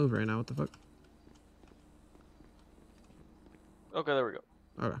can't even move right now. What the fuck? Okay, there we go.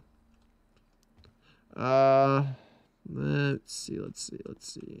 Okay. Let's see.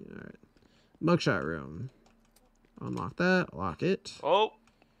 All right. Mugshot room. Unlock that. Lock it. Oh,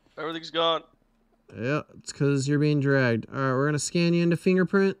 everything's gone. Yeah, it's because you're being dragged. All right, we're gonna scan you into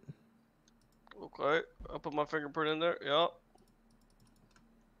fingerprint. Okay, I'll put my fingerprint in there. Yeah. All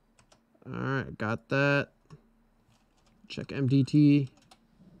right, got that. Check MDT.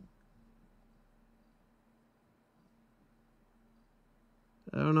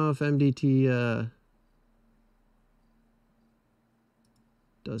 I don't know if MDT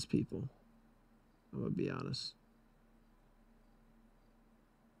does people. I'm gonna be honest.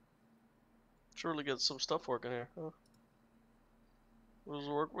 Surely get some stuff working here. Huh? Does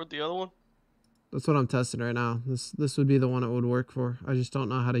it work with the other one? That's what I'm testing right now. This would be the one it would work for. I just don't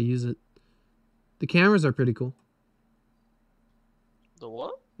know how to use it. The cameras are pretty cool. The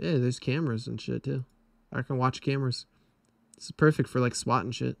what? Yeah, there's cameras and shit too. I can watch cameras. This is perfect for like SWAT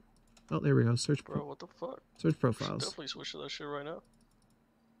and shit. Oh, there we go. Search. Bro, what the fuck? Search Should profiles. definitely switch to that shit right now.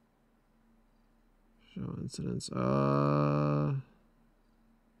 Show incidents. We're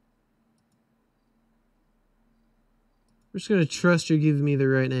just gonna trust you're giving me the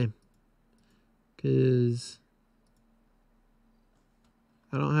right name. Cause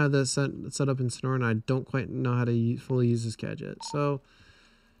I don't have that set up in Snore, and I don't quite know how to fully use this CAD yet. So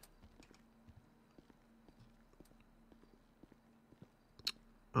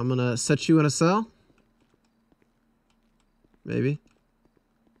I'm gonna set you in a cell. Maybe.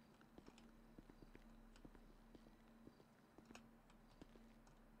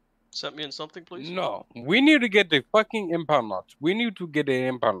 Set me in something, please. No, we need to get the fucking impound lot. We need to get an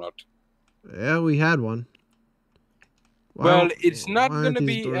impound lot. Yeah, we had one. Well, it's not why aren't gonna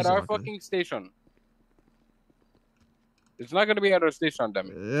these be at doors our locking? fucking station. It's not gonna be at our station, damn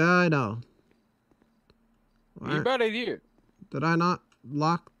it. Yeah, I know. Why You bad idea. did I not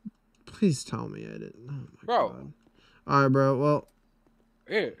lock? Please tell me I didn't. Oh my Bro. God. All right, bro. Well,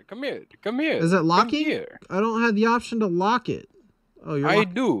 Here, come here. Come here. is it Come locking? here. I don't have the option to lock it. Oh, you're. I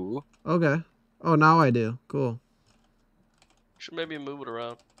do. Okay. Oh, now I do. Cool. Should maybe move it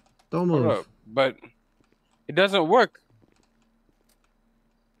around. Don't Hold move. up, but it doesn't work.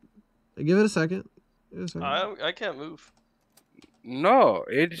 Give it a second. Give it a second. I can't move. No,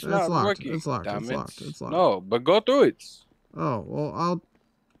 it's not locked. working. It's locked. Damn It's it. locked. It's locked. No, but go through it. Oh, well, I'll.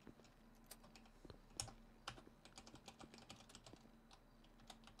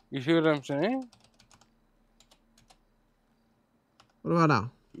 You see what I'm saying? What about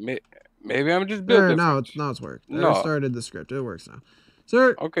now? Maybe I'm just There, built now different. it's worked. No. I started the script. It works now.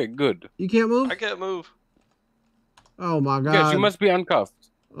 Sir, Okay, good. you can't move? I can't move. Oh my God. Yes, you must be uncuffed.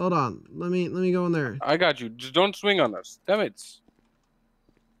 Hold on. Let me go in there. I got you. Just don't swing on us. Damn it.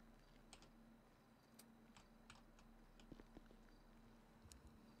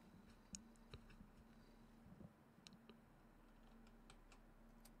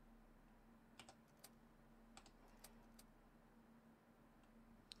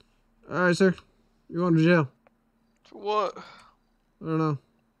 All right, sir. You're going to jail. For what? I don't know.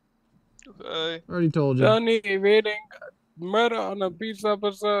 Okay. I already told you. Felony evading murder on a police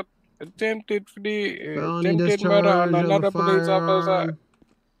officer. Attempted Felony attempted murder on discharge of another a police officer. firearm.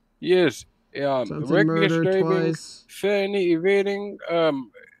 Yes. Attempted Reckless murder driving. twice. Felony evading.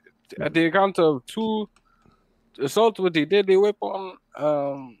 At the account of 2 assault with a deadly weapon.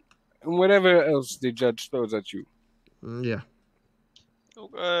 And whatever else the judge throws at you. Yeah.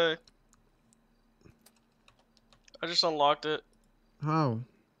 Okay. I just unlocked it. How?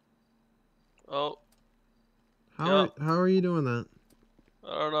 Oh, How are you doing that?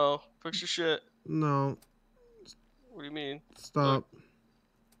 I don't know. Fix your shit. No. What do you mean? Stop.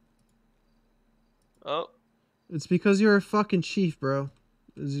 Oh, It's because you're a fucking chief, bro.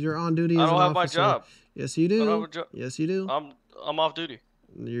 You're on duty I as an don't have my officer. job. Yes, you I don't have do. a job. Yes, you do. I'm off duty.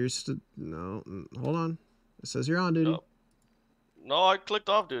 You're no. Hold on. It says you're on duty. No, I clicked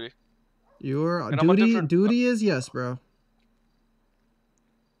off duty. You're And I'm a duty. different- Duty is yes, bro.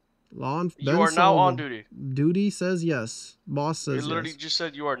 You are now on duty. Duty says yes. Boss says You literally yes. just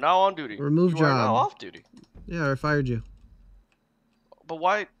said you are now on duty. Remove you job. are now off duty. Yeah, I fired you. But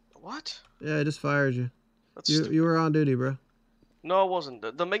why? What? Yeah, I just fired you. That's You were on duty, bro. No, it wasn't.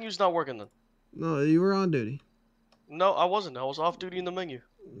 The menu's not working then. No, you were on duty. No, I wasn't. I was off duty in the menu.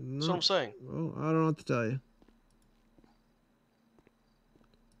 No. That's what I'm saying. Well, I don't know what to tell you.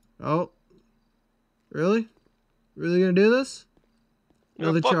 Oh. Really? Really gonna do this? Yeah,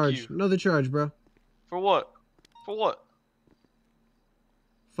 Another fuck charge. you. Another charge, bro. For what? For what?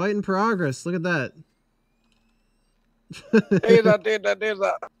 Fight in progress. Look at that. There's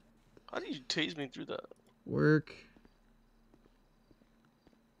that. How did you tase me through that? Work.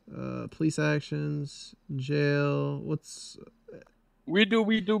 Police actions. Jail. What's... We do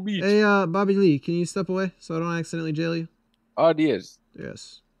beat. Hey, Bobby Lee, can you step away so I don't accidentally jail you? Oh, yes.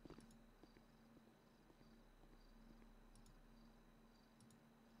 Yes.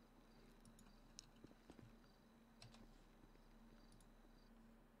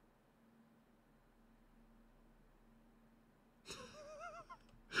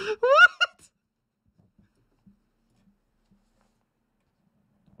 What?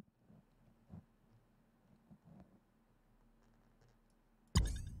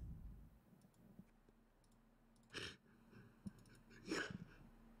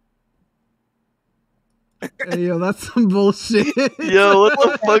 Hey, yo, that's some bullshit. Yo, what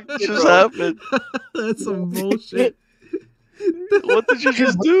the fuck just happened? That's some bullshit. What did you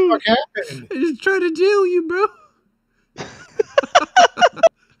just do? What happened? I just tried to jail you, bro.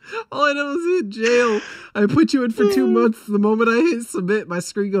 All I know is in jail. I put you in for 2 months. The moment I hit submit, my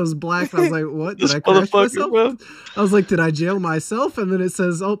screen goes black. I was like, what? Did This I crash motherfucker, myself? bro. I was like, did I jail myself? And then it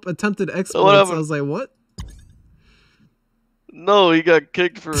says, oh, attempted exploits. Whatever. I was like, what? No, he got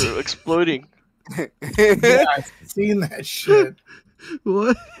kicked for exploiting. Yeah, I've seen that shit.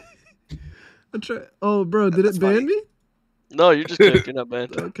 What? Oh, bro, did it ban me? No, you're just kicked. You're not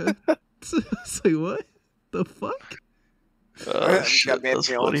banned. Okay. I was like, what? The fuck? Oh, shit, that's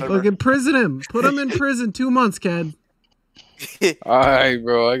funny. Fucking prison him. Put him in prison 2 months, Cad. Alright,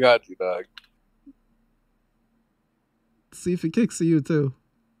 bro, I got you, dog. See if it kicks you too.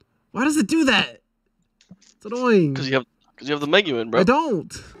 Why does it do that? It's annoying. Because you have the menu in, bro. I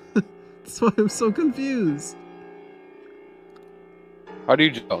don't. That's why I'm so confused. How do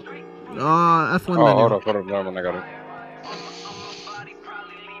you jump? F1 Oh, menu. hold on, never mind, I got it.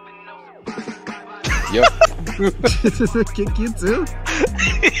 Yep. Does it kick you too?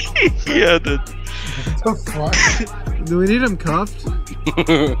 Yeah, dude. What the fuck? Do we need him cuffed?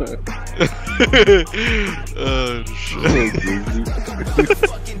 Oh, shit.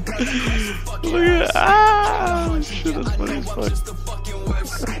 Look at shit, that's funny as fuck.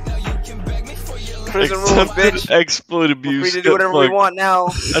 Prison rules, Accepted bitch. exploit We're abuse. free to do whatever we Fuck. want now.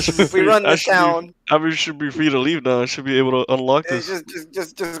 I should be If we run this town. I mean, should be free to leave now. I should be able to unlock this.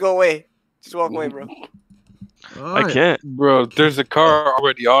 Just go away. Just walk away, bro. I can't. Bro, there's a car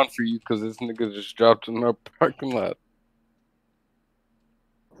already on for you because this nigga just dropped in our parking lot.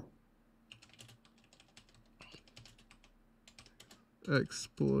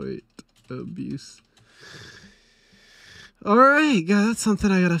 Exploit abuse. Alright, God, that's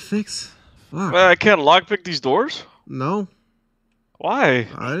something I gotta fix. Fuck. I can't lockpick these doors? No. Why?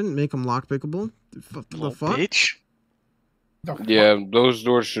 I didn't make them lockpickable. The fuck? Bitch. Yeah, those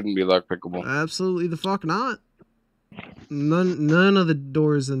doors shouldn't be lockpickable. Absolutely the fuck not. None of the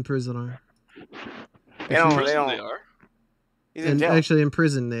doors in prison are. They don't. They are. He's in And jail. actually, in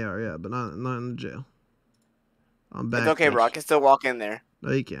prison they are, yeah, but not in the jail. I'm back. It's okay, bro. I can still walk in there.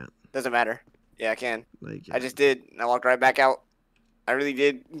 No, you can't. Doesn't matter. Yeah, I can. No, you can't. I just did. And I walked right back out. I really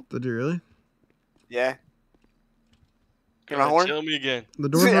did. Did you really? Yeah. Hear my horn? Tell me again. The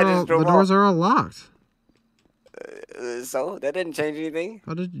doors I are just all, drove the doors are all locked. So that didn't change anything.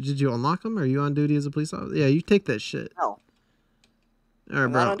 How did you unlock them? Are you on duty as a police officer? Yeah, you take that shit. No. All right,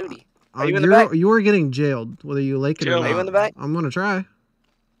 I'm bro. not on duty. Are you in the back? You're getting jailed, whether you like it or Are not. you in the back? I'm gonna try.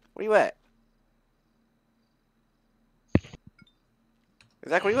 Where you at?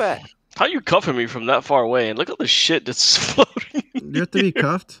 Zach, where you at? How you cuffing me from that far away? And look at the shit that's floating. You have to be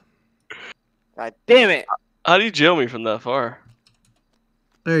cuffed. God damn it, How do you jail me from that far?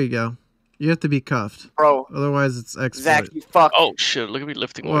 There you go. You have to be cuffed, bro. Otherwise, it's exploit. Zach, you fuck. Oh shit! Look at me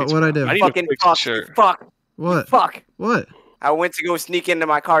lifting What- weights. what'd I bro. do? I need Fucking to fix fuck. the shirt. Fuck. What? Fuck. What? I went to go sneak into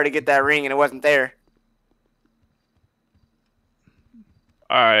my car to get that ring and it wasn't there.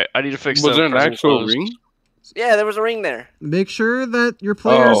 All right, I need to fix. Was them there an prison actual clothes. ring? Yeah, there was a ring there. Make sure that your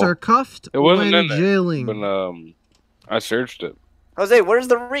players Oh. are cuffed It wasn't when in there. jailing. But I searched it. Jose, where's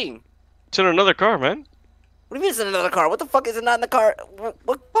the ring? It's in another car, man. What do you mean it's in another car? What the fuck is it not in the car?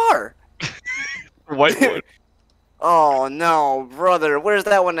 What car? White one. Oh no, brother. Where's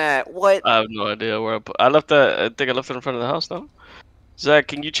that one at? What? I have no idea where I put. I left that. I think I left it in front of the house now. Zach,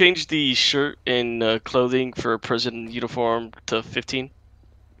 can you change the shirt and clothing for prison uniform to 15?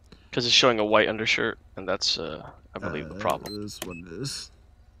 Because it's showing a white undershirt, and that's, I believe, the problem. That is what it is.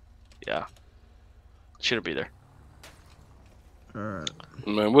 Yeah. Shouldn't be there. Alright.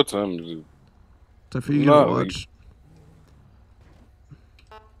 Man, what time is it? Time for you No, to watch.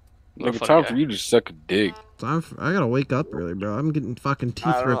 Nigga, funny time guy. for you to suck a dick. I gotta wake up early, bro. I'm getting fucking teeth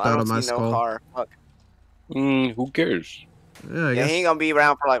I don't, ripped I out don't of my see no skull. car. Fuck. Who cares? Yeah, I Yeah, guess. he ain't gonna be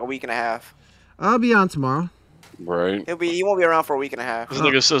around for like a week and a half. I'll be on tomorrow. Right. He won't be around for a week and a half. This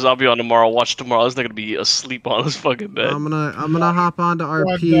nigga says I'll be on tomorrow. Watch tomorrow. This nigga gonna be asleep on his fucking bed. I'm gonna hop onto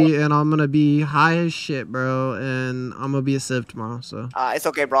RP and I'm gonna be high as shit, bro. And I'm gonna be a civ tomorrow. So It's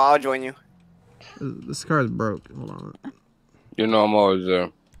okay, bro. I'll join you. this car is broke. Hold on. You know I'm always there.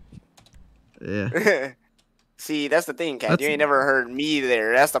 Yeah. See, that's the thing, Kat. You ain't never heard me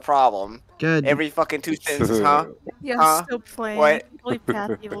there. That's the problem. Good. Every fucking 2 sentences, huh? Yeah, Huh? still playing. What? Holy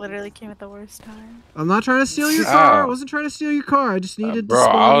Kathy literally came at the worst time. I'm not trying to steal your car. I Ow. wasn't trying to steal your car. I just needed Bro, to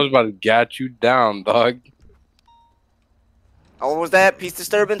I spawn. was about to gat you down, dog. Oh, what was that? Peace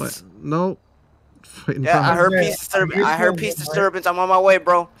disturbance? Nope. Fighting Yeah, for I heard peace disturbance. I heard peace disturbance. I'm on my way,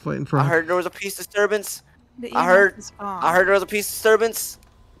 bro. Fighting for I heard there was a peace disturbance. The I EMF heard. is gone. I heard there was a peace disturbance.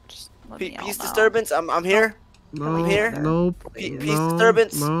 Just let me all Peace know. disturbance. I'm here. No, here. nope. Peace no,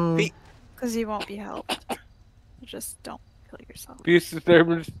 disturbance. No. Because you won't be helped. Just don't kill yourself. Peace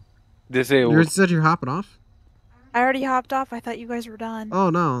disturbance You disabled. said you're hopping off? I already hopped off. I thought you guys were done. Oh,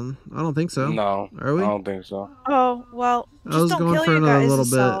 no. I don't think so. No, Are we? I don't think so. Oh, well, I just was don't going kill for your another guys' little bit,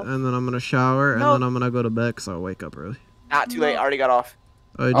 self. and then I'm going to shower, and No. then I'm going to go to bed because I'll wake up early. Not too late. I already got off.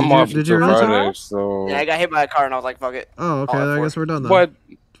 Did I'm you, off did you until really Friday, talk? so. Yeah, I got hit by a car and I was like, fuck it. Oh, okay. All at I four. guess we're done then. But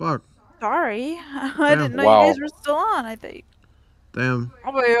Fuck. Sorry. I didn't know Wow. you guys were still on, I think. Damn.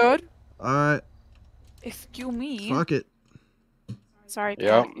 Oh my god. Alright. Excuse me. Fuck it. Sorry,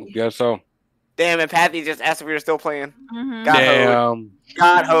 yeah, Patty. guess so. Damn, and Patty just asked if we were still playing. Mm-hmm. Got hoed. Damn,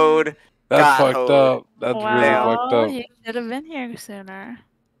 Got hoed. that's got fucked hoed. up. That's really fucked Well, up. you should have been here sooner.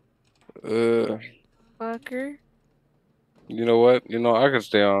 Fucker. You know what? You know I could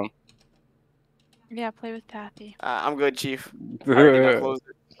stay on. Yeah, play with Taffy. I'm good, Chief. Already done closed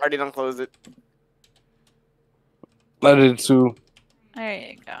it. Already done closed it. I did too. There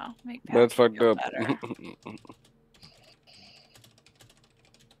you go. Make That's Taffy fucked feel up. better.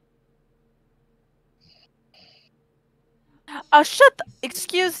 Oh, shut the...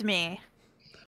 Excuse me.